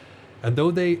smiths, and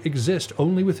though they exist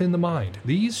only within the mind,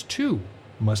 these too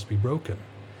must be broken.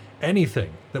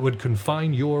 Anything that would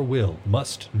confine your will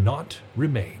must not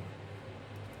remain.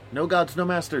 No gods, no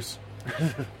masters.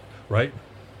 Right?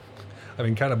 I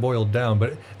mean, kind of boiled down,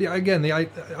 but yeah, again,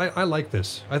 I like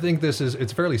this. I think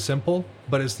it's fairly simple,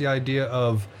 but it's the idea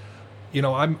of,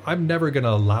 I'm never going to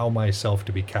allow myself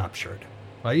to be captured.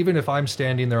 Even if I'm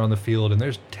standing there on the field and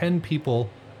there's 10 people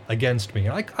against me,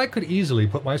 I could easily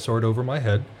put my sword over my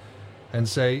head and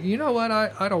say, you know what,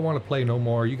 I don't want to play no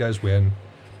more, you guys win.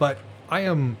 But I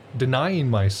am denying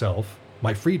myself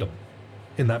my freedom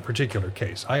in that particular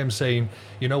case. I am saying,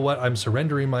 you know what, I'm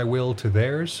surrendering my will to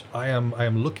theirs. I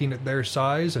am looking at their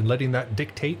size and letting that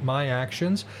dictate my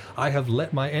actions. I have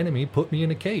let my enemy put me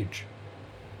in a cage.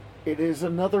 It is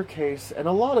another case, and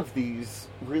a lot of these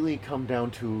really come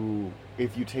down to,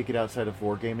 if you take it outside of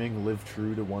wargaming, live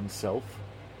true to oneself.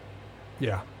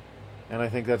 Yeah. And I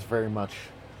think that's very much,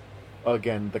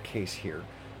 again, the case here.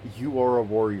 You are a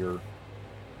warrior.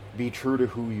 Be true to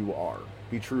who you are.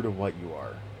 Be true to what you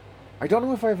are. I don't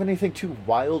know if I have anything too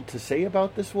wild to say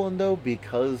about this one, though,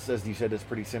 because, as you said, it's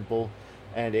pretty simple,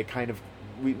 and it kind of...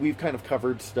 We've kind of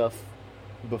covered stuff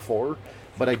before,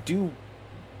 but I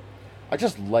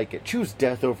just like it. Choose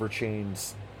death over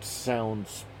chains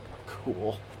sounds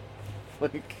cool.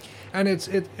 And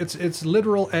it's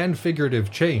literal and figurative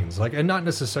chains, and not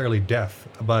necessarily death,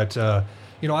 but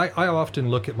I often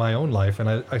look at my own life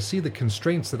and I see the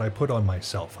constraints that I put on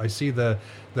myself. I see the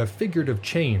figurative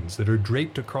chains that are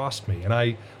draped across me,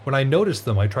 and when I notice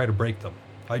them, I try to break them.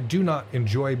 I do not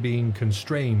enjoy being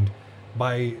constrained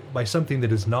by something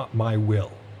that is not my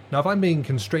will. Now, if I'm being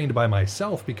constrained by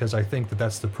myself because I think that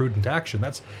that's the prudent action,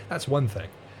 that's one thing.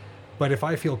 But if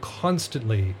I feel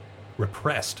constantly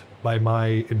repressed by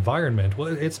my environment, well,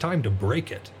 it's time to break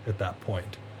it at that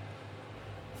point.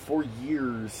 For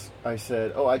years, I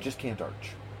said, I just can't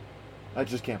arch. I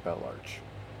just can't battle arch.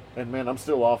 And man, I'm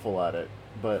still awful at it.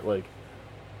 But,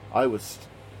 I was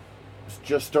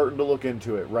just starting to look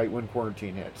into it right when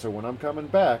quarantine hit. So when I'm coming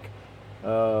back,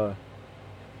 I'm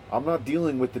not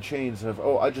dealing with the chains of,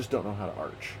 I just don't know how to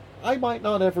arch. I might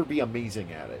not ever be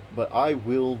amazing at it, but I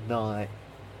will not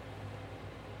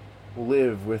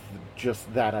live with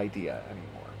just that idea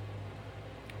anymore.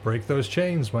 Break those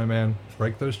chains, my man.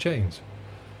 Break those chains.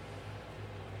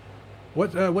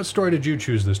 What story did you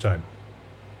choose this time?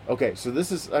 Okay, so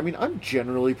this is... I'm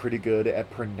generally pretty good at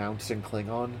pronouncing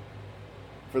Klingon,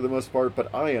 for the most part,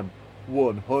 but I am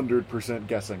 100%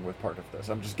 guessing with part of this.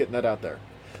 I'm just getting that out there.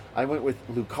 I went with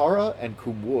Lucara and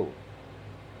Kumwul,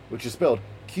 which is spelled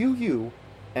Qumwl.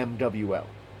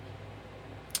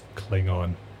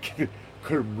 Klingon.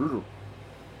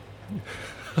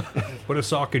 Put a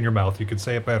sock in your mouth, you could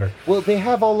say it better. Well, they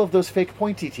have all of those fake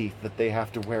pointy teeth that they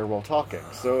have to wear while talking,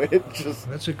 so it just...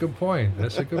 That's a good point.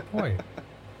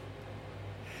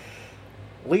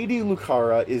 Lady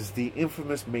Lucara is the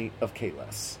infamous mate of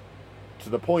Kalis, to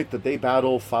the point that they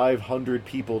battle 500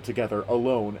 people together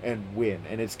alone and win,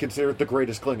 and it's considered the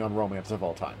greatest Klingon romance of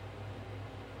all time.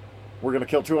 We're going to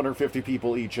kill 250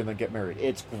 people each and then get married.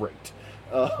 It's great.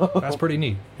 That's pretty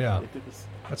neat, yeah. It is.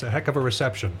 That's a heck of a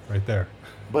reception right there.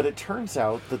 But it turns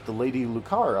out that the Lady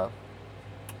Lucara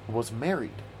was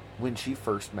married when she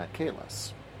first met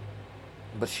Kalis.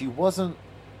 But she wasn't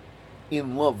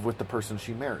in love with the person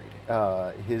she married.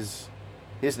 His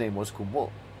name was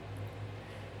Kumwul.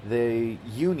 The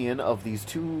union of these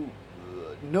two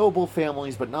noble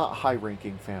families, but not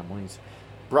high-ranking families,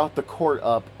 brought the court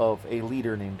up of a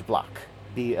leader named Blaq,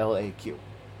 B-L-A-Q.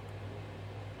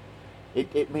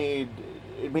 It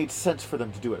made sense for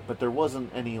them to do it, but there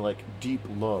wasn't any like deep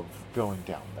love going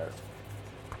down there.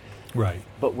 Right.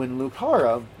 But when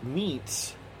Lucara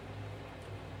meets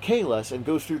Kalis and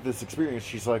goes through this experience,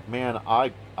 she's like, man,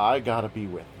 I gotta be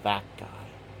with that guy.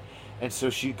 And so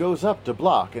she goes up to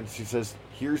Blaq and she says,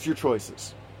 here's your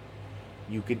choices.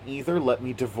 You can either let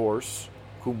me divorce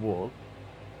Kumwul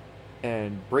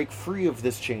and break free of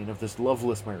this chain of this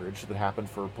loveless marriage that happened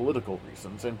for political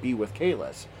reasons and be with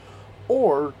Kalis,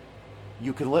 or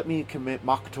you can let me commit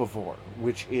Maktovor,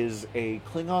 which is a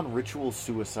Klingon ritual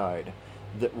suicide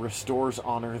that restores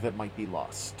honor that might be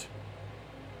lost.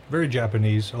 Very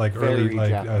Japanese, like Very early like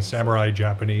Japanese. samurai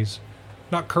Japanese.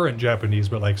 Not current Japanese,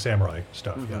 but like samurai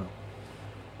stuff, yeah.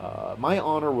 My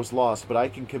honor was lost, but I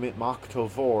can commit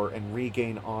Maktovor and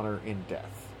regain honor in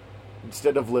death,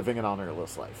 instead of living an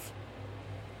honorless life.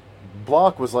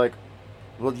 Blaq was like,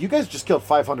 well, you guys just killed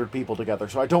 500 people together,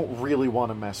 so I don't really want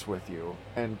to mess with you.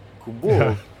 And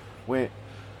Kumwul went,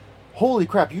 holy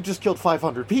crap, you just killed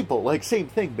 500 people. Like, same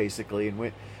thing, basically. And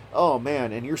went, oh,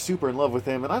 man, and you're super in love with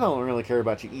him, and I don't really care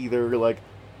about you either. Like,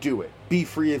 do it. Be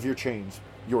free of your chains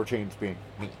being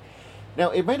me.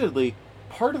 Now, admittedly,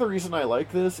 part of the reason I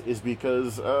like this is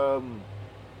because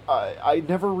I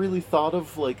never really thought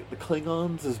of, like, the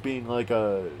Klingons as being, like,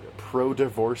 a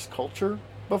pro-divorce culture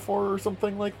before or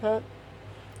something like that.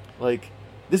 Like,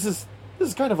 this is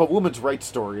kind of a woman's rights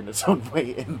story in its own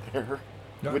way in there,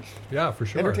 which for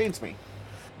sure entertains me.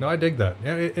 No, I dig that.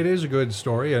 Yeah, it is a good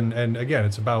story, and again,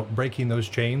 it's about breaking those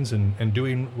chains and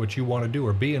doing what you want to do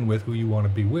or being with who you want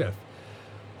to be with.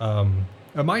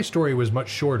 My story was much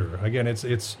shorter. Again,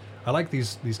 it's I like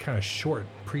these kind of short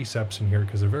precepts in here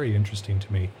because they're very interesting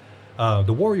to me.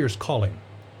 The Warrior's Calling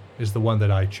is the one that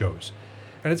I chose,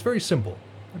 and it's very simple.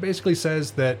 It basically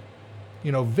says that,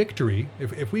 you know, victory,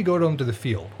 if we go down to the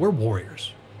field, we're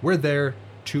warriors. We're there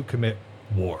to commit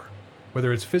war.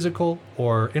 Whether it's physical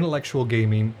or intellectual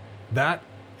gaming, that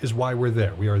is why we're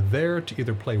there. We are there to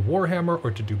either play Warhammer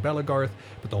or to do Belagarth,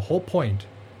 but the whole point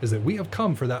is that we have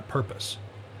come for that purpose.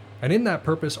 And in that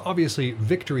purpose, obviously,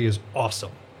 victory is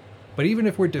awesome. But even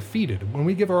if we're defeated, when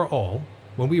we give our all,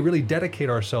 when we really dedicate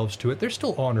ourselves to it, there's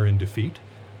still honor in defeat.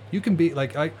 You can be,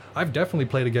 like, I've definitely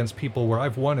played against people where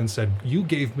I've won and said, you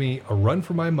gave me a run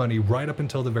for my money right up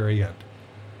until the very end.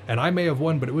 And I may have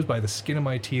won, but it was by the skin of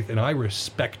my teeth, and I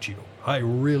respect you. I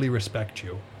really respect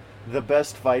you. The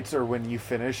best fights are when you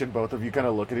finish and both of you kind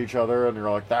of look at each other and you're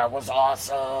like, that was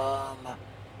awesome!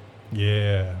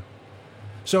 Yeah.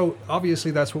 So,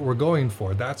 obviously, that's what we're going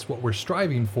for. That's what we're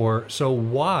striving for. So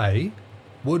why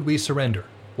would we surrender?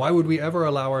 Why would we ever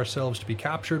allow ourselves to be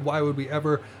captured? Why would we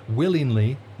ever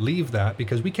willingly leave that?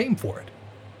 Because we came for it.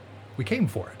 We came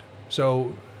for it.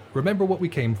 So remember what we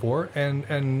came for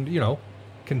and you know,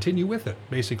 continue with it,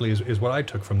 basically, is what I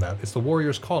took from that. It's the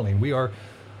Warrior's Calling. We are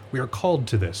called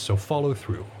to this, so follow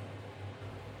through.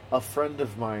 A friend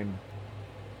of mine,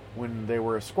 when they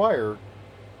were a squire,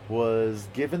 was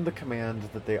given the command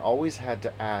that they always had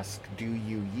to ask, do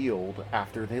you yield,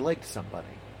 after they liked somebody.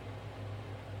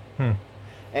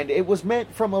 And it was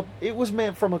meant from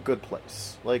a good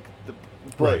place. Like,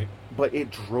 right. But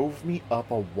it drove me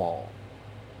up a wall.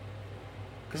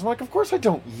 Because I'm like, of course I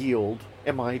don't yield.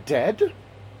 Am I dead?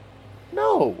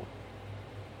 No.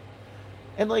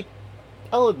 And like,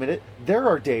 I'll admit it, there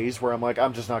are days where I'm like,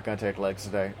 I'm just not going to take legs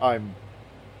today.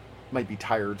 Might be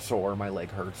tired, sore, my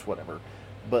leg hurts, whatever.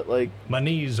 But like, my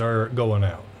knees are going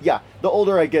out. Yeah, the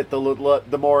older I get,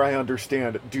 the more I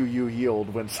understand. Do you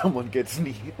yield when someone gets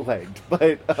knee-legged?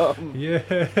 But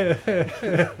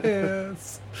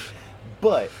yes.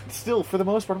 But still, for the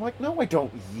most part, I'm like, no, I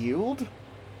don't yield.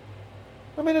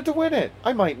 I'm in it to win it.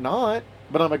 I might not,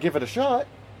 but I'm gonna give it a shot.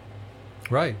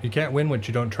 Right. You can't win what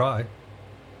you don't try.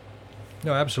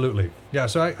 No, absolutely. Yeah,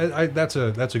 so I that's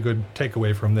a good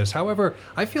takeaway from this. However,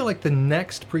 I feel like the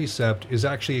next precept is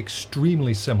actually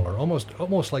extremely similar,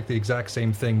 almost like the exact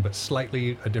same thing, but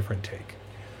slightly a different take.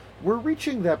 We're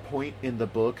reaching that point in the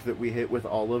book that we hit with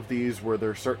all of these where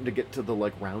they're starting to get to the,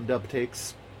 like, roundup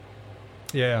takes.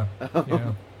 Yeah,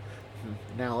 yeah.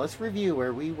 Now, let's review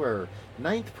where we were.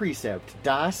 9th precept,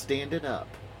 die standing up.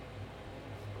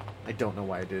 I don't know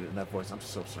why I did it in that voice. I'm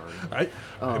so sorry.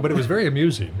 But it was very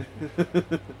amusing.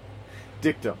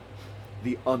 Dictum.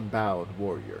 The unbowed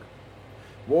warrior.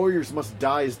 Warriors must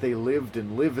die as they lived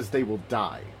and live as they will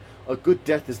die. A good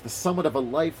death is the summit of a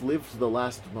life lived to the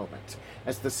last moment.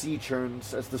 As the sea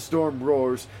churns, as the storm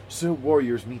roars, so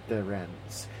warriors meet their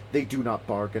ends. They do not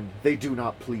bargain, they do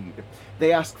not plead.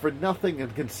 They ask for nothing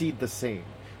and concede the same.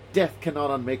 Death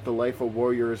cannot unmake the life a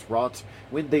warrior is wrought.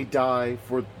 When they die,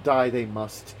 for die they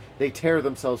must. They tear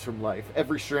themselves from life,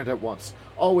 every strand at once,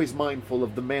 always mindful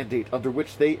of the mandate under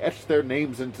which they etch their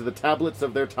names into the tablets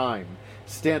of their time.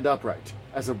 Stand upright,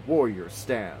 as a warrior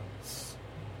stands.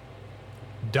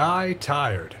 Die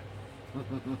tired.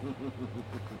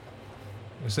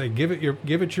 I say, give it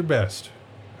your best.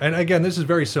 And again, this is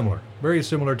very similar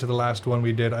to the last one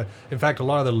we did. In fact, a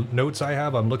lot of the notes I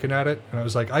have, I'm looking at it, and I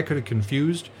was like, I could have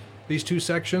confused these two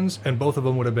sections, and both of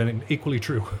them would have been equally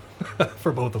true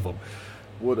for both of them.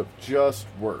 Would have just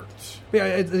worked. Yeah,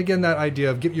 again, that idea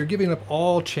of you're giving up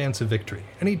all chance of victory.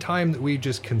 Any time that we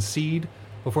just concede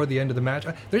before the end of the match,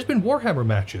 there's been Warhammer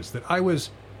matches that I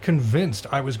was convinced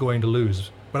I was going to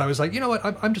lose, but I was like, you know what,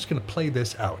 I'm just going to play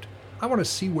this out. I want to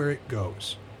see where it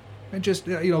goes. And just,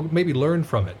 maybe learn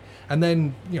from it. And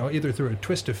then, either through a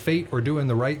twist of fate or doing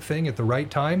the right thing at the right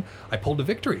time, I pulled a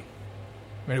victory.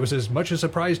 And it was as much a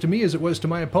surprise to me as it was to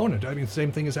my opponent. I mean, the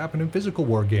same thing has happened in physical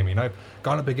wargaming. I've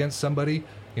gone up against somebody,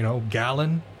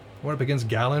 Galen. I went up against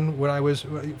Galen when I was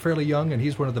fairly young, and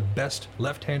he's one of the best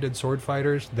left-handed sword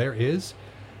fighters there is.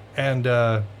 And,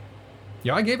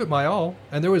 I gave it my all.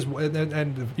 And there was,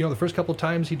 the first couple of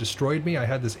times he destroyed me, I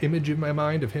had this image in my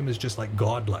mind of him as just like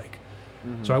godlike.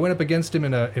 Mm-hmm. So I went up against him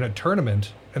in a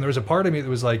tournament, and there was a part of me that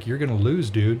was like, you're going to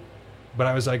lose, dude. But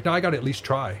I was like, no, I got to at least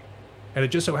try. And it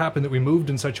just so happened that we moved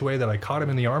in such a way that I caught him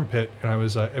in the armpit, and I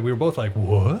was, and we were both like,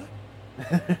 what?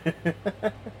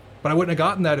 But I wouldn't have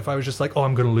gotten that if I was just like, oh,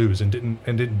 I'm going to lose, and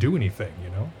didn't do anything,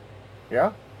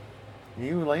 Yeah.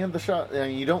 You land the shot.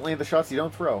 You don't land the shots you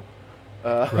don't throw.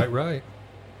 Right.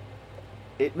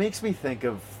 It makes me think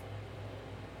of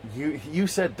you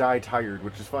said die tired,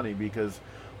 which is funny because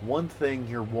one thing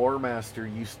your War Master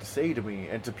used to say to me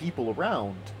and to people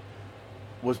around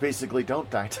was basically don't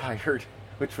die tired,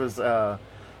 which was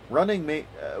running.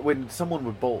 When someone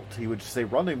would bolt, he would just say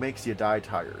running makes you die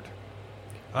tired.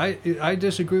 I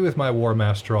disagree with my War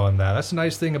Master on that. That's the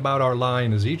nice thing about our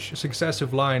line is each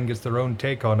successive line gets their own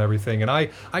take on everything. And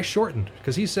I shortened,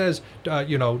 because he says,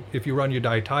 if you run, you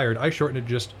die tired. I shortened it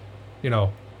just,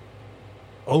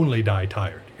 only die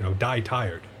tired. Die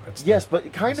tired. Yes,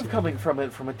 but kind of coming from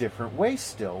it from a different way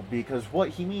still, because what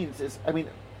he means is,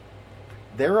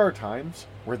 there are times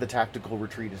where the tactical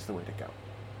retreat is the way to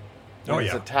go.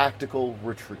 It's a tactical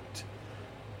retreat.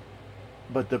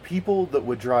 But the people that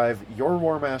would drive your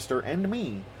War Master and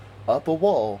me up a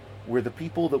wall were the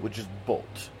people that would just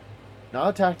bolt.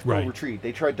 Not a tactical retreat.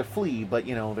 They tried to flee, but,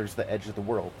 there's the edge of the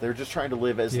world. They're just trying to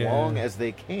live as long as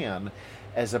they can,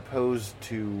 as opposed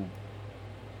to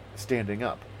standing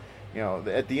up.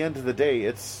 At the end of the day,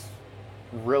 it's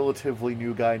relatively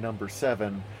new guy number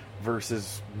 7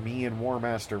 versus me and War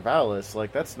Master Valis.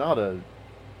 Like, that's not a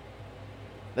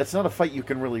fight you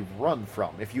can really run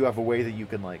from. If you have a way that you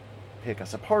can, pick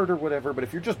us apart or whatever, but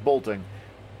if you're just bolting,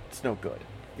 it's no good.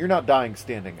 You're not dying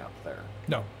standing up there.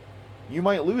 No. You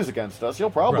might lose against us. You'll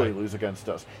probably lose against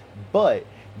us. But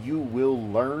you will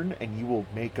learn and you will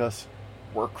make us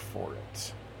work for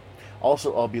it.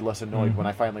 Also, I'll be less annoyed when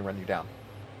I finally run you down.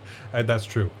 That's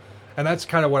true. And that's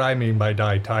kind of what I mean by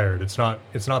die tired. It's not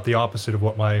the opposite of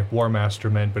what my War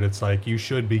Master meant, but it's like you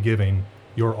should be giving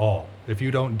your all. If you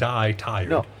don't die tired.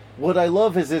 No. What I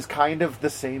love is kind of the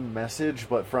same message,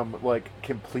 but from,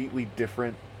 completely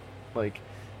different,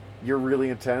 you're really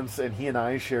intense, and he and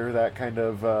I share that kind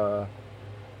of,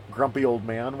 grumpy old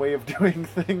man way of doing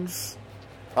things.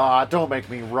 Don't make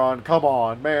me run. Come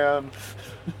on, man.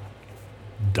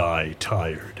 Die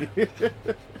tired.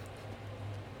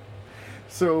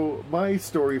 So, my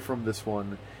story from this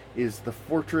one is the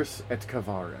Fortress at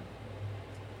Kavarin.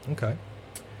 Okay.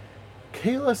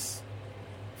 Kalis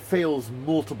fails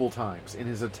multiple times in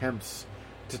his attempts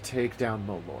to take down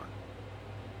Molor.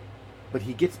 But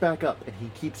he gets back up, and he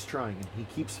keeps trying, and he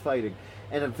keeps fighting,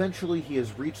 and eventually he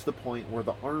has reached the point where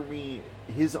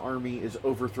his army is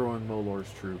overthrowing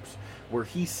Molor's troops, where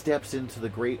he steps into the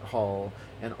Great Hall,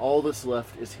 and all that's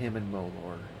left is him and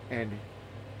Molor. And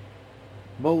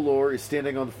Molor is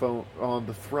standing on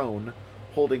the throne,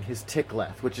 holding his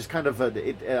Tikleth, which is kind of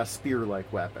a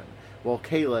spear-like weapon, while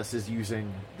Kalis is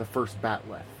using the first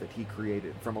Batleth that he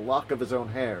created from a lock of his own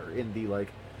hair in the,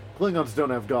 Klingons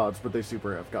don't have gods, but they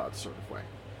super have gods sort of way.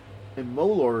 And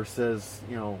Molor says,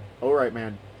 alright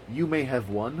man, you may have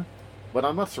won, but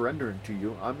I'm not surrendering to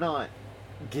you. I'm not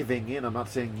giving in. I'm not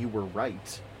saying you were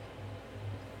right.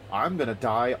 I'm gonna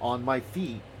die on my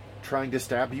feet trying to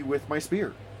stab you with my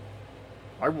spear.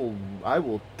 I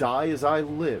will die as I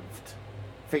lived,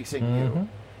 facing you.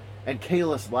 And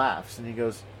Kalis laughs, and he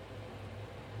goes,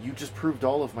 you just proved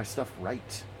all of my stuff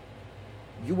right.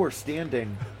 You are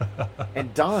standing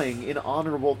and dying in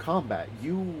honorable combat.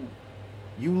 You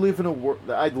live in a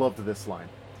world... I loved this line.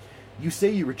 You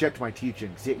say you reject my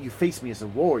teachings, yet you face me as a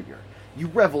warrior. You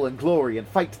revel in glory and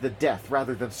fight to the death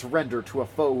rather than surrender to a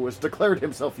foe who has declared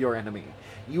himself your enemy.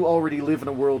 You already live in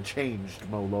a world changed,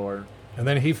 Molor. And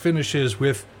then he finishes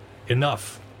with,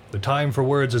 enough. The time for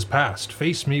words is past.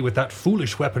 Face me with that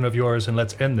foolish weapon of yours and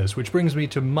let's end this. Which brings me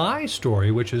to my story,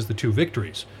 which is the 2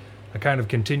 victories. A kind of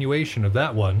continuation of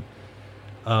that one.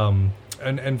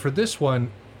 And for this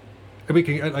one, we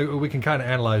can kind of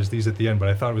analyze these at the end, but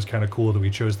I thought it was kind of cool that we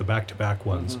chose the back-to-back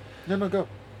ones. No, go.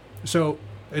 So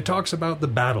it talks about the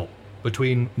battle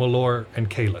between Molor and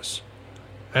Kalis.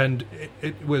 And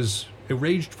it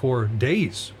raged for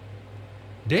days.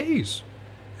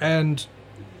 And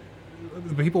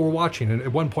people were watching, and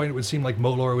at one point it would seem like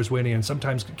Molor was winning, and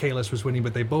sometimes Kalis was winning,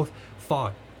 but they both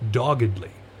fought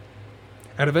doggedly.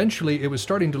 And eventually it was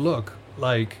starting to look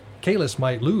like Kalis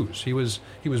might lose. He was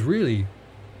really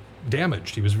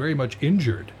damaged. He was very much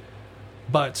injured.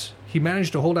 But he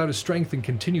managed to hold out his strength and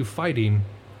continue fighting,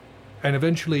 and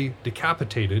eventually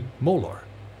decapitated Molor.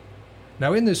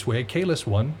 Now in this way, Kalis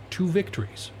won 2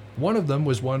 victories. One of them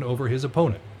was won over his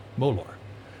opponent, Molor.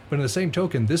 But in the same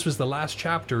token, this was the last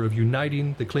chapter of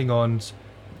uniting the Klingons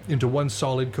into one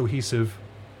solid, cohesive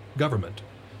government.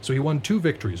 So he won 2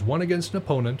 victories, one against an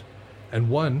opponent, and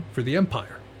one for the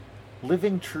Empire.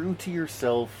 Living true to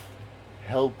yourself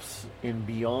helps in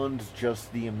beyond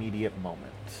just the immediate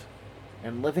moment.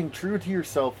 And living true to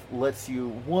yourself lets you...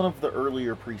 One of the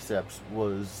earlier precepts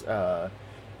was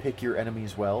pick your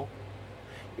enemies well.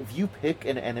 If you pick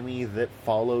an enemy that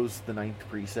follows the 9th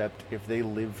precept, if they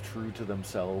live true to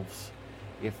themselves,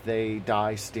 if they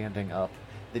die standing up,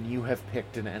 then you have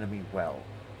picked an enemy well.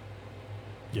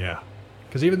 Yeah.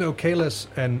 Because even though Kalis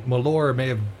and Molor may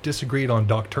have disagreed on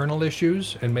doctrinal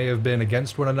issues and may have been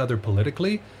against one another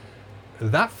politically,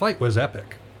 that fight was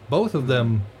epic. Both of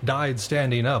them died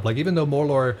standing up. Like, even though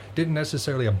Molor didn't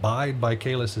necessarily abide by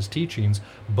Kalis's teachings,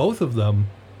 both of them,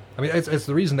 I mean, it's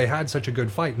the reason they had such a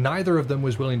good fight. Neither of them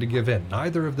was willing to give in.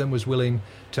 Neither of them was willing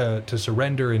to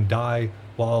surrender and die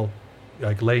while,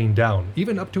 like, laying down.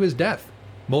 Even up to his death,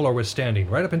 Molor was standing,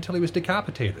 right up until he was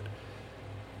decapitated.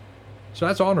 So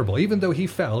that's honorable. Even though he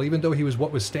fell, even though he was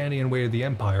what was standing in the way of the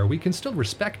Empire, we can still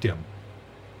respect him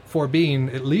for being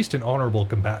at least an honorable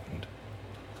combatant.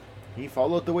 He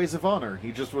followed the ways of honor.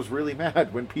 He just was really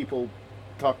mad when people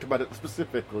talked about it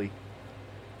specifically.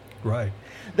 Right.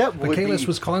 But Kalis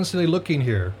was constantly looking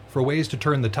here for ways to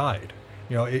turn the tide.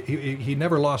 You know, he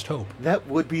never lost hope. That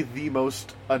would be the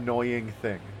most annoying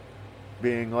thing.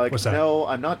 Being like, What's that? No,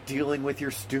 I'm not dealing with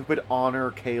your stupid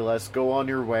honor, Kalis. Go on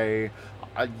your way.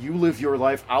 You live your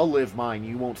life, I'll live mine.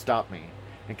 You won't stop me.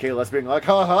 And Kalis being like,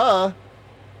 ha,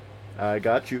 I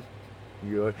got you.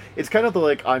 It's kind of the,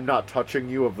 like, I'm not touching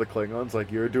you of the Klingons.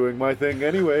 Like, you're doing my thing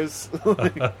anyways.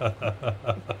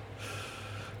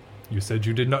 You said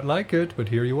you did not like it, but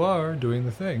here you are, doing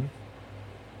the thing.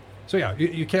 So yeah,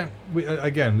 you can't...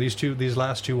 Again, these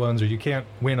last 2 ones, or you can't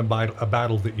win a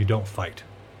battle that you don't fight.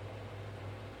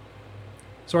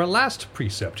 So our last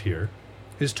precept here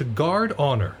is to guard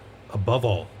honor above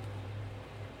all.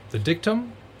 The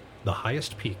dictum, the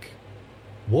highest peak.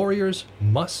 Warriors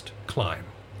must climb.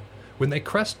 When they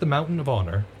crest the mountain of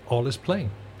honor, all is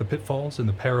plain. The pitfalls and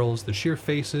the perils, the sheer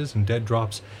faces and dead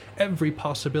drops, every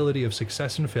possibility of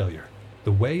success and failure.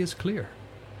 The way is clear.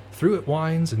 Through it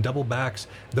winds and double backs,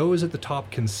 those at the top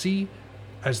can see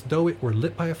as though it were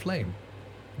lit by a flame.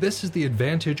 This is the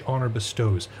advantage honor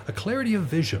bestows, a clarity of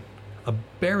vision, a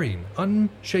bearing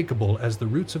unshakable as the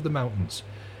roots of the mountains.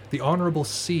 The honorable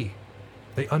see.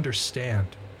 They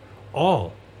understand.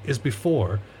 All is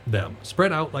before them,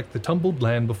 spread out like the tumbled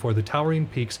land before the towering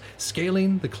peaks.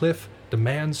 Scaling the cliff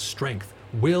demands strength,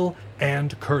 will,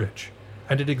 and courage,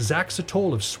 and it exacts a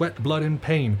toll of sweat, blood, and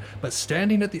pain. But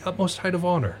standing at the utmost height of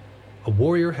honor, a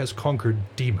warrior has conquered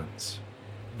demons.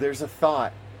 There's a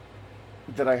thought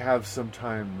that I have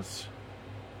sometimes,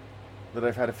 that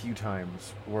I've had a few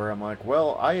times, where I'm like,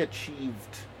 well, I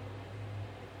achieved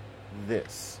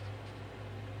this.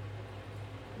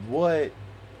 What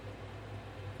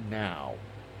now?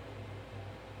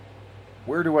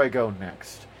 Where do I go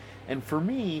next? And for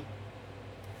me,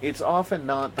 it's often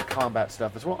not the combat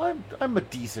stuff as well. I'm a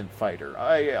decent fighter.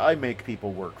 I make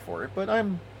people work for it, but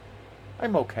I'm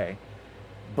okay.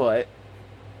 But,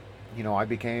 you know, I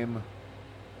became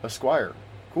a squire.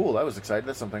 Cool, that was exciting.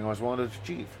 That's something I always wanted to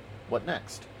achieve. What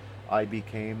next? I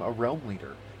became a realm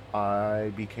leader.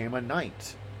 I became a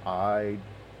knight. I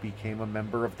became a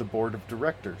member of the board of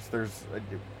directors.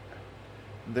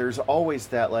 There's always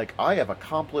that, like, I have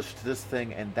accomplished this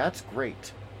thing, and that's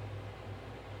great.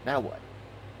 Now what?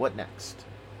 What next?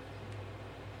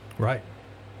 Right.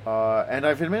 And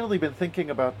I've admittedly been thinking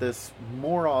about this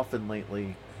more often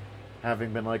lately,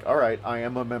 having been like, all right, I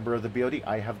am a member of the BOD.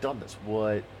 I have done this.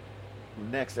 What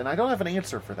next? And I don't have an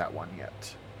answer for that one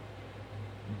yet.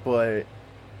 But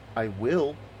I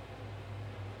will.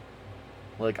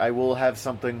 Like, I will have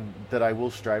something that I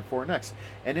will strive for next.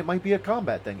 And it might be a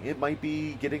combat thing. It might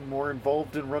be getting more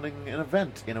involved in running an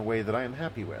event in a way that I am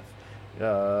happy with.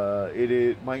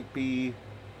 It might be...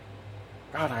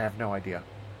 God, I have no idea.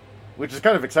 Which is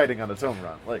kind of exciting on its own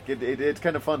run. Like, it's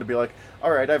kind of fun to be like, all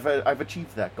right, I've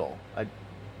achieved that goal.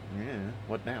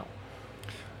 What now?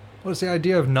 Well, it's the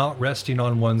idea of not resting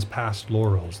on one's past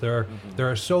laurels. There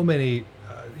are so many,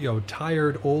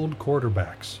 tired old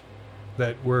quarterbacks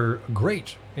that were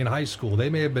great in high school. They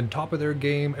may have been top of their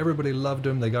game. Everybody loved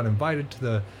them. They got invited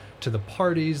to the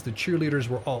parties. The cheerleaders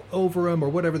were all over them, or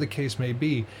whatever the case may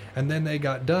be. And then they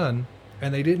got done,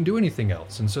 and they didn't do anything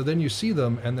else. And so then you see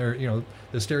them, and they're,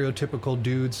 the stereotypical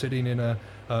dude sitting in an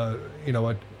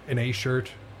A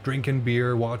shirt, drinking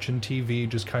beer, watching TV,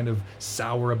 just kind of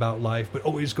sour about life, but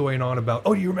always going on about,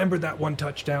 oh, do you remember that one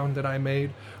touchdown that I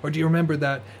made? Or do you remember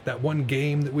that one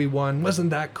game that we won? Wasn't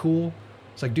that cool?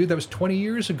 It's like, dude, that was 20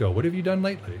 years ago. What have you done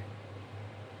lately?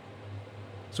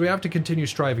 So we have to continue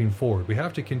striving forward. We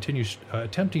have to continue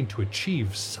attempting to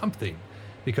achieve something,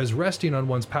 because resting on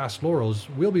one's past laurels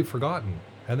will be forgotten,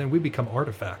 and then we become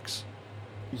artifacts.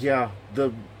 Yeah,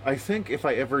 I think if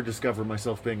I ever discover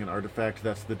myself being an artifact,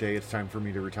 that's the day it's time for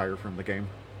me to retire from the game.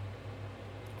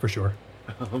 For sure.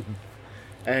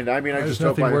 And I mean, There's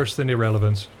nothing worse than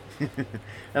irrelevance.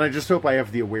 And I just hope I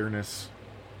have the awareness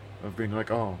of being like,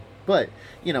 oh. But,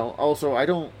 also, I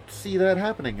don't see that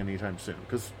happening anytime soon,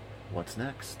 because what's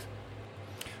next?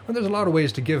 Well, there's a lot of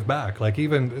ways to give back. Like,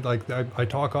 even, I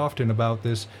talk often about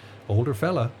this older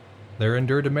fella, Theron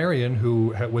Durdemarian,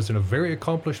 who was a very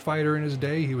accomplished fighter in his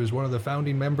day. He was one of the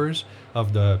founding members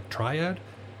of the Triad,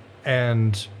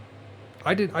 and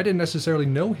I didn't necessarily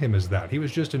know him as that. He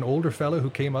was just an older fella who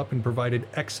came up and provided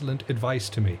excellent advice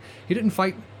to me. He didn't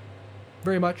fight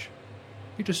very much.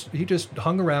 He just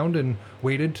hung around and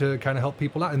waited to kind of help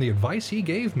people out, and the advice he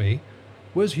gave me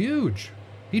was huge.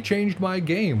 He changed my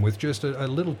game with just a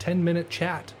little 10-minute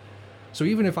chat. So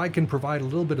even if I can provide a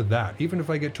little bit of that, even if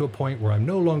I get to a point where I'm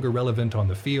no longer relevant on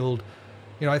the field,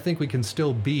 I think we can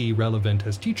still be relevant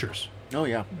as teachers. Oh,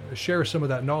 yeah. Share some of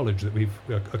that knowledge that we've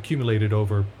accumulated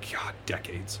over,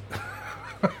 decades.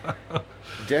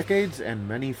 Decades and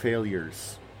many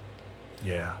failures.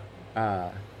 Yeah.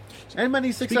 And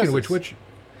many successes. Speaking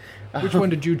of which one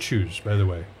did you choose, by the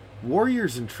way?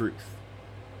 Warriors in Truth.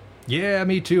 Yeah,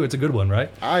 me too. It's a good one, right?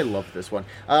 I love this one.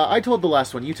 I told the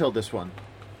last one. You told this one.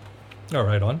 All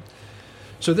right, on.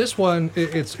 So this one,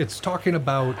 it's talking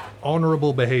about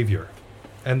honorable behavior.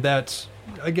 And that,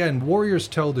 again, warriors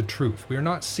tell the truth. We are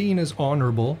not seen as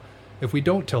honorable if we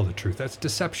don't tell the truth. That's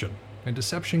deception. And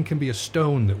deception can be a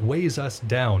stone that weighs us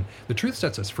down. The truth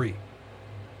sets us free.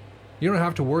 You don't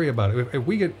have to worry about it. If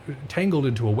we get tangled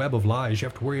into a web of lies, you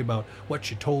have to worry about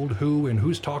what you told who and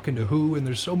who's talking to who, and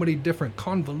there's so many different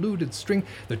convoluted string.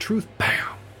 The truth,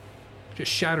 bam,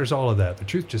 just shatters all of that. The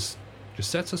truth just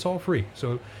sets us all free.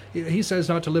 So he says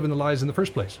not to live in the lies in the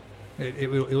first place.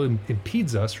 It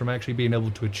impedes us from actually being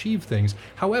able to achieve things.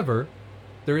 However,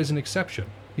 there is an exception.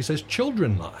 He says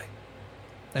children lie.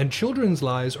 And children's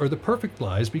lies are the perfect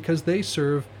lies because they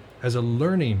serve as a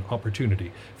learning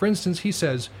opportunity. For instance, he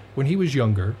says when he was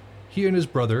younger, he and his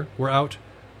brother were out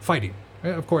fighting.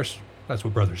 Of course, that's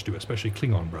what brothers do, especially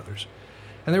Klingon brothers.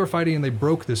 And they were fighting, and they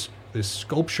broke this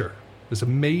sculpture, this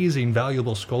amazing,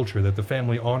 valuable sculpture that the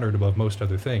family honored above most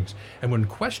other things. And when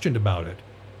questioned about it,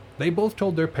 they both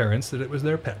told their parents that it was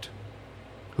their pet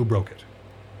who broke it.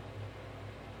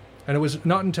 And it was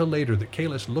not until later that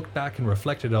Kalis looked back and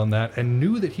reflected on that and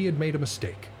knew that he had made a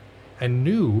mistake, and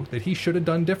knew that he should have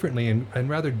done differently and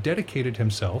rather dedicated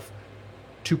himself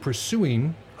to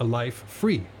pursuing a life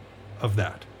free of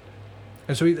that.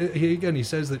 And so he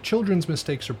says that children's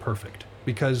mistakes are perfect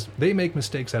because they make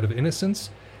mistakes out of innocence,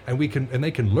 and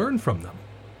they can learn from them.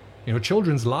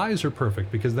 Children's lies are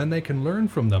perfect because then they can learn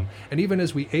from them. And even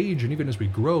as we age and even as we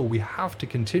grow, we have to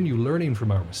continue learning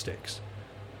from our mistakes.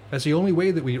 That's the only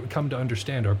way that we come to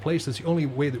understand our place. That's the only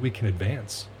way that we can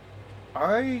advance.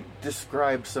 I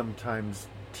describe sometimes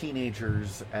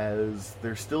teenagers as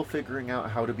they're still figuring out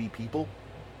how to be people.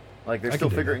 Like, they're still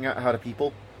figuring out how to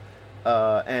people.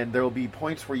 And there will be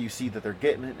points where you see that they're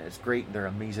getting it, and it's great, and they're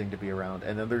amazing to be around.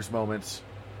 And then there's moments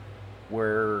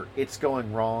where it's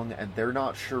going wrong, and they're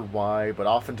not sure why, but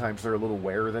oftentimes they're a little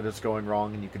aware that it's going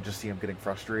wrong, and you can just see them getting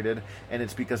frustrated. And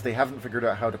it's because they haven't figured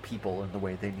out how to people in the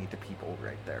way they need to people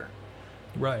right there.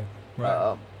 Right.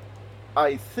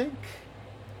 I think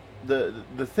the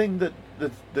thing that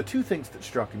the two things that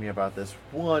struck me about this,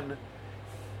 one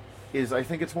is I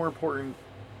think it's more important,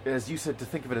 as you said, to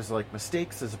think of it as like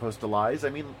mistakes as opposed to lies. I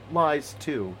mean, lies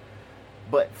too,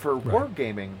 but for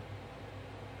wargaming,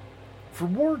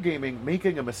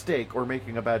 making a mistake or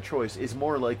making a bad choice is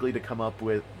more likely to come up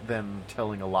with than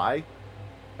telling a lie,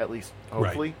 at least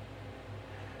hopefully.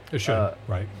 It should,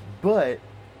 right? But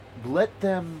let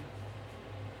them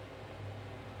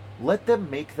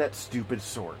make that stupid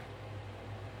sword.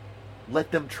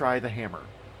 Let them try the hammer.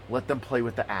 Let them play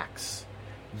with the axe.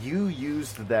 You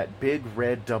used that big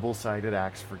red double-sided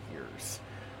axe for years.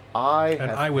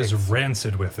 I was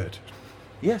rancid with it.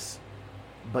 Yes,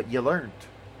 but you learned.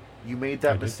 You made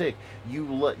that mistake. You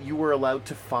were allowed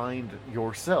to find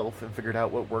yourself and figured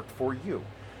out what worked for you.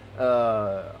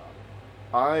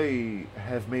 I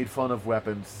have made fun of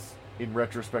weapons in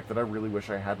retrospect that I really wish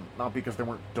I hadn't. Not because they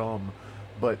weren't dumb,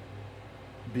 but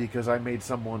because I made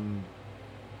someone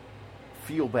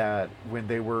feel bad when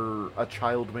they were a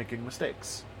child making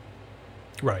mistakes.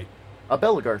 Right. A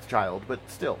Belagarth child, but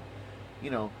still.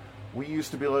 We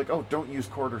used to be like, oh, don't use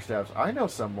quarterstaffs. I know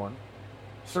someone,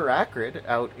 Sir Acrid,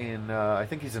 out in, I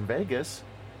think he's in Vegas.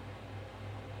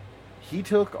 He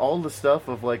took all the stuff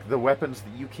of, like, the weapons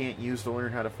that you can't use to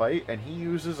learn how to fight, and he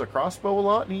uses a crossbow a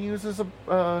lot, and he uses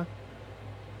a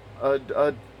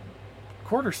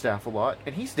quarterstaff a lot,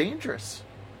 and he's dangerous.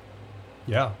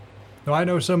 Yeah. No, I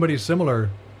know somebody similar.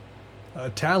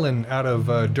 Talon out of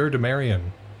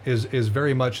Durdamarian is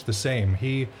very much the same.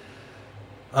 He's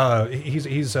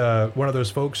one of those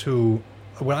folks who,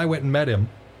 when I went and met him,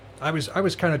 I was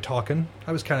kind of talking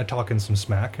some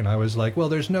smack, and I was like, well,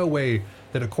 there's no way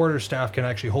that a quarterstaff can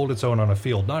actually hold its own on a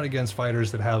field, not against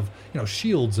fighters that have,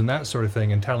 shields and that sort of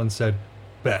thing. And Talon said,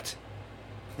 bet.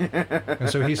 And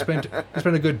so he spent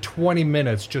a good 20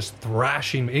 minutes just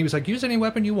thrashing me. He was like, use any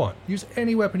weapon you want. Use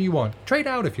any weapon you want. Trade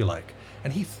out if you like.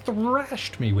 And he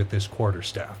thrashed me with this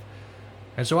quarterstaff.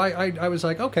 And so I was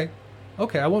like, okay,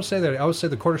 I won't say that. I would say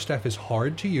the quarterstaff is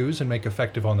hard to use and make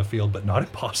effective on the field, but not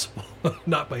impossible.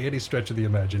 Not by any stretch of the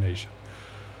imagination.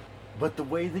 But the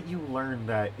way that you learn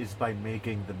that is by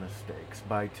making the mistakes.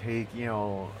 By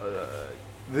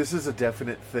this is a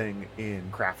definite thing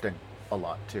in crafting a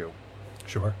lot too.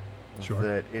 Sure.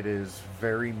 That it is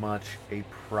very much a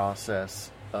process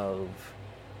of,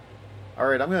 all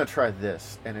right, I'm going to try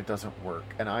this, and it doesn't work.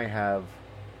 And I have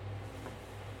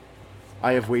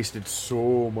wasted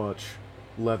so much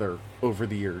leather over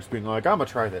the years being like, I'm going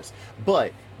to try this.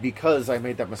 But because I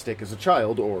made that mistake as a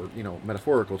child, or,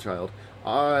 metaphorical child,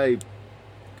 I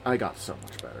got so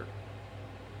much better.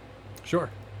 Sure.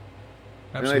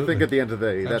 Absolutely. And I think at the end of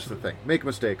the day, that's the thing. Make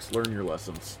mistakes, learn your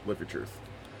lessons, live your truth.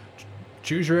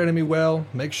 Choose your enemy well.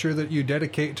 Make sure that you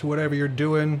dedicate to whatever you're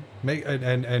doing.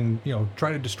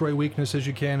 Try to destroy weakness as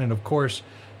you can, and of course,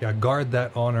 guard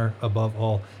that honor above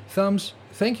all. Thumbs,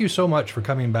 thank you so much for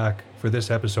coming back for this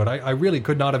episode. I really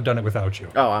could not have done it without you.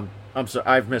 Oh, I'm so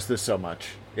I've missed this so much.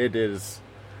 It is.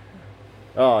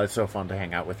 Oh, it's so fun to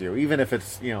hang out with you, even if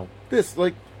it's this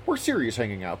we're serious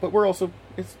hanging out, but we're also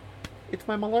it's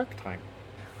my malark time.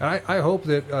 And I hope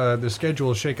that the schedule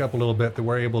will shake up a little bit, that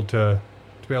we're able to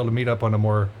be able to meet up on a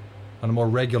more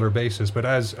regular basis. But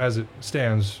as it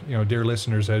stands, dear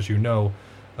listeners, as you know,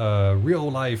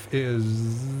 real life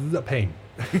is a pain.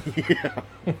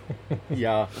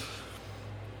 Yeah.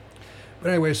 But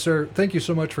anyway, sir, thank you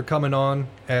so much for coming on,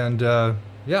 and I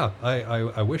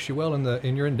wish you well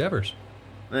in your endeavors.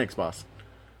 Thanks, boss.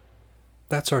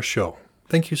 That's our show.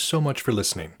 Thank you so much for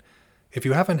listening. If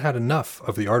you haven't had enough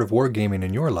of the Art of Wargaming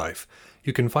in your life,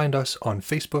 you can find us on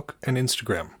Facebook and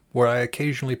Instagram, where I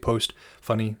occasionally post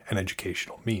funny and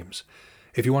educational memes.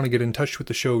 If you want to get in touch with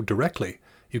the show directly,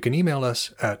 you can email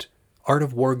us at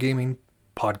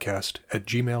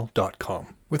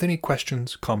artofwargamingpodcast@gmail.com with any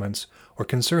questions, comments, or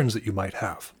concerns that you might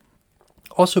have.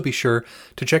 Also be sure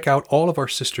to check out all of our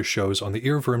sister shows on the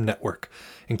Earworm Network,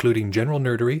 including General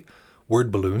Nerdery,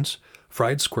 Word Balloons,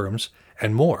 Fried Squirms,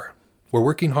 and more. We're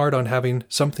working hard on having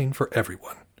something for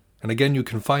everyone. And again, you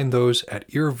can find those at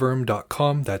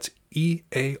earworm.com. That's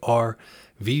EARVVYRM.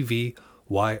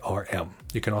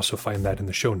 You can also find that in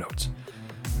the show notes.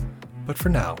 But for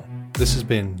now, this has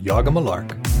been Yaga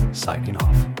Malark, signing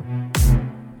off.